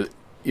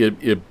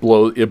it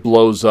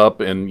blows up,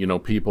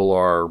 and people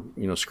are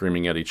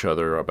screaming at each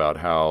other about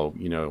how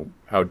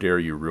dare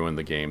you ruin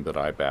the game that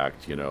I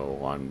backed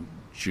on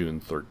June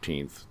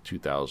 13th,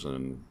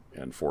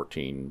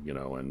 2014,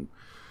 and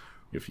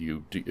if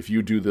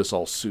you do this,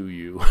 I'll sue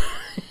you.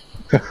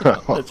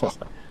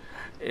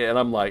 And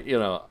I'm like,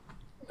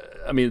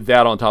 I mean,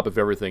 that on top of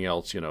everything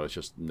else, it's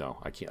just, no,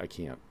 I can't. I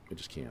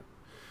just can't.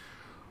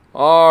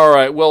 All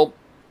right. Well,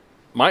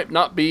 might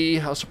not be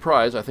a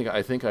surprise. I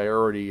think I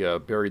already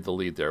buried the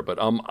lead there. But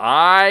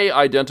I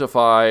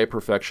identify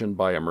perfection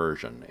by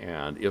immersion.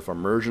 And if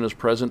immersion is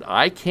present,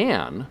 I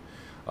can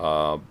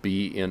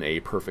be in a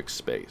perfect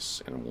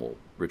space. And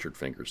Richard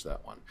fingers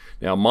that one.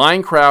 Now,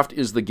 Minecraft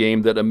is the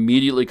game that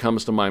immediately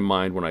comes to my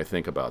mind when I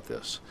think about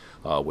this.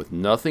 With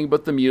nothing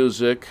but the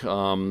music,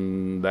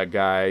 that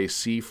guy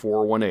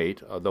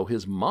C418, though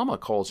his mama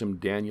calls him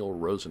Daniel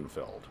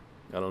Rosenfeld.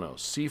 I don't know.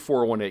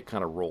 C418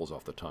 kind of rolls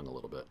off the tongue a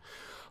little bit.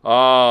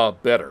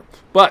 Better.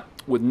 But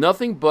with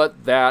nothing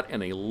but that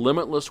and a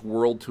limitless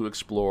world to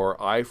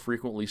explore, I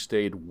frequently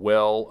stayed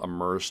well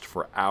immersed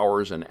for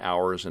hours and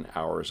hours and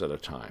hours at a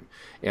time.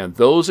 And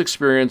those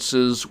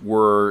experiences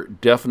were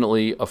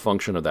definitely a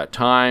function of that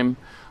time.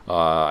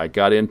 I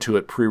got into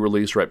it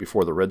pre-release right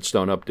before the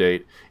Redstone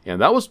update,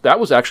 and that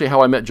was actually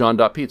how I met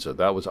John.Pizza.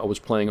 I was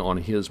playing on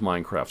his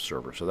Minecraft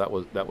server, so that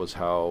was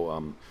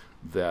how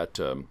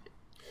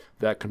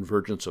that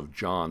convergence of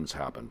Johns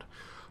happened.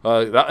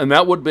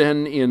 That would have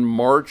been in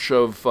March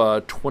of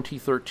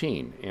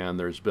 2013, and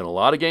there's been a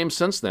lot of games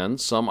since then.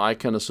 Some I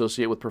can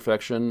associate with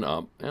perfection,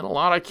 and a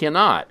lot I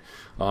cannot.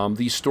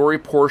 The story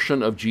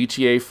portion of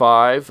GTA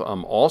 5,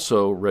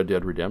 also Red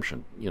Dead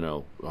Redemption.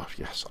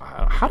 Yes.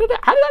 How did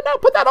I not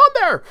put that on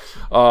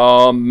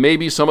there?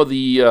 Maybe a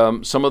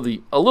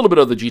little bit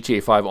of the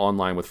GTA 5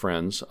 online with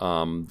friends.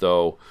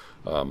 Though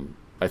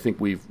I think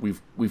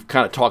we've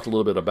kind of talked a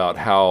little bit about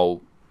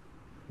how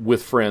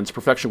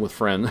perfection with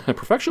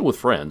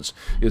friends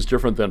is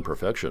different than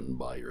perfection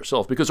by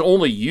yourself, because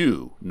only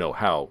you know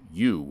how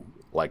you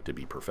like to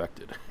be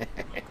perfected.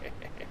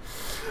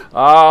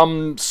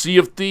 Sea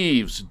of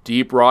Thieves,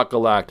 Deep Rock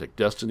Galactic,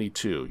 Destiny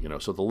 2,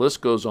 so the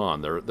list goes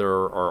on. There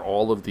are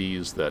all of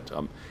these that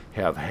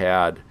have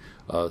had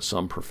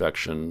some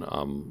perfection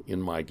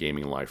in my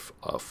gaming life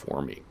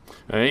for me.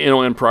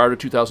 And prior to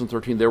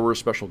 2013, there were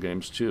special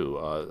games too.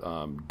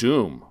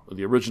 Doom,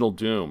 the original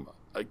Doom,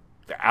 the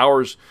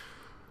hours.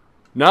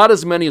 Not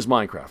as many as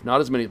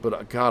Minecraft,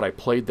 but God, I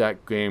played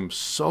that game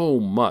so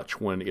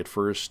much when it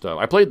first.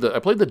 I played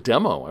the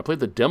demo. I played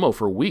the demo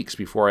for weeks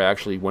before I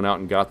actually went out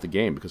and got the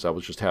game, because I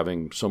was just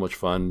having so much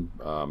fun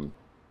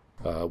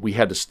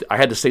I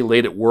had to stay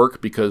late at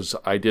work because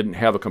I didn't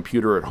have a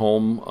computer at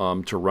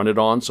home to run it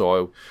on.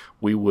 So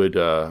we would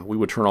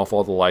turn off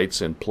all the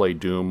lights and play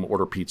Doom,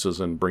 order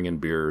pizzas, and bring in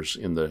beers.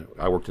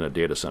 I worked in a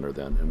data center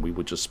then, and we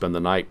would just spend the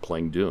night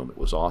playing Doom. It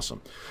was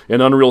awesome.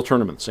 And Unreal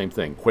Tournament, same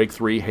thing. Quake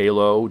 3,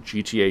 Halo,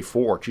 GTA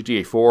 4.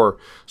 GTA 4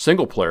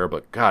 single player,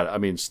 but God, I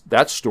mean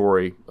that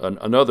story.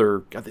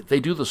 God, they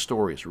do the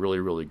stories really,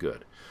 really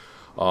good.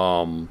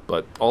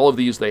 But all of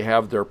these, they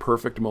have their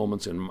perfect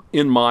moments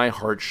in my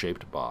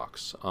heart-shaped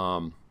box.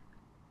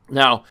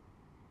 Now,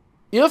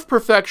 if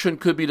perfection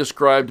could be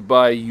described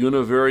by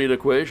univariate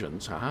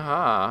equations,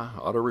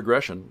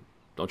 autoregression,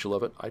 don't you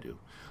love it? I do.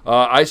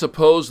 I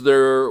suppose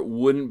there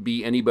wouldn't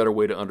be any better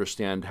way to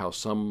understand how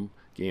some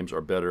games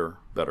are better,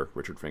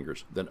 Richard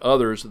Fingers, than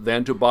others,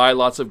 than to buy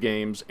lots of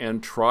games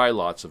and try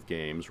lots of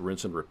games,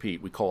 rinse and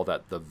repeat. We call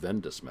that the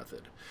Vendus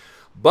method.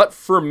 But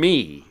for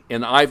me,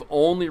 and I've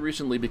only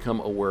recently become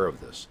aware of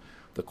this,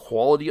 the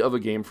quality of a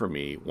game for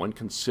me, when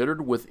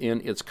considered within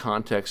its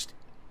context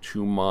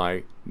to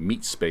my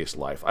meat space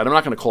life. I'm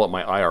not going to call it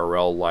my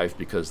IRL life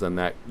because then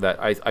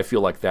I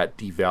feel like that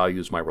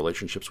devalues my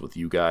relationships with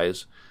you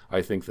guys.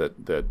 I think that's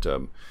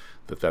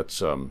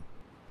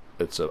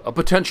it's a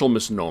potential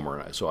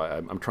misnomer, so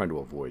I'm trying to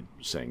avoid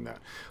saying that.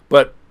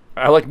 But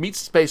I like meat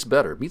space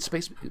better. Meat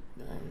space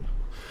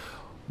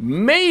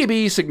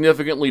maybe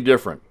significantly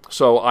different.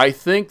 So I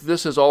think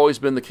this has always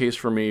been the case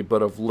for me,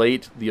 but of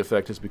late the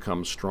effect has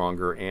become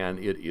stronger and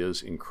it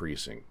is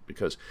increasing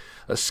because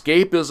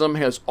escapism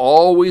has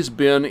always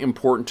been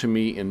important to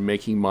me in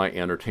making my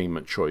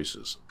entertainment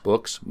choices.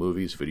 Books,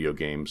 movies, video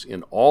games.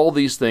 In all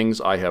these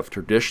things I have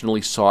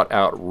traditionally sought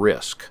out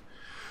risk.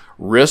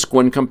 Risk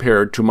when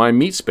compared to my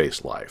meat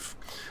space life.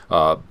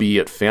 Be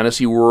it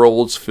fantasy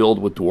worlds filled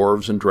with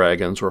dwarves and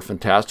dragons or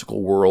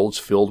fantastical worlds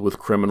filled with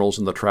criminals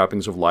and the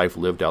trappings of life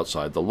lived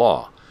outside the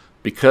law.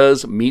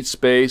 Because meat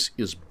space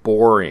is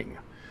boring,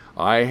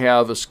 I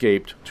have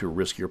escaped to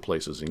riskier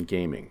places in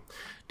gaming.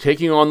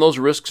 Taking on those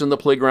risks in the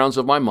playgrounds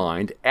of my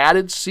mind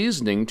added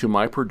seasoning to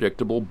my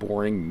predictable,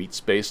 boring meat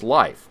space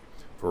life.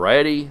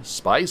 Variety,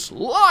 spice,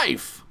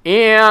 life!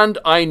 And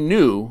I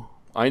knew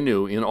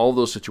in all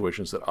those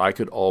situations that I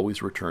could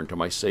always return to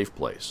my safe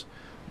place.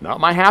 Not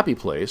my happy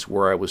place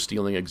where I was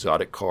stealing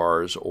exotic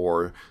cars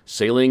or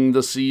sailing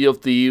the sea of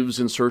thieves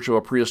in search of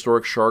a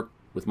prehistoric shark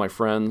with my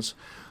friends.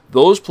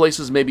 Those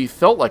places maybe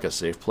felt like a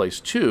safe place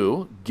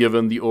too,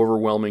 given the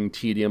overwhelming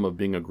tedium of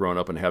being a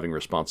grown-up and having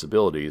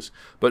responsibilities.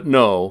 But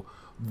no,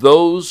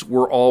 those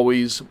were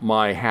always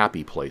my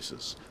happy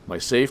places. My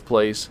safe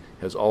place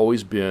has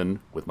always been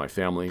with my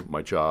family,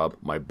 my job,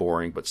 my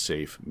boring but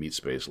safe meat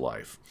space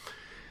life.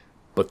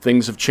 But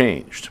things have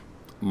changed.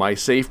 My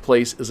safe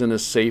place isn't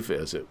as safe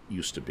as it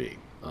used to be.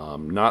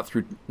 Not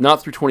through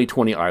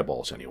 2020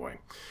 eyeballs, anyway.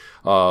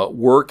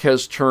 Work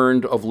has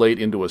turned of late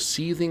into a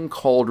seething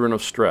cauldron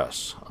of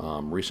stress.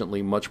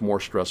 Recently, much more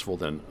stressful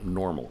than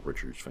normal,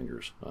 Richard's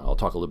Fingers. I'll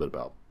talk a little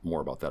bit more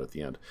about that at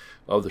the end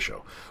of the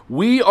show.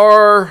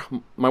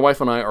 My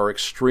wife and I are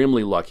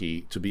extremely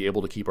lucky to be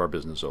able to keep our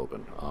business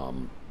open.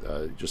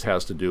 It just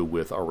has to do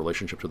with our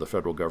relationship to the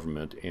federal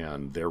government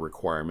and their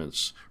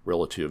requirements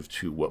relative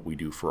to what we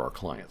do for our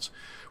clients.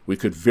 We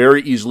could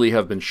very easily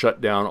have been shut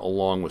down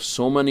along with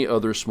so many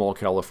other small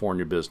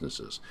California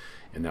businesses.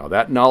 And now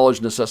that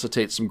knowledge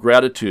necessitates some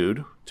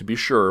gratitude, to be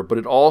sure, but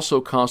it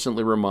also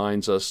constantly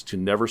reminds us to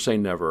never say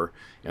never,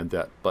 and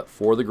that, but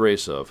for the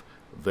grace of,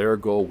 there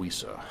go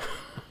Weesa.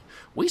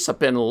 Weesa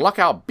been luck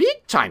out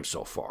big time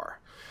so far.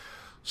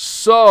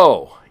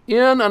 So,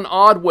 in an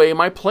odd way,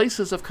 my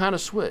places have kind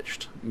of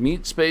switched.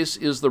 Meat space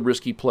is the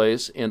risky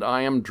place, and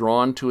I am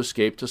drawn to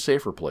escape to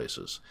safer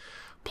places.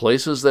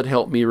 Places that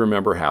help me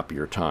remember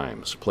happier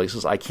times.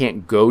 Places I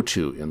can't go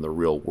to in the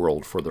real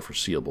world for the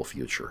foreseeable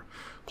future.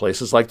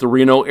 Places like the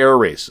Reno air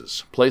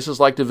races. Places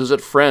like to visit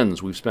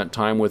friends we've spent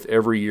time with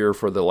every year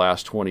for the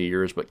last 20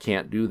 years but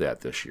can't do that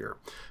this year.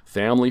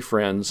 Family,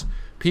 friends,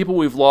 people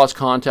we've lost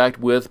contact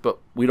with but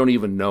we don't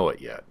even know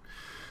it yet.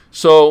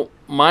 So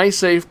my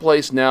safe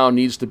place now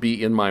needs to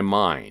be in my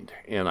mind,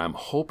 and I'm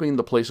hoping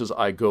the places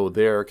I go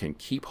there can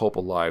keep hope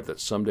alive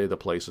that someday the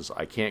places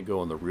I can't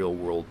go in the real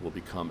world will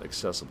become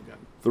accessible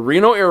again. The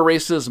Reno air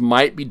races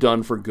might be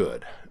done for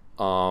good.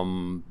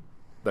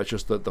 That's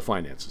just the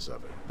finances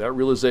of it. That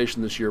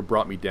realization this year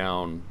brought me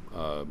down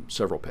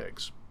several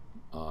pegs.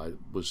 I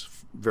was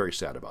very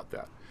sad about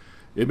that.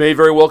 It may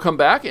very well come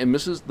back, and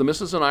the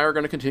missus and I are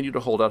going to continue to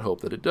hold out hope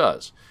that it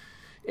does.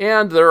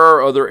 And there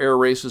are other air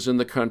races in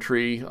the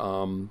country,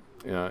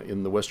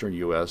 in the western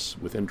U.S.,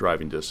 within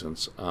driving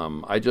distance.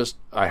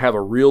 I have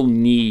a real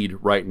need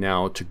right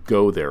now to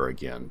go there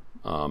again.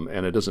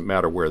 And it doesn't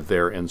matter where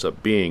there ends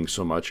up being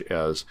so much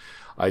as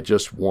I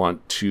just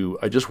want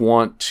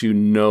to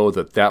know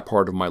that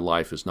part of my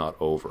life is not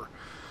over.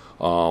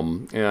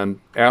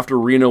 And after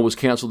Reno was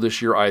canceled this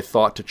year, I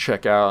thought to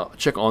check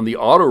on the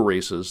auto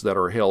races that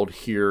are held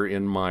here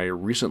in my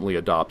recently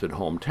adopted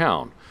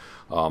hometown.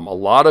 A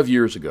lot of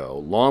years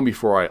ago, long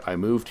before I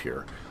moved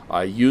here,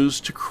 I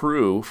used to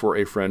crew for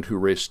a friend who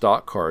raced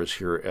stock cars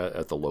here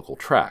at the local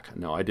track.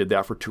 Now, I did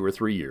that for 2 or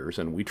 3 years,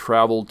 and we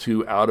traveled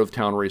to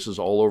out-of-town races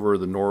all over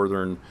the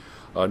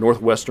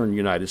northwestern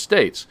United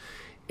States.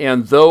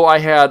 And though I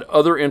had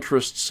other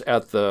interests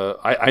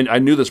I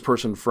knew this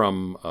person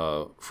from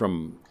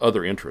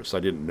other interests. I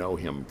didn't know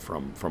him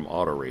from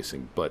auto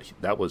racing, but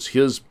that was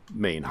his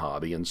main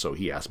hobby, and so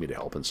he asked me to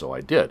help, and so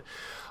I did.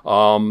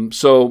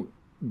 So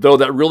though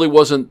that really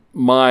wasn't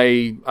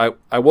I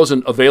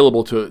wasn't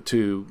available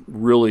to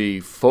really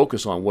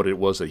focus on what it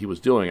was that he was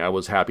doing. I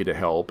was happy to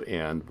help,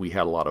 and we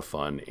had a lot of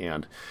fun.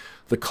 And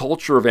the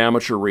culture of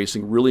amateur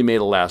racing really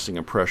made a lasting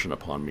impression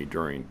upon me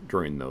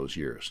during those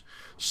years.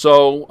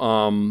 So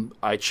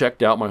I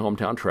checked out my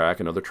hometown track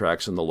and other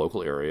tracks in the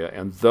local area,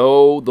 and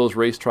though those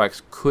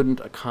racetracks couldn't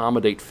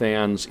accommodate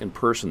fans in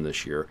person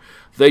this year,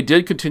 they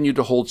did continue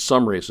to hold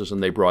some races,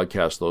 and they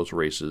broadcast those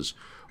races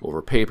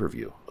over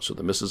pay-per-view. So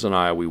the missus and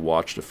I, we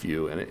watched a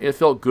few, and it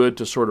felt good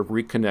to sort of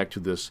reconnect to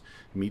this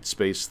meat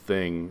space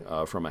thing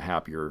from a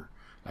happier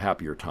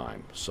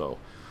time. So,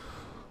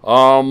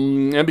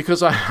 and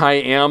because I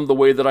am the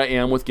way that I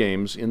am with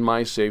games, in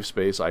my safe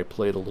space, I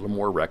played a little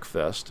more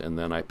Wreckfest, and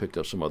then I picked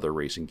up some other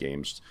racing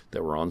games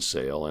that were on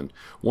sale. And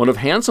one of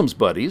Handsome's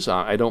buddies,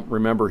 I don't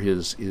remember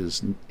his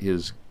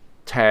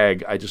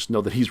tag, I just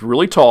know that he's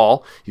really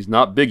tall. He's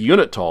not big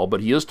unit tall,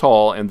 but he is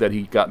tall, and that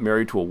he got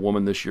married to a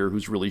woman this year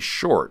who's really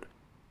short.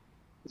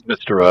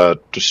 Mr.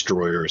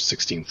 Destroyer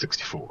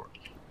 1664.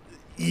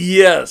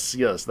 Yes,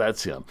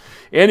 that's him.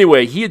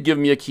 Anyway, he had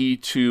given me a key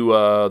to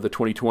the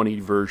 2020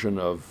 version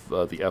of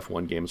the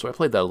F1 game, so I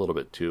played that a little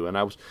bit too. And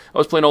I was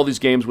playing all these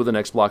games with an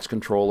Xbox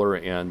controller,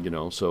 and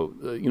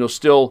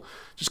still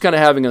just kind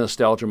of having a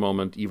nostalgia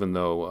moment, even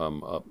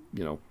though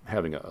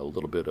having a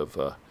little bit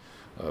of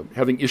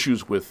having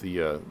issues with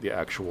the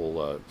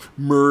actual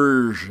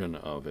immersion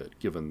of it,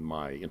 given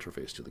my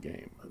interface to the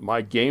game,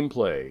 my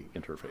gameplay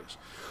interface.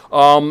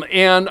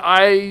 And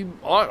I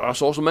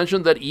also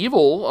mentioned that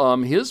Evil,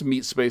 his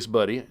Meat Space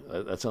buddy,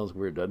 that sounds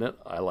weird, doesn't it?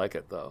 I like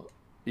it, though.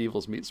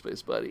 Evil's Meat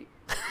Space buddy.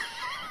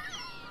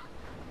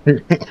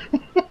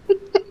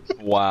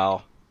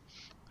 Wow.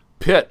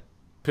 Pitt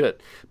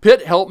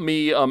helped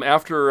me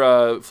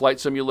after Flight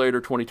Simulator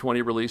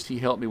 2020 released. He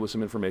helped me with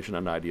some information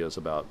and ideas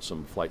about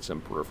some flight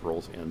sim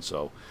peripherals, and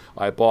so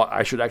I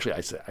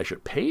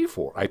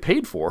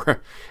paid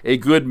for a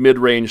good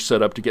mid-range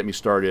setup to get me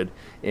started.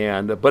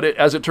 But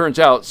as it turns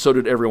out, so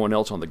did everyone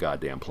else on the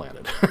goddamn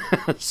planet.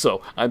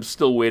 So I'm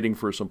still waiting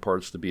for some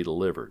parts to be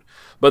delivered.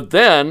 But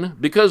then,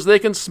 because they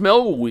can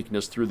smell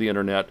weakness through the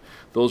internet,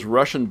 those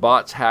Russian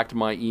bots hacked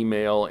my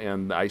email,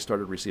 and I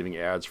started receiving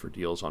ads for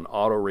deals on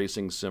auto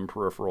racing sim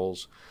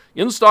peripherals.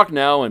 In stock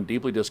now and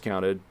deeply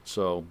discounted.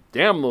 So,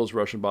 damn those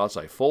Russian bots.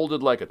 I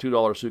folded like a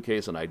 $2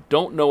 suitcase, and I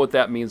don't know what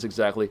that means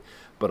exactly,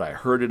 but I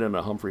heard it in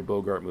a Humphrey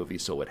Bogart movie,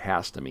 so it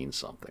has to mean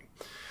something.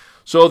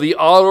 So the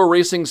auto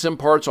racing sim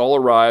parts all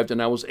arrived,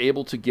 and I was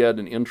able to get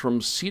an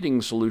interim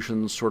seating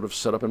solution sort of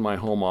set up in my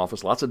home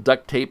office. Lots of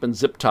duct tape and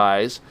zip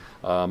ties.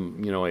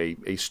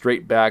 A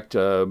straight-backed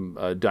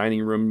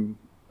dining room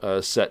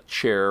set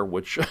chair,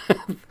 which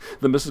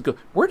the missus goes,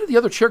 "Where did the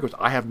other chair go?"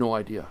 I have no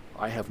idea.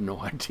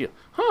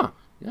 Huh.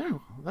 Yeah,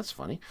 that's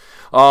funny.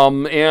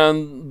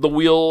 And the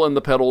wheel and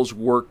the pedals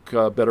work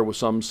better with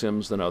some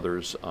sims than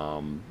others.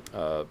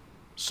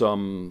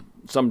 Some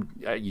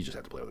you just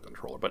have to play with a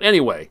controller. But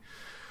anyway,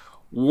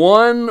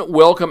 one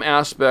welcome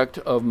aspect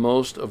of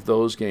most of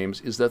those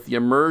games is that the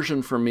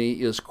immersion for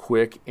me is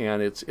quick,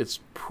 and it's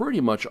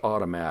pretty much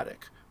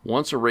automatic.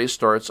 Once a race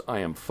starts, I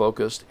am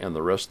focused, and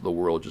the rest of the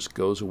world just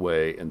goes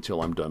away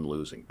until I'm done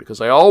losing.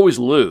 Because I always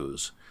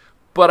lose,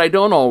 but I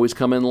don't always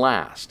come in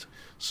last.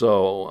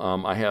 So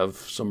I have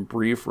some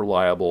brief,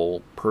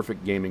 reliable,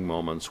 perfect gaming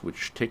moments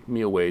which take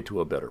me away to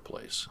a better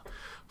place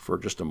for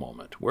just a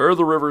moment, where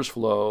the rivers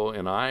flow,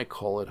 and I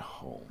call it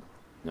home.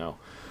 Now,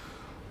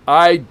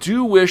 I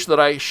do wish that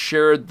I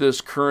shared this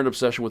current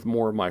obsession with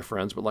more of my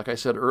friends, but like I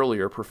said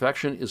earlier,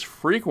 perfection is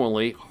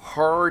frequently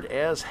hard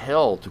as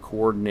hell to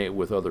coordinate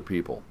with other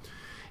people.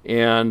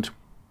 And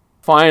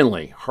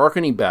finally,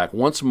 hearkening back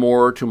once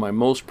more to my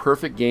most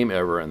perfect game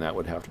ever, and that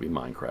would have to be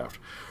Minecraft,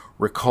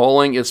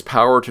 recalling its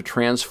power to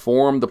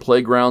transform the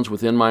playgrounds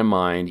within my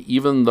mind,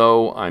 even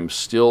though I'm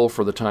still,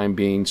 for the time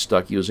being,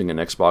 stuck using an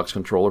Xbox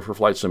controller for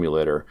Flight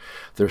Simulator,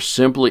 there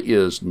simply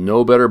is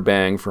no better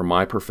bang for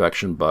my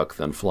perfection buck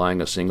than flying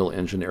a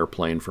single-engine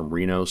airplane from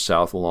Reno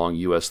south along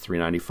US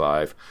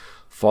 395,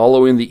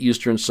 following the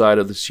eastern side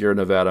of the Sierra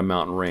Nevada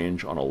mountain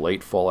range on a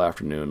late fall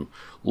afternoon,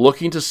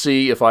 looking to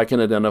see if I can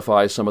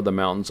identify some of the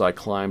mountains I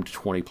climbed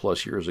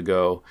 20-plus years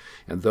ago,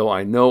 and though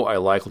I know I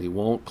likely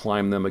won't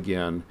climb them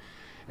again,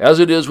 as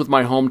it is with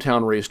my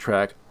hometown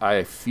racetrack,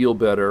 I feel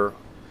better.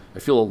 I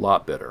feel a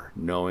lot better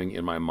knowing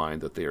in my mind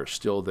that they are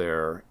still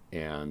there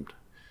and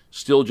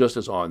still just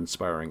as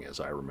awe-inspiring as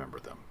I remember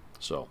them.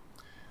 So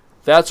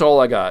that's all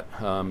I got.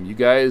 You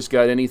guys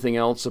got anything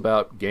else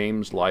about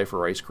games, life,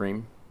 or ice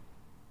cream?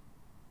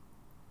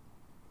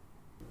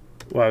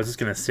 Well, I was just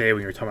gonna say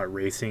when you were talking about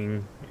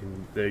racing,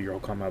 and you're all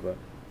talking about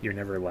you're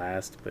never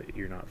last, but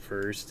you're not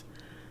first.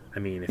 I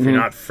mean, if you're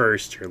not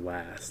first, you're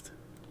last.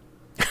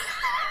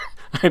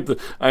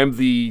 I'm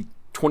the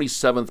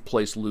 27th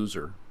place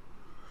loser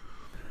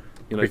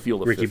in a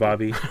field of Ricky 50.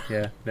 Bobby,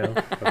 yeah, no,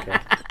 okay.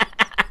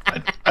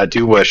 I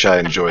do wish I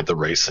enjoyed the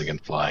racing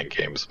and flying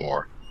games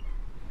more.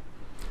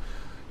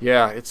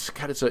 Yeah, it's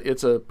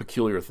a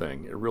peculiar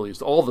thing. It really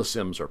is. All the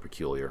Sims are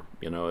peculiar.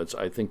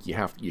 I think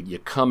you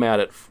come at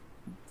it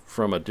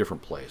from a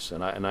different place,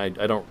 and I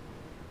don't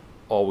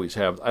always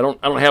have I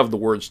don't have the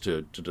words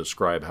to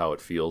describe how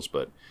it feels,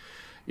 but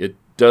it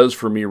does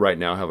for me right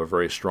now have a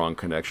very strong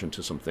connection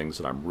to some things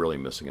that I'm really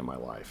missing in my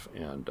life,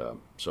 and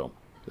so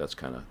that's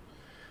kind of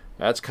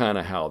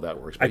how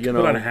that works. But, I could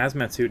put on a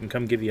hazmat suit and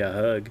come give you a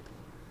hug.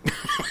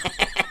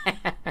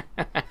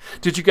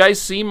 Did you guys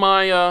see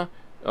my? I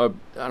don't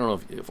know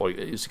if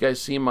you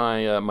guys see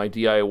my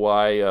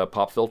DIY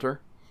pop filter.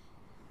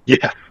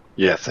 Yeah.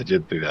 Yes, I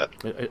did do that.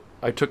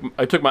 I took my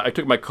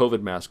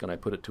COVID mask and I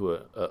put it to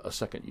a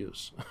second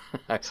use.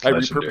 I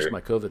repurposed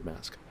my COVID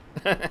mask.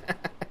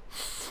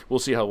 We'll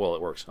see how well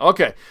it works.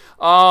 Okay.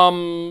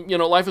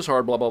 Life is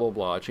hard, blah, blah, blah,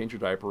 blah. Change your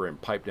diaper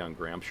and pipe down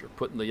Gramps. You're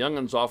putting the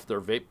young'uns off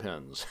their vape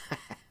pens.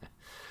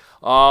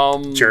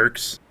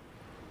 Jerks.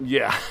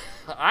 Yeah.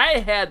 I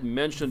had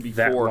mentioned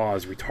before. That law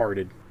is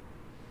retarded.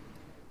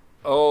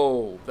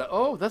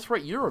 That's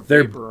right. You're a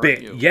vapor,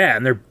 aren't you? Yeah,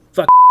 and they're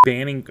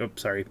banning. Oh,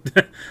 sorry.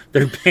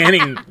 They're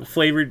banning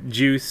flavored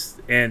juice,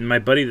 and my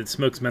buddy that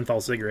smokes menthol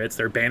cigarettes,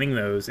 they're banning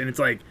those. And it's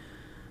like,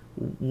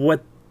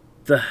 what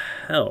the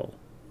hell?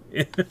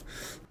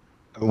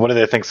 What do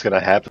they think is going to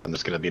happen?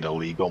 There's going to be an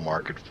illegal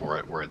market for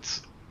it where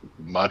it's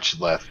much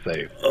less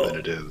safe than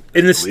it is.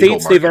 In the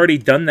States, they've already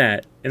done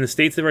that.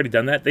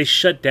 They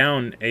shut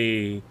down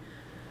a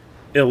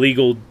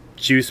illegal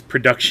juice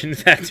production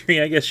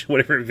factory, I guess,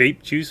 whatever,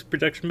 vape juice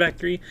production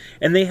factory.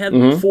 And they had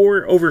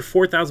over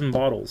 4,000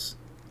 bottles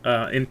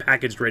in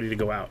packaged, ready to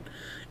go out.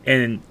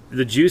 And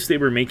the juice they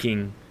were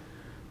making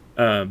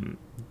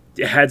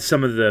had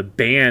some of the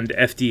banned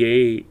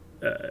FDA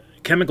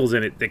chemicals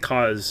in it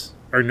that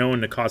are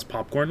known to cause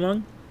popcorn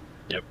lung.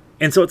 Yep.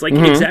 And so it's like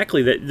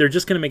exactly that they're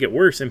just going to make it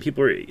worse, and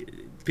people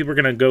are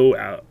going to go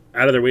out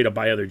of their way to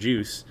buy other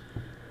juice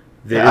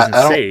that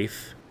isn't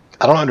safe.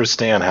 I don't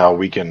understand how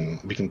we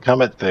can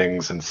come at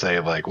things and say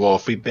like, well,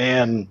 if we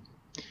ban,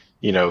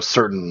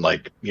 certain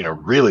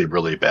really,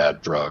 really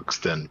bad drugs,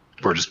 then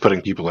we're just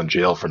putting people in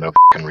jail for no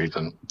fucking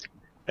reason.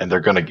 And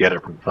they're going to get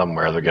it from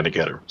somewhere. They're going to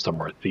get it from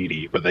somewhere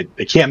seedy. But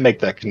they can't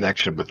make that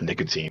connection with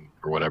nicotine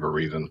for whatever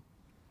reason.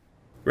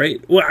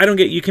 Right. Well, I don't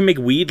get. You can make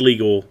weed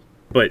legal,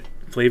 but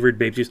flavored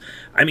vape juice.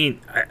 I mean,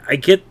 I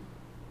get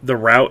the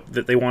route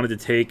that they wanted to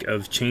take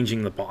of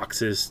changing the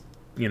boxes.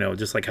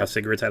 Just like how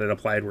cigarettes had it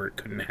applied, where it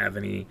couldn't have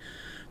any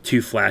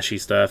too flashy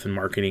stuff and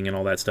marketing and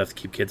all that stuff to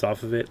keep kids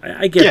off of it.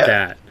 I get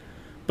that,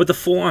 but the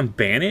full-on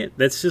ban it,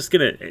 that's just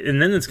gonna, and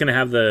then it's gonna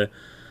have the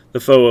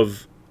foe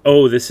of,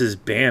 oh, this is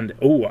banned.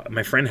 Oh,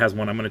 my friend has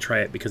one. I'm gonna try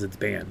it because it's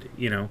banned.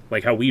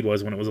 Like how weed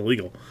was when it was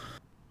illegal.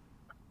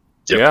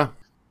 Yep. Yeah.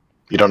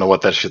 You don't know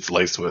what that shit's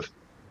laced with.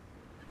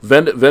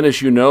 Venice,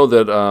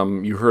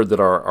 that you heard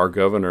that our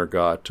governor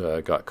got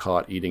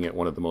caught eating at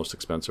one of the most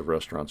expensive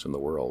restaurants in the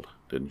world,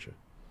 didn't you?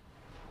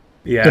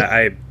 Yeah,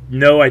 I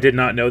did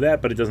not know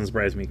that, but it doesn't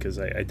surprise me because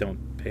I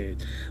don't pay.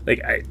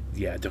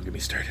 Don't get me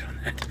started on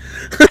that.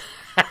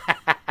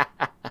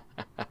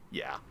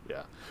 Yeah.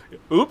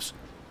 Oops.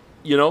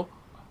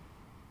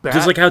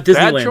 Just like how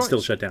Disneyland's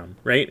still shut down,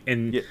 right?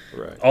 And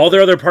right. All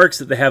their other parks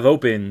that they have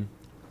open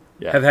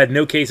have had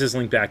no cases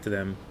linked back to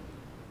them.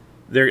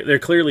 They're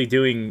clearly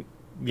doing,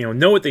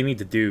 know what they need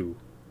to do,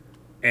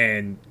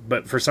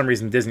 but for some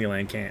reason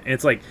Disneyland can't. And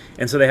it's like,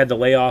 and so they had to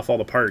lay off all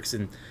the parks.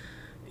 And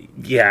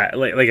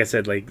like I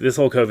said, like this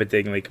whole COVID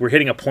thing, like we're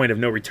hitting a point of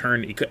no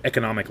return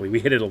economically.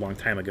 We hit it a long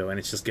time ago, and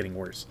it's just getting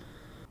worse.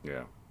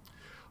 Yeah.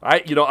 I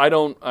think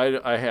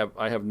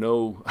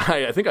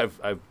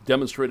I've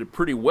demonstrated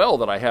pretty well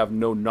that I have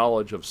no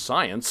knowledge of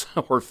science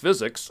or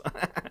physics,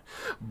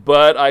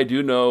 but I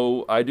do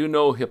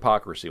know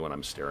hypocrisy when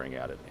I'm staring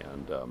at it,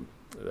 and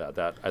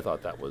that I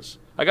thought that was,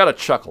 I got a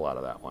chuckle out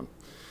of that one.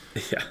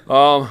 Yeah.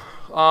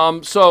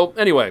 So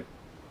anyway,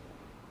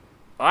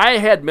 I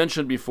had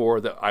mentioned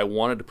before that I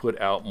wanted to put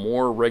out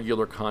more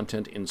regular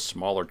content in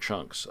smaller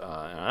chunks,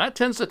 and that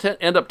tends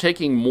to end up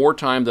taking more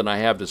time than I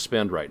have to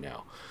spend right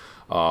now.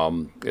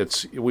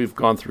 We've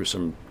gone through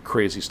some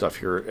crazy stuff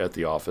here at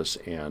the office,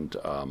 and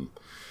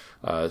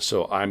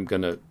so I'm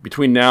gonna,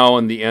 between now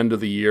and the end of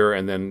the year,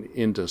 and then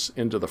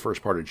into the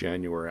first part of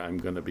January, I'm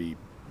gonna be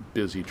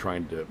busy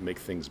trying to make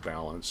things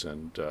balance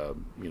and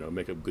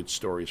make up good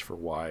stories for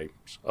why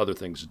other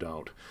things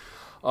don't.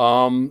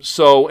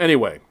 So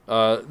anyway,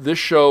 this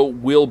show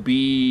will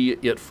be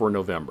it for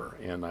November,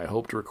 and I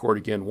hope to record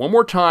again one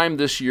more time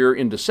this year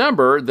in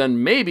December.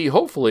 Then maybe,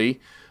 hopefully,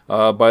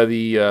 by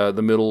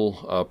the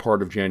middle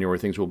part of January,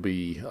 things will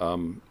be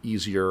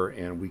easier,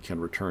 and we can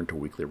return to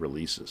weekly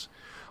releases.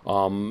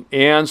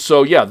 And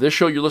so, yeah, this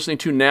show you're listening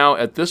to now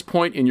at this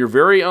point in your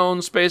very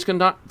own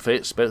space-time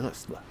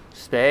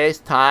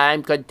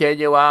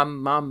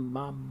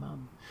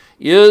continuum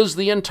is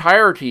the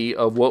entirety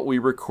of what we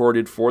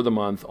recorded for the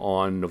month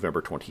on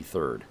November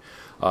 23rd.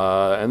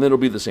 And then it'll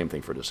be the same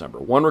thing for December.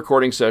 One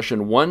recording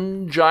session,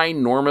 one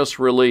ginormous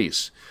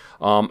release.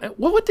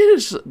 What day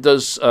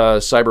does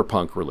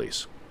Cyberpunk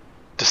release?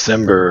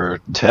 December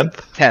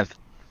 10th?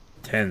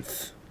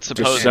 10th.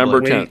 Supposedly.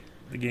 December 10th.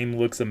 The game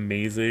looks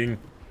amazing.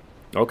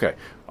 Okay.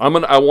 I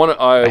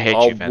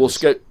hate you, man.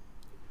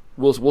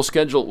 We'll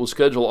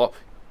schedule.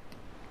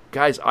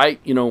 Guys,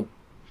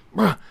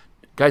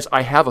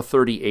 I have a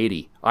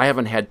 3080. I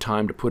haven't had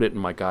time to put it in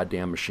my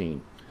goddamn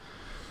machine.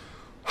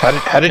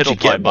 How did you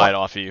get buy it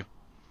off of you?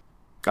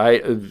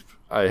 I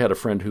had a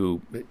friend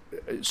who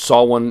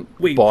saw one,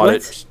 bought what?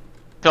 it.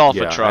 Fell off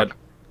a truck.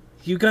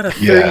 You got a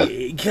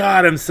 30.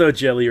 God, I'm so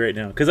jelly right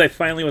now because I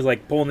finally was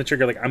like pulling the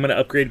trigger, like I'm gonna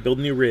upgrade, build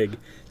a new rig.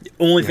 The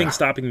only thing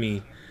stopping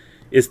me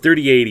is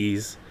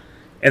 3080s,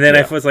 and then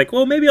I was like,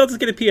 well, maybe I'll just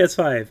get a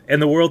PS5,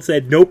 and the world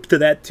said nope to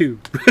that too.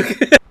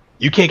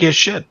 You can't get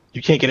shit.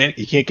 You can't get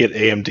you can't get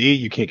AMD.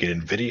 You can't get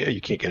Nvidia.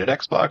 You can't get an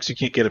Xbox. You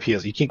can't get a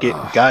PS. You can't get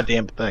a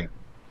goddamn thing.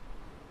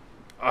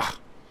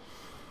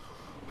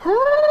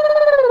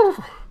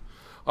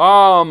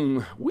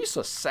 We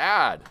so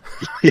sad.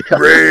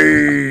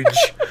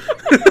 Rage.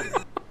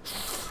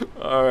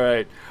 All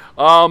right.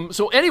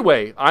 So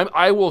anyway,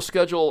 I will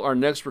schedule our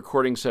next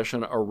recording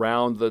session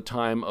around the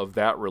time of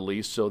that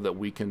release so that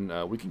we can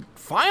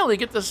finally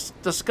get to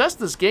discuss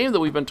this game that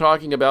we've been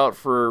talking about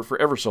for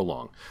ever so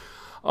long.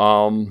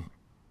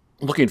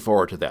 Looking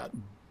forward to that.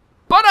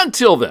 But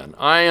until then,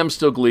 I am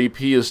still Gleep,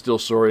 he is still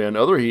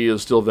Sorian, he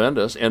is still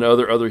Ventus, and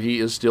other he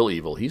is still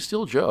evil. He's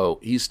still Joe,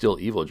 he's still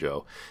Evil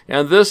Joe.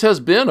 And this has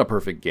been A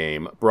Perfect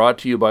Game, brought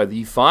to you by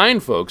the fine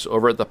folks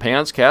over at the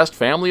Pantscast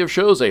family of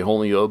shows, a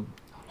wholly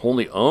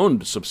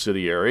owned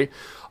subsidiary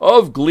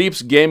of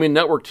Gleep's Gaming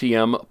Network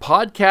TM,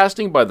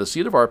 podcasting by the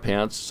seat of our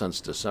pants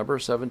since December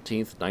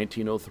 17th,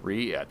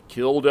 1903 at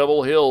Kill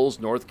Devil Hills,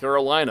 North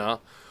Carolina,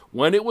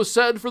 when it was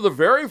said for the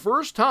very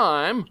first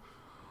time,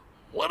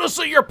 "Let us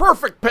see your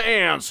perfect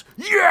pants!"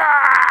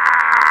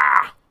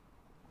 Yeah!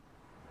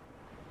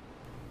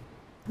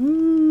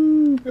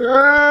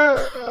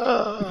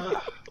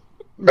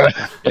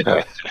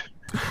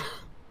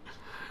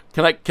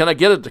 Can I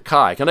get a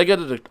Takai? Can I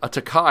get a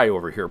Takai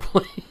over here,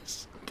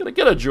 please? Can I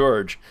get a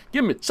George?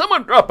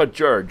 Someone drop a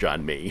George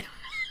on me.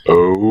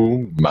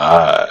 Oh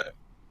my.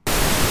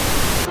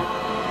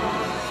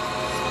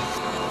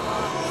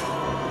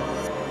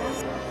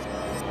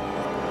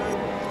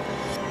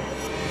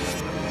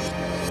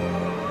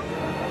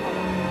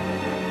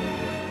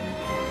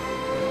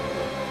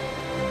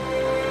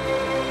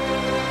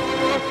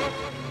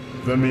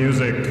 The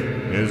music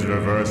is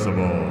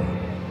reversible,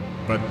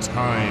 but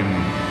time is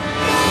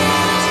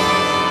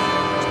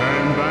not.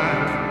 Turn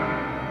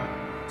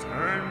back.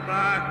 Turn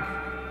back.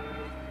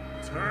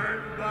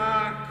 Turn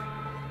back.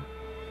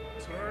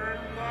 Turn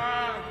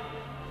back.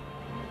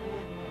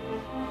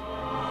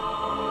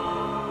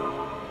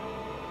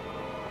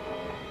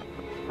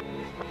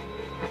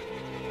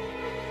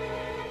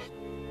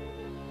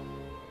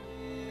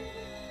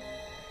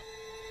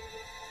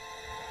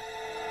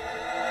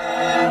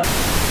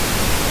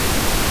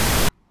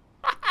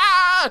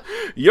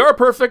 Your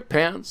perfect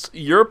pants,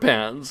 your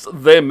pants,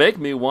 they make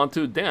me want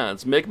to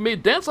dance. Make me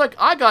dance like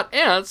I got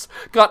ants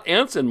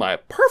in my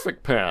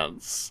perfect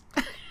pants.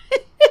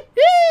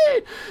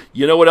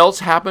 You know what else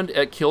happened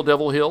at Kill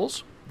Devil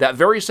Hills? That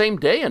very same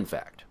day, in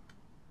fact.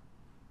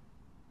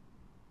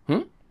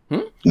 No.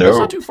 That's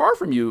not too far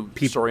from you,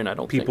 Sorian, I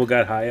don't think. People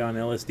got high on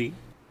LSD?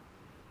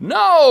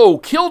 No!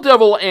 Kill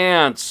Devil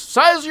ants!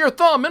 Size of your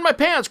thumb in my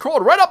pants,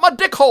 crawled right up my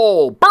dick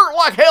hole! Burnt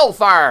like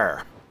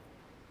hellfire!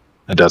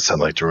 That does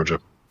sound like Georgia.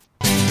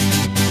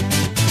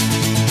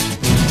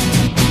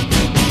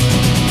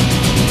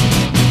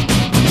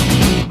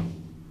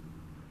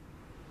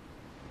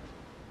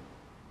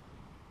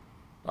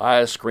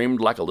 I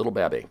screamed like a little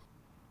babby.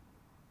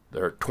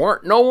 There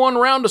tweren't no one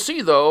around to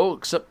see, though,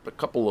 except a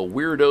couple of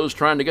weirdos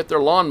trying to get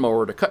their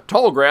lawnmower to cut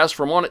tall grass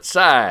from on its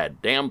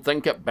side. Damn thing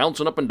kept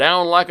bouncing up and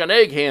down like an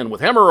egg hen with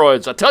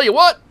hemorrhoids. I tell you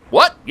what!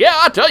 What? Yeah,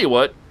 I tell you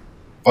what!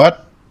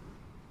 What?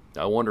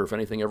 I wonder if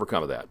anything ever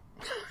come of that.